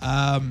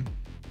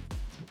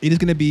 It is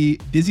gonna be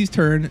Dizzy's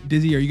turn.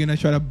 Dizzy, are you gonna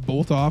try to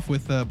bolt off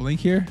with Blink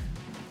here?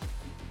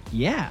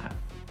 Yeah,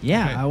 Okay.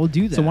 I will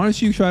do that. So why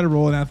don't you try to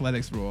roll an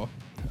athletics roll?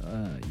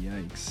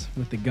 Yikes.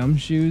 With the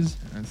gumshoes,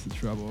 That's the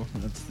trouble.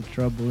 that's the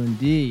trouble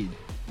indeed.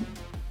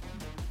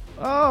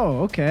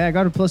 Oh, okay. I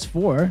got a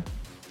 +4.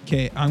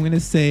 Okay, I'm gonna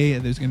say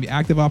there's gonna be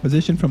active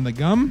opposition from the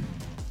gum.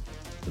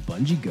 The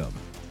bungee gum.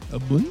 A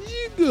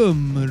bungee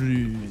gum.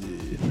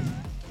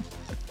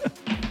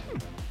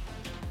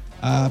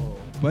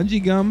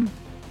 Bungee gum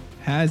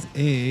has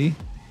a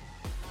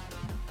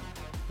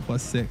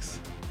 +6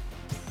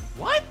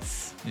 What?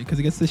 because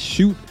it gets to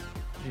shoot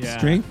Yeah.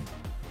 strength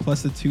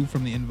plus a 2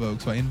 from the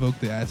invoke. So I invoke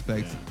the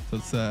aspect. So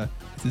it's a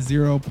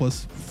 0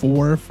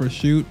 +4 for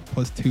shoot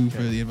plus 2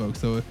 for the invoke.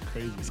 So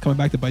Crazy. it's coming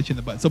back to bite you in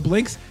the butt. So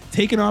Blink's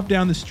taking off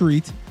down the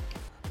street.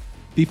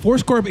 The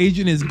Force Corp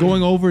agent is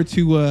going over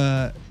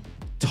to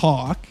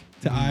talk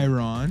to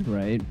Iron.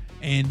 Right.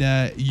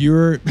 And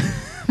you're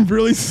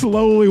really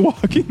slowly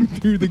walking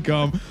through the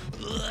gum.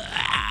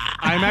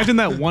 I imagine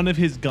that one of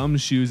his gum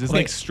shoes is Okay.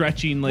 like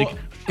stretching, like.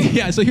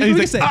 Yeah, so here's And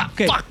what he's you say. like,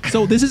 Okay,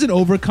 so this is an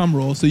overcome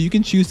roll, so you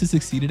can choose to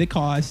succeed at a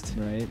cost.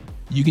 Right.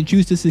 You can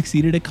choose to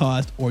succeed at a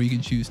cost, or you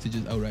can choose to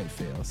just outright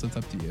fail. So it's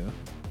up to you.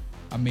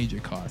 A major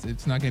cost.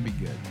 It's not gonna be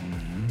good.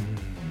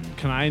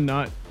 Can I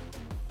not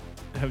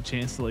have a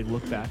chance to like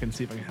look back and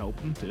see if I can help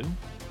him too?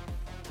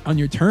 On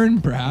your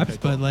turn, perhaps, Okay,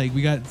 cool. but like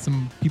we got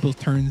some people's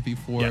turns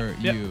before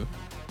Yep. you.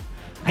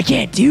 I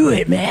can't do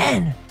it,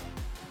 man.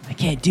 I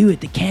can't do it.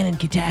 The Cannon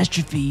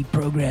Catastrophe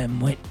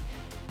program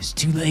it's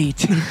too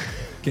late.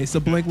 Okay,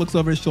 so Blink looks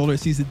over his shoulder,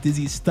 sees that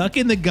Dizzy's stuck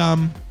in the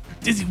gum.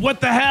 Dizzy,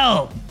 what the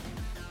hell?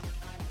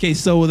 Okay,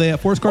 so the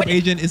Force Corp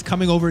agent is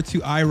coming over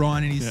to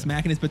Iron and he's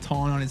smacking his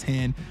baton on his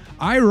hand.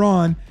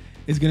 Iron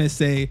is gonna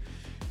say,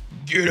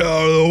 "Get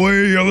out of the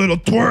way, you little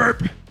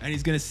twerp!" And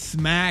he's gonna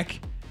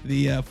smack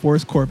the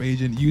Force Corp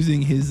agent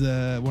using his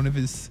one of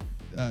his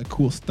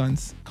cool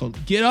stunts called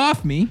 "Get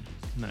Off Me."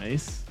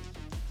 Nice.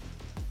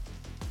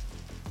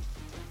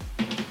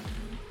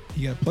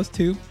 He got a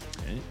 +2,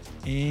 Okay.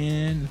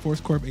 and the Force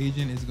Corp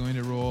agent is going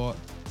to roll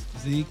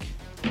Zeke.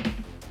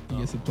 He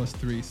gets a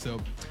 +3.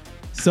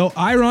 So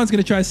Iron's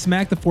gonna try to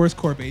smack the Force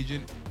Corp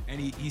agent, and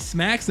he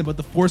smacks him, but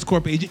the Force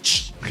Corp agent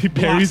He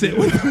parries it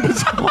with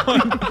the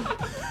baton.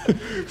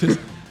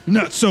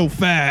 Not so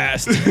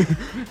fast.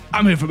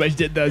 I'm here for my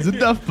 10,000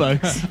 duff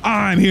bucks.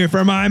 I'm here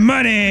for my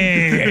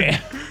money.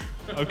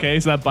 Okay,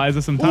 so that buys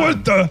us some time.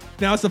 What the?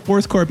 Now it's the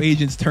Force Corp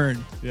agent's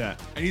turn. Yeah.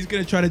 And he's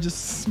going to try to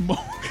just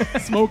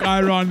smoke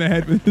Iron in the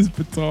head with his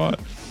baton.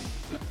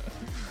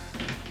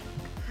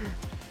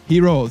 He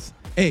rolls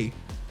a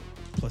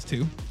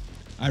 +2.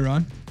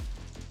 Iron.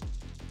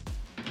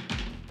 Oh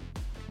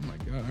my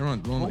god,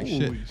 Iron's rolling like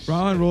shit. Holy shit.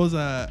 Ron rolls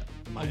a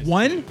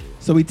 1,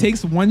 so he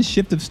takes 1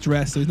 shift of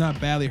stress, so he's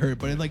not badly hurt,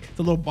 but it's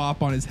a little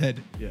bop on his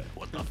head. Yeah.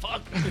 What the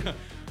fuck?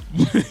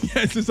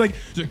 Yeah, it's like,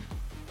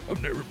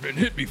 I've never been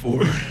hit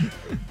before.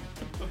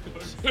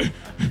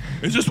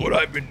 Is this what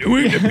I've been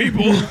doing to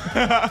people?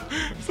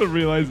 It's a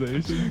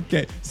realization.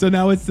 okay, so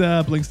now it's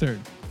Blink's turn.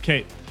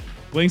 Okay.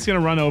 Blink's gonna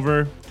run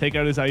over, take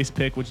out his ice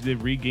pick, which they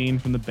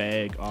regained from the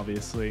bag,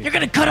 obviously. You're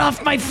gonna cut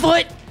off my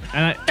foot?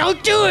 And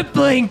Don't do it,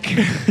 Blink.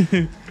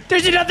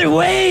 There's another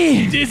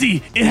way.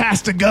 Dizzy, it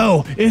has to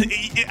go.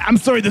 I'm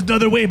sorry, there's no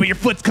other way, but your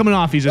foot's coming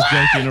off. He's just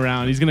joking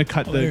around. He's gonna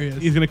cut Hilarious.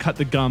 he's gonna cut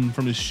the gum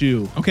from his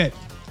shoe. Okay,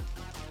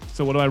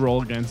 So what do I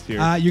roll against here?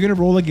 you're gonna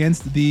roll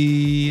against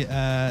the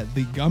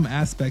gum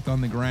aspect on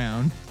the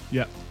ground.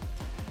 Yeah.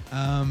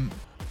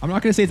 I'm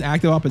not gonna say it's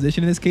active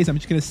opposition in this case. I'm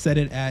just gonna set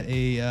it at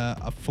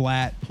a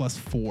flat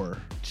 +4.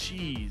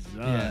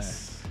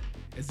 Jesus.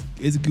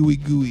 It's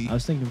gooey. I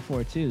was thinking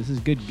 4 too. This is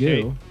good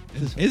Okay. goo.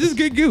 This is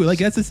good goo. Like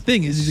that's his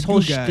thing. He's His a whole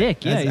goo guy.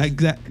 shtick. Yeah, That's he's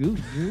exact. goo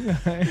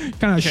guy.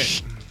 Kind of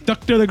Okay.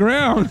 stuck to the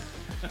ground.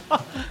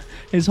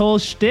 His whole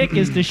shtick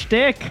is the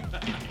shtick.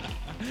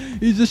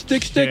 He's a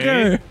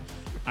sticker.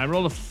 I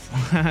rolled a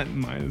flat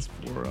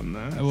 -4 on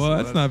that. Well, so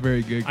that's not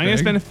very good. I'm gonna Craig.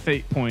 spend a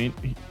fate point.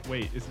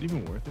 Wait, is it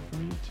even worth it for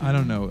me? I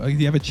don't know. Like, do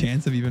you have a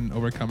chance of even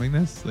overcoming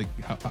this? Like,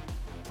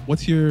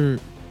 what's your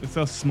It's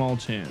a small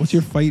chance.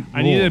 fight?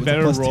 I needed a Roll?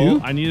 better It's roll.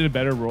 +2? I needed a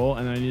better roll,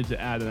 and I needed to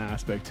add an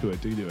aspect to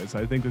it to do it. So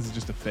I think this is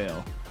just a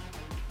fail.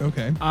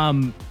 Okay.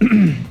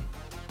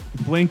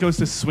 Blink goes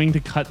to swing to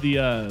cut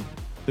the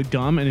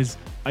gum, and his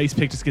ice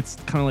pick just gets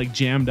kind of like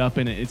jammed up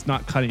in it. It's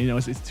not cutting,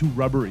 it's too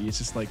rubbery. It's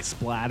just like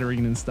splattering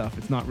and stuff.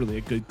 It's not really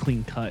a good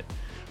clean cut.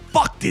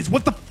 Fuck this!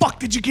 What the fuck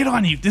did you get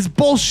on you? This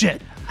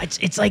bullshit.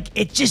 It's like,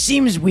 it just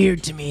seems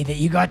weird to me that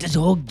you got this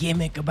whole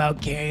gimmick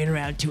about carrying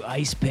around 2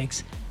 ice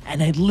picks,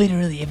 and I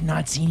literally have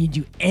not seen you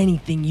do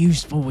anything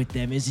useful with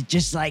them. Is it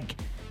just like,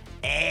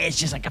 it's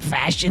just like a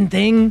fashion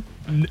thing?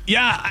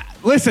 Yeah,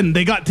 listen,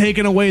 they got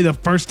taken away the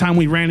first time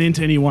we ran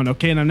into anyone,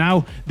 okay?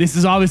 Now this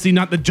is obviously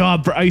not the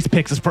job for ice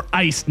picks. It's for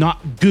ice, not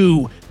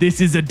goo.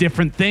 This is a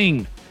different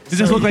thing. Does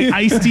this look like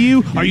ice to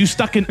you? Are you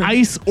stuck in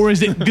ice or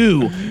is it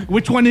goo?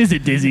 Which one is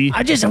it, Dizzy?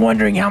 I'm just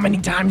wondering how many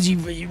times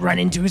you've run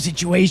into a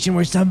situation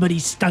where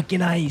somebody's stuck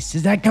in ice.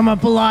 Does that come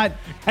up a lot?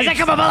 Has that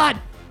come up a lot?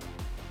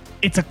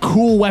 It's a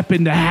cool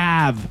weapon to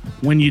have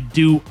when you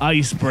do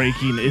ice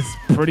breaking. It's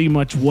pretty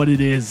much what it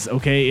is,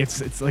 okay?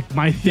 It's like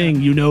my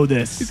thing. You know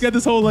this. He's got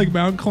this whole like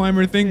mountain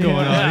climber thing going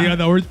Yeah. on. You got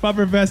the orange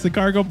puffer vest, the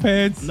cargo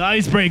pants. The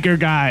icebreaker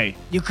guy.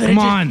 You could Come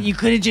have on. You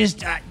could have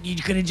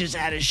just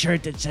had a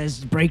shirt that says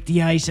 "break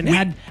the ice" and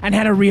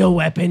had a real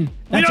weapon. We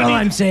That's don't all need-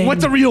 I'm saying.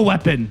 What's a real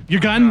weapon? Your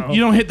gun?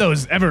 You don't hit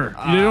those ever.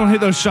 You don't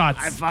hit those shots.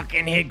 I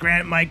fucking hit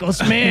Grant Michael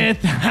Smith.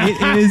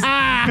 It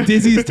is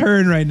Dizzy's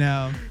turn right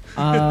now.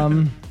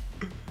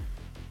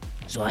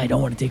 So I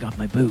don't want to take off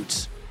my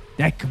boots.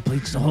 That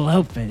completes the whole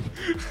outfit.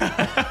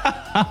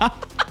 I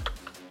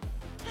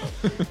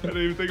didn't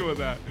even think about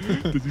that.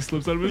 Does he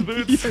slips out of his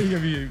boots? You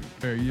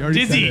already said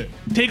Dizzy, it.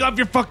 take off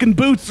your fucking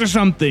boots or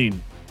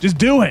something. Just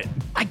do it.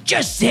 I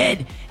just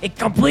said it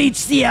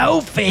completes the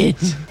outfit.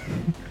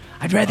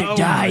 I'd rather Oh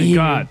die my here.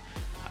 god.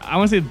 I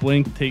want to say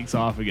Blink takes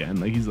off again.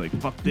 Like he's like,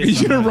 fuck this.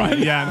 He's gonna I'm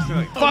run? Yeah, I'm just gonna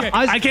like, fuck, Okay.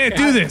 I can't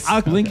do this.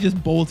 Blink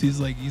just bolts. He's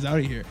out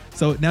of here.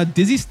 So now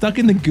Dizzy's stuck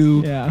in the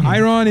goo. Yeah.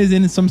 Iron is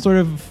in some sort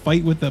of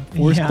fight with a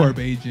Force Yeah. Corp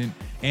agent,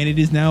 and it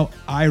is now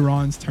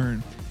Iron's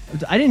turn.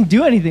 I didn't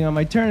do anything on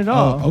my turn at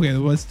all. Oh, okay.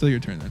 Well, it's still your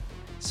turn then.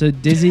 So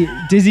Dizzy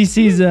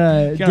sees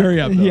Gotta hurry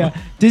up, though. Yeah.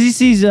 Dizzy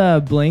sees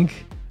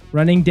Blink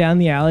running down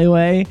the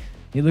alleyway.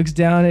 He looks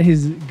down at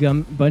his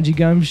bungee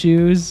gum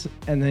shoes,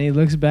 and then he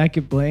looks back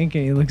at Blink,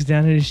 and he looks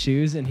down at his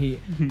shoes, and he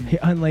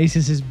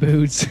unlaces his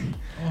boots,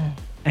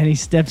 and he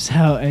steps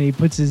out, and he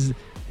puts his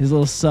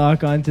little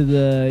sock onto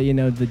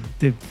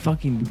the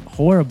fucking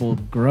horrible,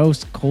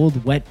 gross,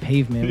 cold, wet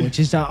pavement, which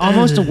is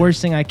almost the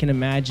worst thing I can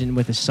imagine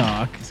with a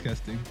sock.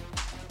 Disgusting.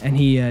 And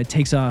he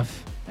takes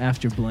off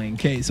after Blink.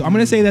 Okay, so I'm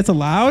gonna say that's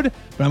allowed,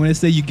 but I'm gonna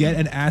say you get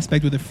an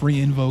aspect with a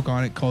free invoke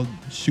on it called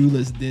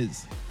Shoeless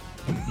Diz.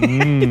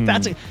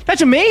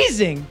 That's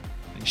amazing.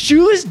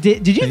 Shoeless.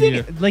 Did you Thank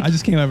think you. like I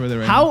just came up with it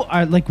right how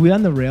are like we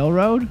on the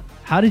railroad?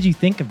 How did you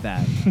think of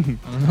that?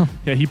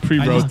 Yeah, he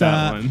pre-wrote I just,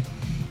 that one. now.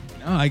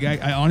 No,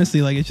 I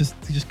honestly like it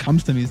just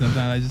comes to me sometimes.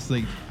 I just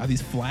like have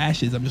these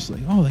flashes. I'm just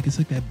like, oh, like it's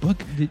like that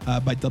book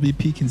by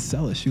W.P.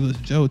 Kinsella, Shoeless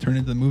Joe, turned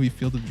into the movie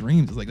Field of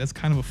Dreams. It's like that's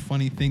kind of a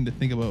funny thing to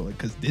think about, like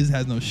because Diz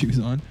has no shoes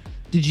on.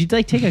 Did you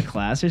like take a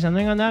class or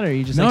something on that, or are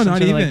you just No, like some not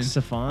sort of, even. like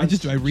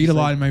savant? I read a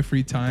lot in my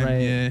free time. Right.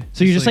 Yeah.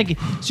 So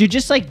you're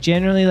just like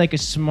generally like a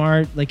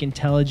smart, like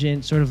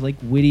intelligent, sort of like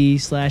witty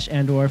 /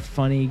 and/or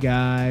funny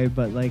guy,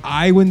 but like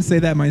I wouldn't say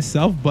that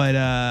myself, but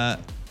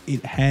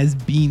it has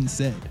been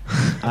said.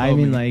 I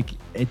mean like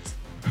it's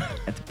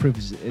the proof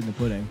is in the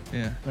pudding,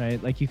 Yeah.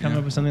 right? Like you come Yeah.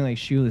 up with something like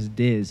shoeless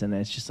Diz, and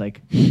it's just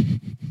like,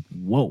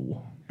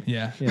 whoa,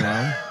 Yeah. you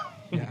know?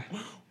 Yeah.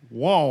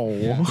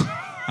 Whoa.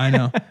 I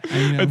know.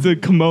 It's a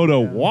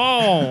Komodo.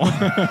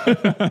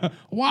 Whoa.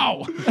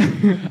 Wow.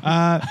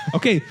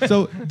 Okay,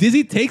 so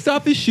Dizzy takes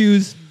off his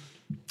shoes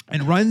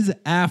and runs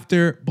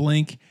after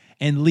Blink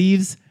and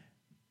leaves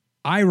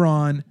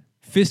Iron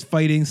fist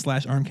fighting /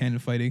 arm cannon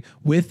fighting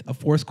with a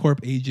Force Corp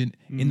agent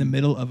in the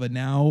middle of a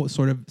now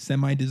sort of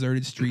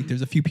semi-deserted street.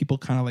 There's a few people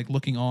kind of like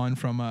looking on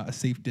from a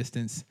safe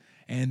distance,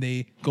 and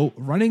they go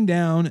running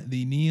down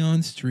the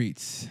neon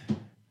streets. And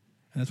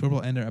that's where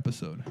we'll end our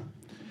episode.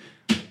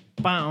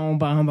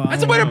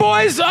 That's a winner,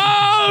 boys!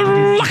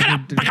 Oh, lock it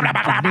up!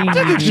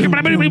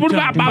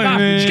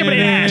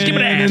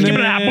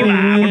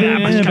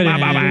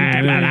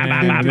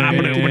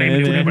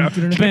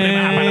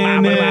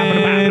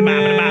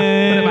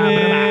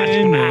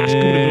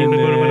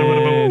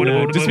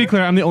 Just to be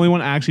clear, I'm the only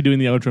one actually doing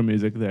the outro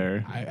music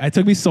there. It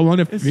took me so long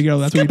to figure out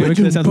that's what you're doing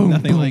because it sounds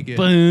nothing like it.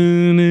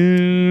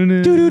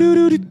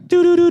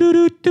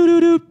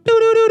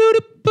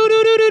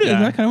 Is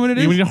that kind of what it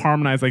is? You need to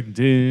harmonize like,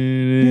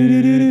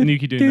 and you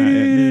keep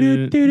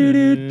doing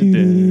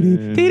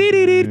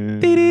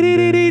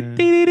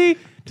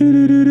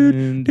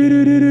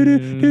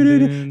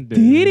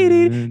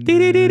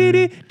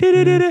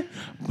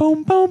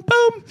Boom, boom,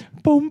 boom,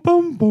 boom,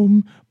 boom,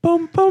 boom,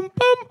 boom, boom,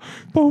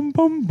 boom,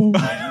 boom, boom.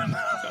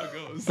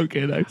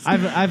 Okay, next.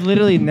 I've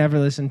literally never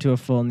listened to a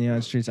full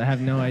Neon Streets. I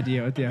have no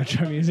idea what the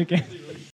outro music is.